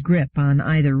tightened his grip on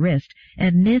either wrist,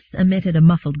 and Nis emitted a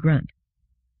muffled grunt.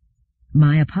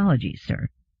 "My apologies, sir,"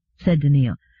 said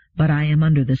Daniil, "but I am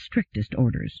under the strictest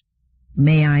orders.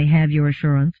 May I have your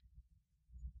assurance?"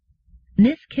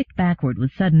 Nis kicked backward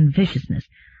with sudden viciousness,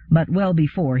 but well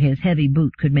before his heavy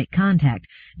boot could make contact,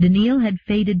 Daniil had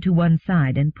faded to one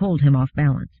side and pulled him off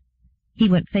balance. He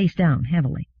went face down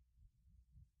heavily.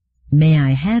 "May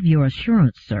I have your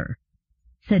assurance, sir?"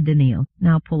 said Daniil,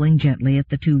 now pulling gently at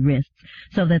the 2 wrists,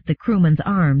 so that the crewman's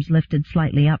arms lifted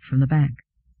slightly up from the back.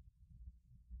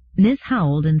 Nis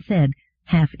howled and said,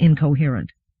 half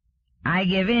incoherent, "I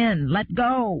give in! Let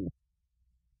go!"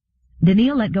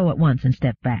 Daniil let go at once and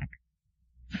stepped back.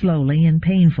 Slowly and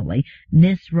painfully,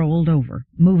 Nis rolled over,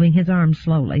 moving his arms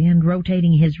slowly and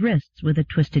rotating his wrists with a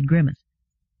twisted grimace.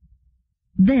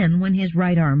 Then, when his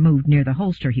right arm moved near the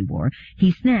holster he wore,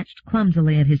 he snatched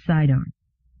clumsily at his sidearm.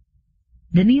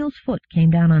 Daniil's foot came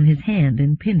down on his hand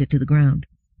and pinned it to the ground.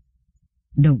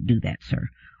 "Don't do that, sir,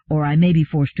 or I may be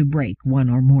forced to break one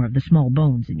or more of the small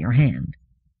bones in your hand."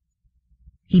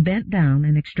 He bent down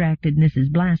and extracted Nis's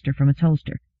blaster from its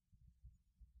holster.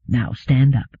 "Now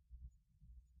stand up."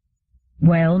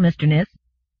 "Well, Mr. Nis,"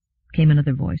 came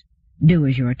another voice, "do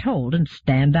as you are told and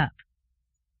stand up."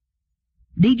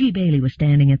 D.G. Bailey was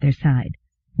standing at their side,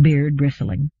 beard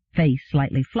bristling, face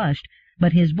slightly flushed,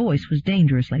 but his voice was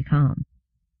dangerously calm.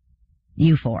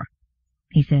 "You 4,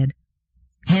 he said.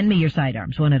 "Hand me your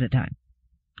sidearms, one at a time.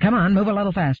 Come on, move a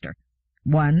little faster.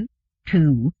 1,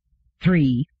 2,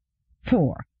 3,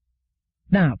 4.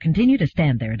 Now continue to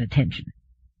stand there at attention.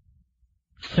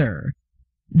 Sir,"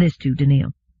 this to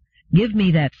Daniil, "give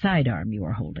me that sidearm you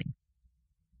are holding.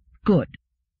 Good.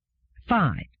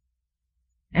 5.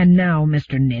 And now,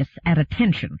 Mr. Nis, at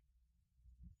attention."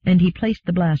 And he placed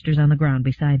the blasters on the ground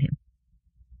beside him.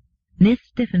 Nis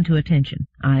stiffened to attention,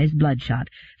 eyes bloodshot,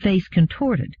 face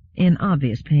contorted in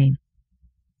obvious pain.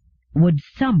 "Would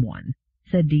someone,"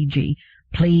 said D.G.,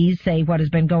 "please say what has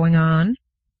been going on?"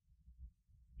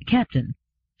 "Captain,"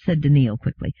 said Daniil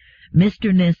quickly,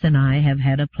 "Mr. Nis and I have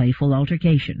had a playful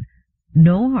altercation.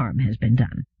 No harm has been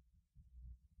done."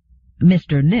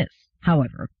 "Mr. Nis,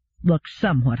 however, looks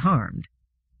somewhat harmed,"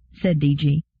 said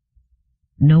D.G.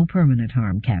 "No permanent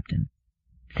harm, Captain,"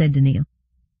 said Daniil.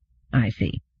 "I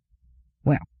see.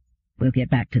 Well, we'll get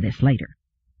back to this later.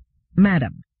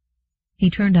 Madam," he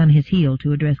turned on his heel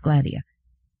to address Gladia,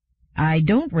 "I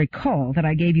don't recall that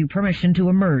I gave you permission to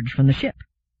emerge from the ship.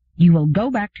 You will go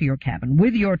back to your cabin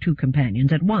with your 2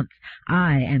 companions at once.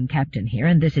 I am captain here,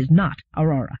 and this is not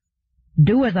Aurora.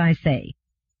 Do as I say."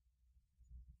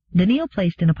 Daniil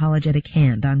placed an apologetic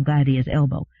hand on Gladia's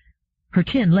elbow. Her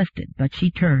chin lifted, but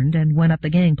she turned and went up the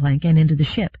gangplank and into the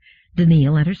ship,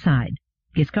 Daniil at her side,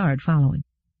 Giscard following.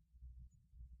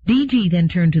 D.G. then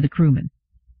turned to the crewmen.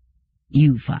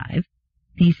 "You 5,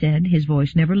 he said, his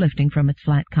voice never lifting from its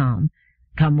flat calm.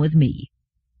 "Come with me.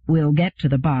 We'll get to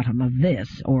the bottom of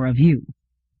this or of you."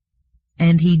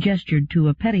 And he gestured to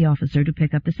a petty officer to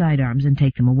pick up the sidearms and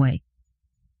take them away.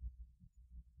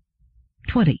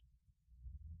 20.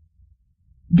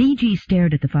 D.G.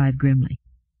 stared at the 5 grimly.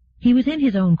 He was in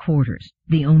his own quarters,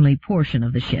 the only portion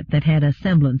of the ship that had a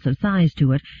semblance of size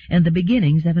to it and the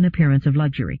beginnings of an appearance of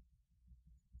luxury.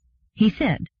 He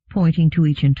said, pointing to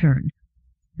each in turn,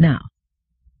 "Now,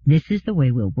 this is the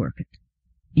way we'll work it.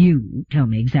 You tell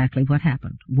me exactly what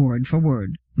happened, word for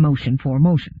word, motion for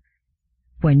motion.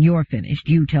 When you're finished,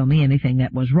 you tell me anything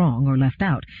that was wrong or left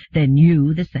out. Then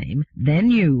you the same, then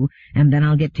you, and then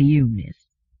I'll get to you, Nis.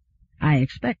 I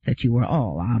expect that you were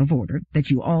all out of order,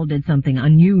 that you all did something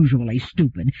unusually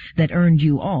stupid that earned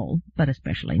you all, but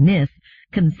especially Nis,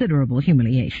 considerable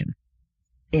humiliation.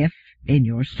 If, in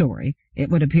your story, it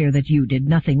would appear that you did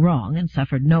nothing wrong and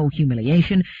suffered no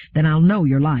humiliation, then I'll know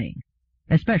you're lying,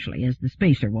 especially as the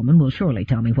spacer woman will surely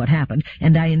tell me what happened,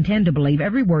 and I intend to believe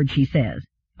every word she says.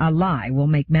 A lie will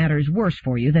make matters worse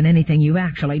for you than anything you've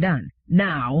actually done.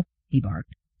 Now," he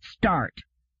barked, "start."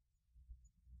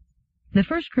 The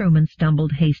first crewman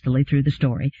stumbled hastily through the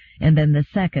story, and then the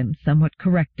second, somewhat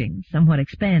correcting, somewhat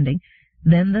expanding,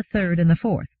 then the third and the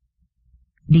fourth.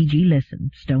 D.G.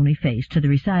 listened, stony-faced, to the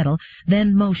recital,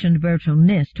 then motioned Bertram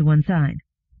Nis to one side.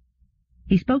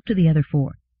 He spoke to the other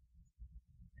 4.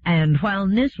 "And while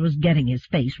Nis was getting his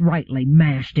face rightly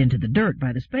mashed into the dirt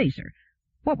by the spacer,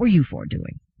 what were you 4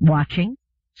 doing? Watching?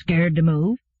 Scared to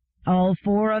move? All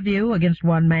 4 of you against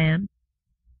one man?"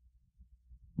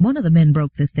 One of the men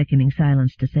broke the thickening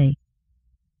silence to say,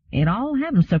 "It all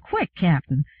happened so quick,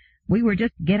 Captain. We were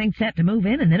just getting set to move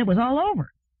in, and then it was all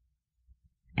over."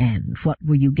 "And what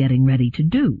were you getting ready to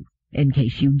do, in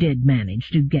case you did manage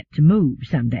to get to move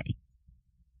some day?"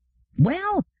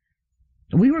 "Well,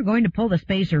 we were going to pull the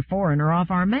spacer foreigner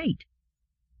off our mate."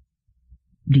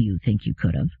 "Do you think you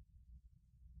could have?"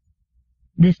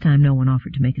 This time no one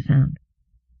offered to make a sound.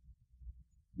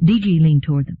 D.G. leaned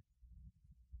toward them.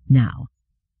 "Now,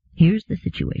 here's the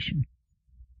situation.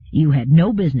 You had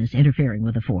no business interfering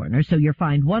with a foreigner, so you're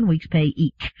fined 1 week's pay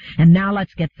each. And now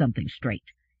let's get something straight.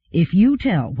 If you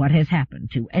tell what has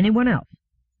happened to anyone else,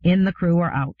 in the crew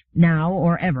or out, now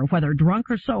or ever, whether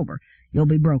drunk or sober, you'll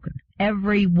be broken,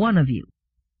 every one of you,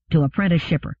 to apprentice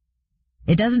shipper.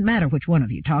 It doesn't matter which one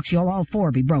of you talks, you'll all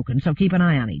 4 be broken, so keep an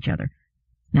eye on each other.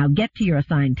 Now get to your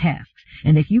assigned tasks,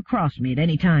 and if you cross me at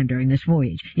any time during this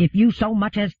voyage, if you so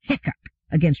much as hiccup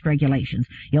against regulations,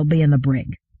 you'll be in the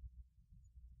brig."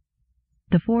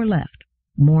 The 4 left,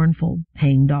 mournful,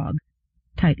 hang-dog,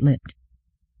 tight-lipped.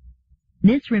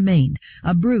 Nis remained,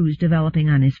 a bruise developing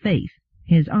on his face,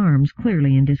 his arms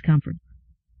clearly in discomfort.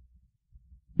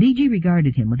 D.G.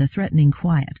 regarded him with a threatening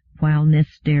quiet, while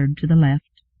Nis stared to the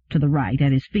left, to the right,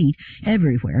 at his feet,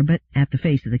 everywhere but at the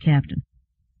face of the captain.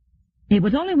 It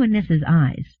was only when Nis's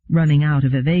eyes, running out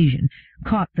of evasion,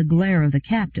 caught the glare of the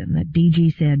captain that D.G.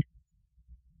 said,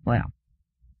 "Well,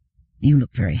 you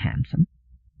look very handsome,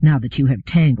 now that you have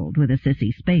tangled with a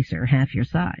sissy spacer half your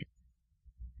size.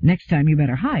 Next time you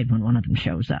better hide when one of them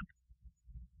shows up."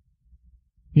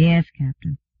 "Yes,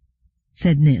 Captain,"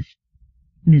 said Nis,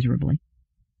 miserably.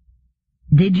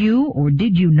 "Did you or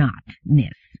did you not,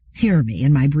 Nis, hear me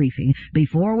in my briefing,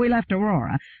 before we left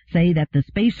Aurora, say that the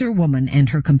spacer woman and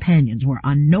her companions were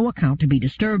on no account to be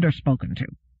disturbed or spoken to?"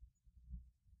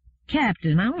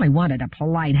 "Captain, I only wanted a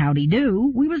polite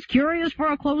howdy-do. We was curious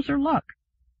for a closer look.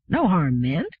 No harm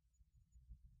meant."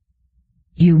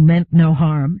 "You meant no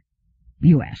harm?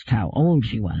 You asked how old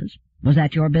she was. Was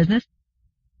that your business?"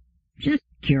 "Just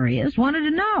curious. Wanted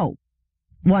to know."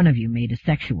 "One of you made a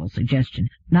sexual suggestion."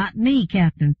 "Not me,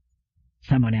 Captain."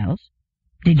 "Someone else?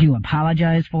 Did you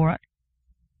apologize for it?"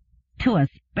 "To a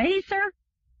spacer?"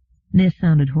 Nis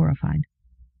sounded horrified.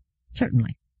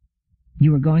 "Certainly.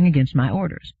 You were going against my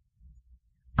orders."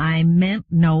 "I meant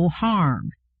no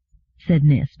harm," said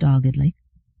Nis doggedly.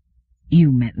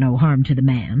 "You meant no harm to the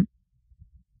man?"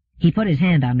 "He put his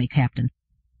hand on me, Captain."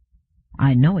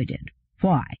 "I know he did.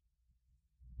 Why?"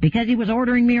 "Because he was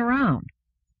ordering me around."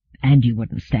 "And you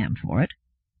wouldn't stand for it?"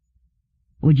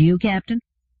 "Would you, Captain?"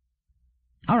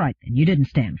 "All right, then, you didn't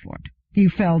stand for it. You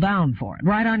fell down for it,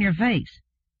 right on your face."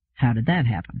 "How did that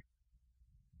happen?"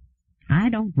 I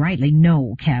don't rightly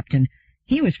know, Captain.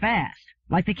 He was fast,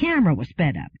 like the camera was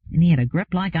sped up, and he had a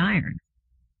grip like iron.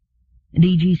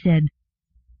 D.G. said,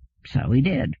 So he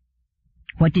did.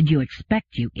 What did you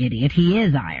expect, you idiot? He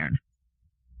is iron.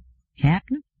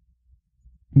 Captain?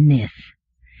 Nis,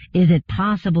 is it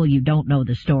possible you don't know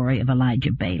the story of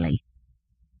Elijah Bailey?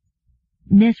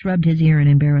 Nis rubbed his ear in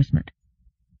embarrassment.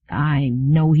 I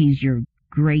know he's your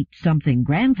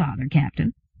great-something-grandfather,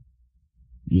 Captain.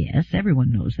 Yes,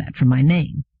 everyone knows that from my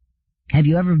name. Have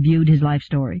you ever viewed his life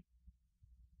story?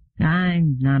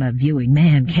 I'm not a viewing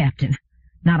man, Captain.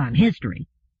 Not on history.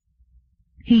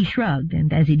 He shrugged,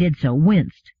 and as he did so,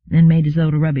 winced, and made as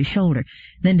though to rub his shoulder,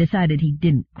 then decided he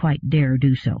didn't quite dare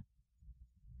do so.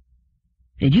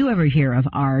 Did you ever hear of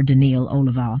R. Daniil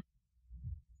Olivaw?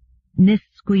 Nis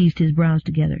squeezed his brows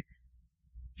together.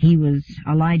 He was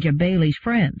Elijah Bailey's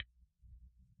friend.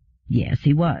 Yes,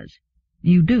 he was.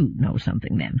 You do know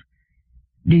something, then.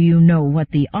 Do you know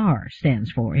what the R stands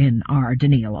for in R.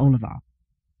 Daniil Olivaw?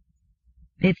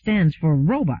 It stands for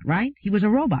robot, right? He was a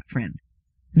robot friend.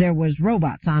 There was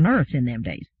robots on Earth in them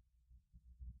days.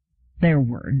 There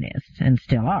were, Nis, and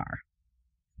still are.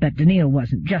 But Daniil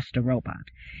wasn't just a robot.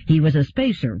 He was a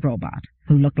spacer robot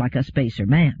who looked like a spacer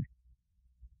man.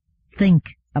 Think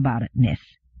about it, Nis.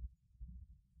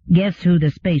 Guess who the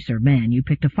spacer man you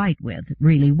picked a fight with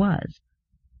really was?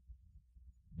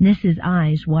 Nis's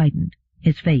eyes widened.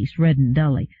 His face reddened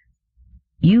dully.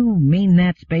 You mean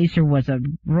that spacer was a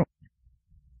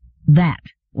That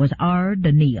was R.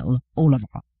 Daniil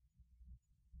Olivaw.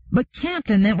 But,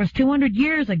 Captain, that was 200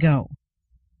 years ago.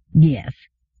 Yes,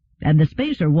 and the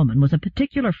spacer woman was a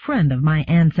particular friend of my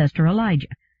ancestor Elijah.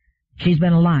 She's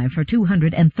been alive for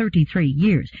 233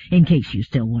 years, in case you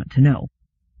still want to know.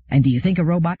 And do you think a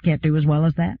robot can't do as well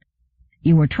as that?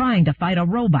 You were trying to fight a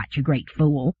robot, you great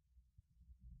fool.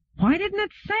 Why didn't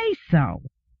it say so?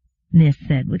 Nis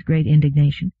said with great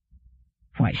indignation.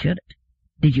 Why should it?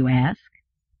 Did you ask?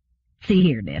 See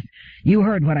here, Nis, you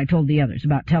heard what I told the others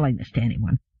about telling this to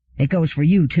anyone. It goes for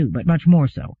you, too, but much more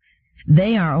so.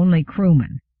 They are only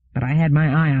crewmen, but I had my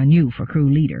eye on you for crew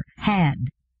leader. Had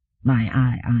my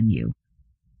eye on you.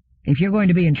 If you're going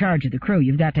to be in charge of the crew,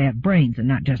 you've got to have brains and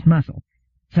not just muscle.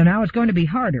 So now it's going to be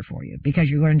harder for you, because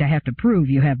you're going to have to prove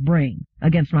you have brain,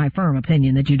 against my firm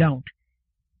opinion that you don't.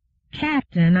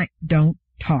 Captain, I don't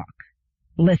talk.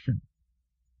 Listen.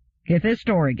 If this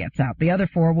story gets out, the other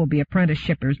 4 will be apprentice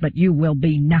shippers, but you will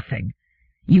be nothing.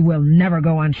 You will never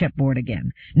go on shipboard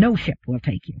again. No ship will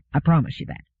take you. I promise you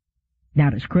that.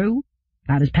 Not as crew,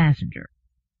 not as passenger.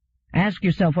 Ask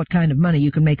yourself what kind of money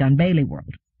you can make on Bailey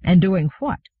World. And doing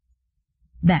what?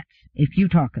 That's if you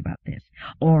talk about this,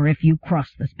 or if you cross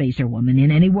the spacer woman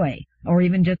in any way, or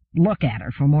even just look at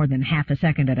her for more than half a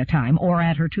second at a time, or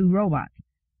at her 2 robots.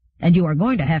 And you are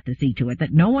going to have to see to it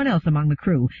that no one else among the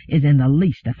crew is in the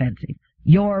least offensive.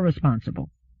 You're responsible,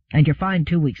 and you're fined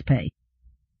 2 weeks' pay.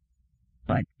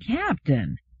 But,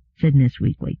 Captain, said Nis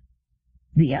weakly,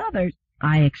 the others—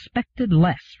 I expected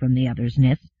less from the others,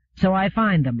 Nis, so I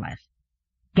fined them less.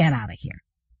 Get out of here.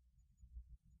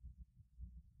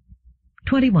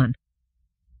 21.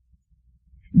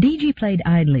 D.G. played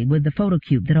idly with the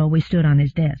photocube that always stood on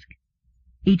his desk.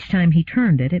 Each time he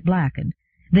turned it, it blackened,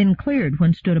 then cleared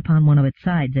when stood upon one of its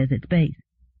sides as its base.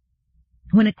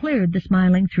 When it cleared, the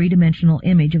smiling, three-dimensional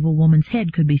image of a woman's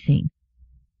head could be seen.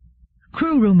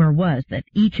 Crew rumor was that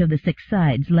each of the 6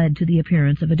 sides led to the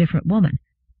appearance of a different woman.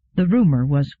 The rumor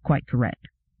was quite correct.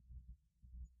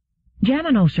 Jan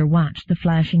and Oser watched the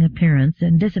flashing appearance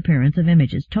and disappearance of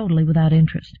images totally without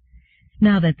interest.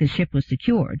 Now that the ship was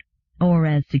secured, or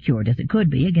as secured as it could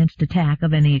be against attack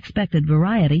of any expected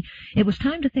variety, it was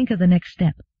time to think of the next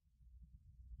step.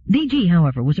 D.G.,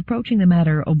 however, was approaching the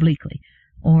matter obliquely,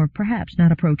 or perhaps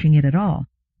not approaching it at all.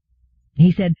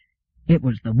 He said, "It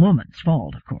was the woman's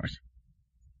fault, of course."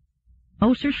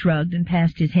 Oser shrugged and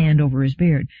passed his hand over his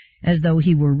beard, as though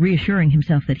he were reassuring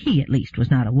himself that he, at least,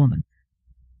 was not a woman.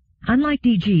 Unlike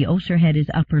D.G., Oser had his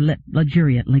upper lip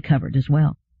luxuriantly covered as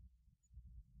well.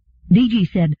 D.G.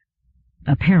 said,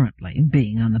 "Apparently,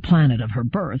 being on the planet of her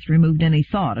birth removed any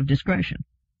thought of discretion.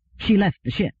 She left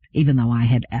the ship, even though I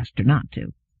had asked her not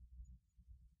to."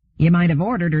 "You might have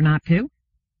ordered her not to."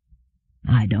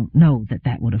 "I don't know that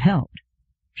that would have helped.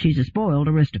 She's a spoiled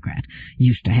aristocrat,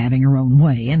 used to having her own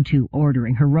way and to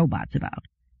ordering her robots about.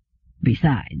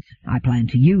 Besides, I plan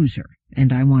to use her,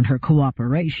 and I want her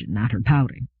cooperation, not her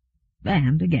pouting.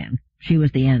 And, again, she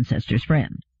was the ancestor's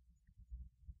friend."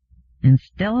 "And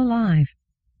still alive,"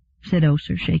 said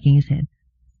Oser, shaking his head.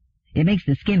 "It makes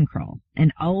the skin crawl.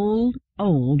 An old,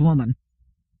 old woman."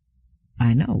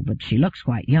 "I know, but she looks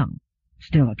quite young,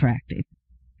 still attractive.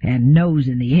 and nose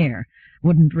in the air,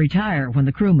 wouldn't retire when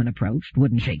the crewmen approached,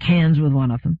 wouldn't shake hands with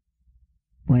one of them.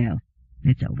 Well,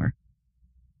 it's over.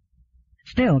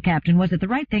 Still, Captain, was it the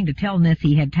right thing to tell Nis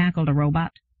he had tackled a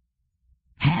robot?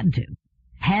 Had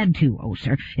to, oh,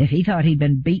 sir. If he thought he'd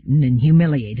been beaten and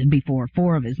humiliated before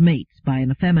 4 of his mates by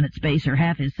an effeminate spacer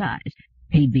half his size,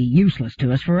 he'd be useless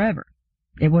to us forever.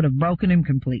 It would have broken him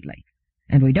completely.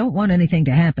 And we don't want anything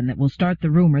to happen that will start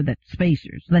the rumor that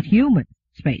human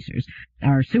spacers,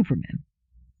 are supermen.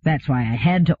 That's why I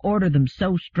had to order them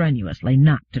so strenuously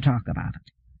not to talk about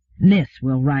it. Nis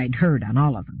will ride herd on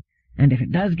all of them, and if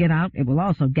it does get out, it will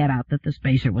also get out that the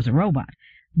spacer was a robot.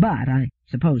 But I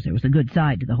suppose there was a good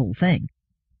side to the whole thing.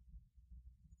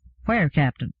 Where,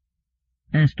 Captain?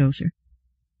 Asked Oser.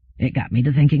 It got me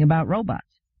to thinking about robots.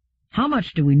 How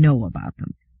much do we know about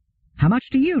them? How much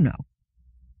do you know?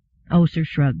 Oser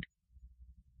shrugged.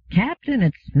 Captain,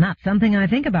 it's not something I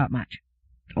think about much,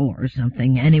 or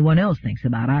something anyone else thinks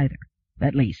about either,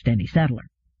 at least any settler.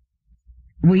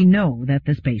 We know that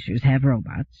the spacers have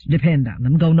robots, depend on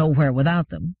them, go nowhere without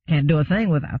them, can't do a thing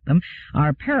without them,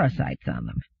 are parasites on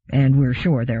them, and we're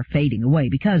sure they're fading away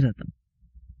because of them.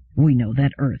 We know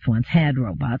that Earth once had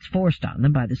robots forced on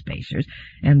them by the spacers,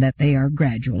 and that they are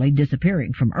gradually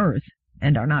disappearing from Earth,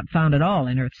 and are not found at all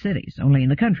in Earth cities, only in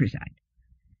the countryside.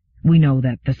 We know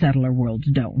that the settler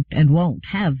worlds don't and won't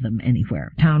have them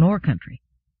anywhere, town or country.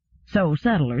 So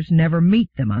settlers never meet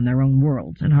them on their own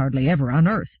worlds, and hardly ever on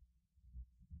Earth.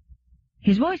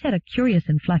 His voice had a curious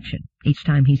inflection each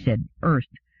time he said Earth,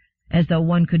 as though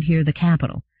one could hear the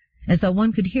capital, as though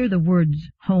one could hear the words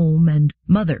home and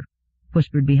mother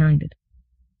whispered behind it.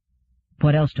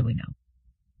 What else do we know?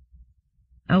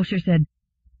 Oser said,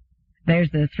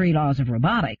 There's the 3 laws of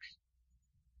robotics.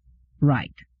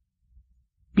 Right.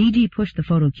 DG pushed the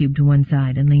photo cube to one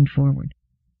side and leaned forward.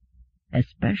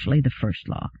 Especially the first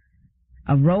law.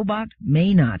 A robot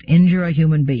may not injure a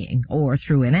human being, or,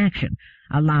 through inaction,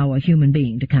 allow a human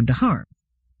being to come to harm.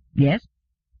 Yes?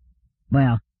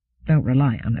 Well, don't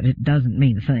rely on it. It doesn't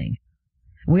mean a thing.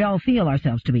 We all feel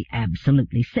ourselves to be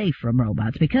absolutely safe from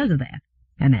robots because of that,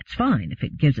 and that's fine if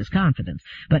it gives us confidence,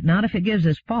 but not if it gives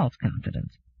us false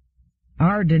confidence.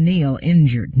 Our Daniil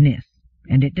injured Nis,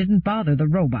 and it didn't bother the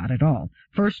robot at all,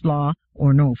 first law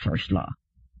or no first law.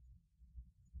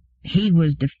 He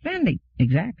was defending.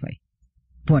 Exactly.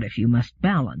 What if you must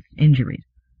balance injuries?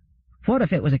 What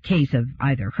if it was a case of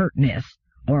either hurt Nis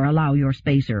or allow your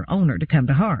spacer owner to come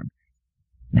to harm?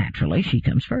 Naturally, she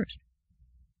comes first.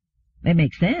 It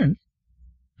makes sense.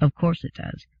 Of course it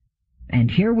does. And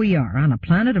here we are on a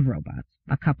planet of robots,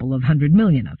 a couple of 100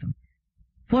 million of them.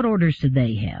 What orders do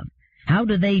they have? How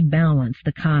do they balance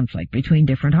the conflict between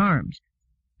different harms?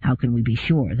 How can we be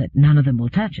sure that none of them will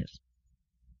touch us?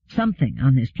 Something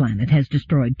on this planet has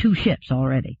destroyed 2 ships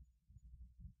already.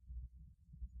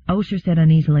 Oser said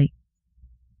uneasily,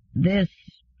 This,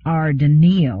 our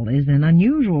Daniil, is an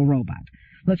unusual robot.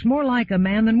 Looks more like a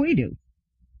man than we do.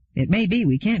 It may be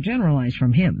we can't generalize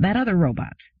from him. That other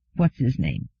robot, what's his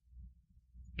name?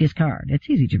 Giscard. It's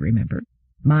easy to remember.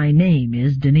 My name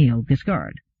is Daniil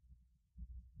Giscard.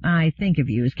 I think of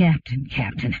you as Captain.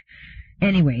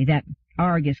 Anyway, that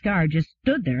our Giscard just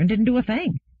stood there and didn't do a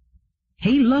thing.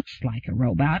 He looks like a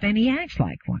robot, and he acts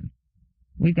like one.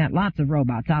 We've got lots of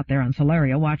robots out there on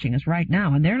Solaria watching us right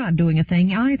now, and they're not doing a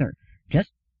thing either, just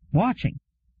watching.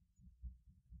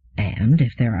 And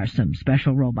if there are some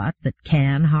special robots that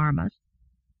can harm us,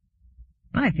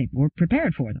 I think we're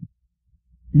prepared for them.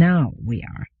 Now we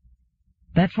are.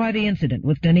 That's why the incident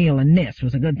with Daniil and Nis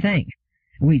was a good thing.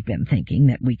 We've been thinking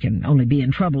that we can only be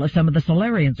in trouble if some of the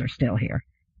Solarians are still here.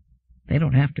 They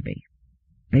don't have to be.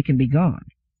 They can be gone.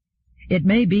 It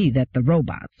may be that the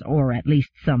robots, or at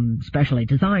least some specially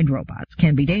designed robots,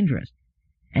 can be dangerous.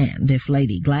 And if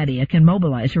Lady Gladia can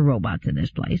mobilize her robots in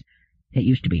this place, it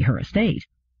used to be her estate,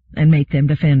 and make them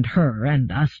defend her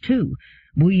and us too,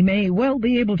 we may well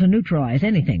be able to neutralize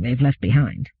anything they've left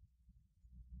behind.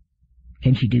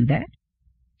 Can she do that?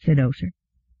 Said Oser.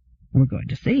 We're going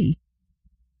to see,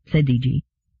 said DG.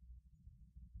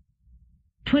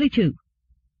 22.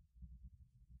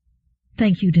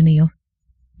 Thank you, Daniil,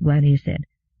 Gladia said.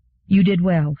 You did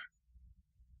well.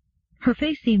 Her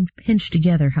face seemed pinched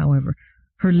together, however.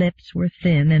 Her lips were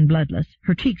thin and bloodless,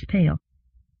 her cheeks pale.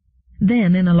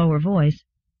 Then, in a lower voice,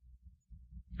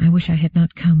 I wish I had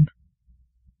not come.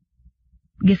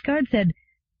 Giscard said,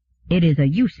 It is a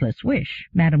useless wish,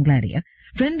 Madame Gladia.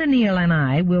 Friend Daniil and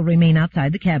I will remain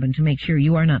outside the cabin to make sure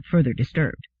you are not further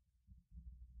disturbed.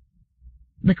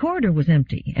 The corridor was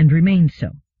empty, and remained so,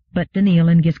 but Daniil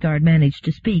and Giscard managed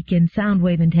to speak in sound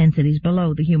wave intensities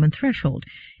below the human threshold,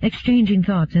 exchanging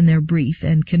thoughts in their brief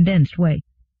and condensed way.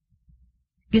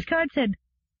 Giscard said,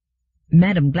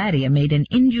 "Madame Gladia made an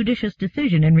injudicious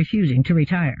decision in refusing to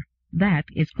retire. That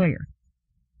is clear."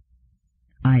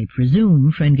 "I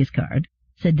presume, friend Giscard,"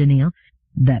 said Danil,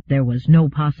 "that there was no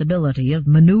possibility of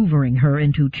maneuvering her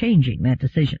into changing that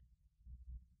decision."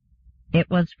 "It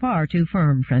was far too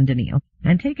firm, friend Danil,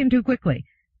 and taken too quickly.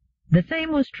 The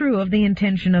same was true of the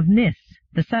intention of Nis,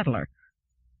 the settler.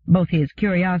 Both his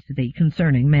curiosity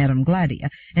concerning Madame Gladia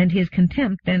and his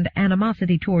contempt and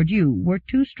animosity toward you were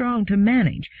too strong to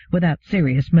manage without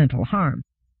serious mental harm.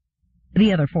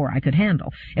 The other four I could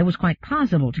handle. It was quite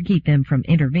possible to keep them from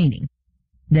intervening.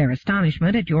 Their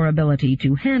astonishment at your ability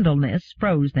to handle Nis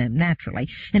froze them naturally,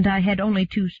 and I had only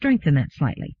to strengthen that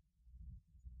slightly."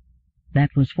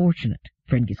 "That was fortunate,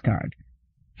 friend Giscard.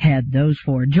 Had those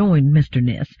four joined Mr.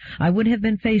 Nis, I would have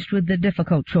been faced with the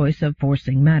difficult choice of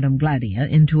forcing Madame Gladia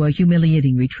into a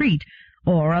humiliating retreat,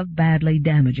 or of badly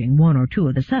damaging one or two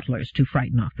of the settlers to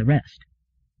frighten off the rest.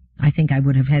 I think I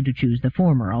would have had to choose the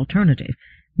former alternative,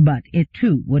 but it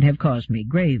too would have caused me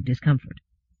grave discomfort."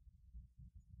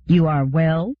 "You are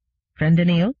well, friend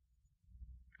Danil?"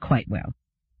 "Quite well.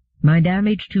 My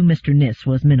damage to Mr. Nis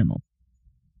was minimal."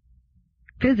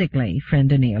 "Physically, friend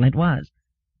Danil, it was.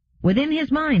 Within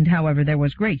his mind, however, there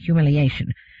was great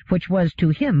humiliation, which was to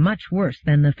him much worse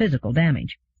than the physical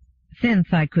damage.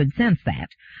 Since I could sense that,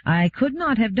 I could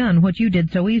not have done what you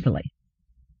did so easily.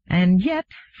 And yet,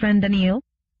 friend Danil—"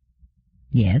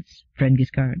 "Yes, friend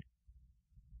Giscard?"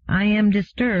 "I am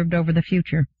disturbed over the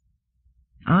future.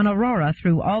 On Aurora,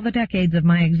 through all the decades of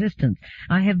my existence,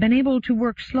 I have been able to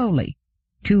work slowly,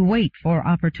 to wait for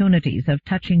opportunities of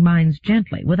touching minds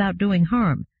gently without doing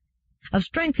harm, of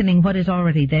strengthening what is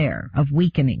already there, of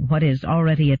weakening what is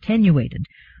already attenuated,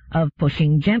 of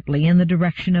pushing gently in the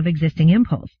direction of existing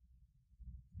impulse.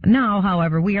 Now,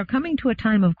 however, we are coming to a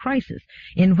time of crisis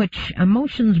in which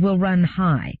emotions will run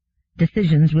high,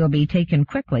 decisions will be taken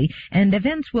quickly, and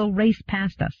events will race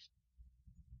past us.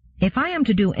 If I am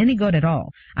to do any good at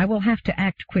all, I will have to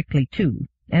act quickly too,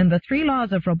 and the 3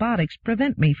 laws of robotics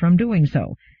prevent me from doing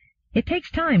so. It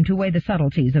takes time to weigh the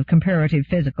subtleties of comparative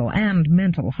physical and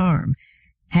mental harm.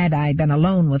 Had I been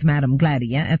alone with Madame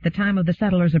Gladia at the time of the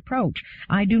settlers' approach,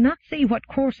 I do not see what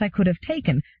course I could have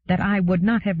taken that I would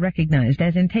not have recognized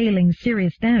as entailing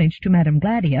serious damage to Madame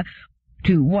Gladia,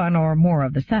 to one or more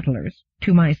of the settlers,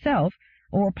 to myself,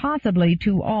 or possibly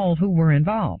to all who were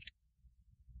involved."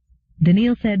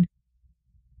 Danil said,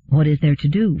 "What is there to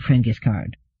do, friend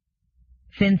Giscard?"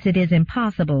 "Since it is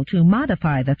impossible to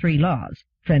modify the 3 laws,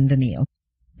 friend Danil,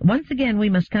 once again we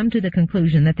must come to the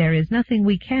conclusion that there is nothing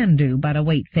we can do but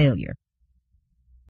await failure.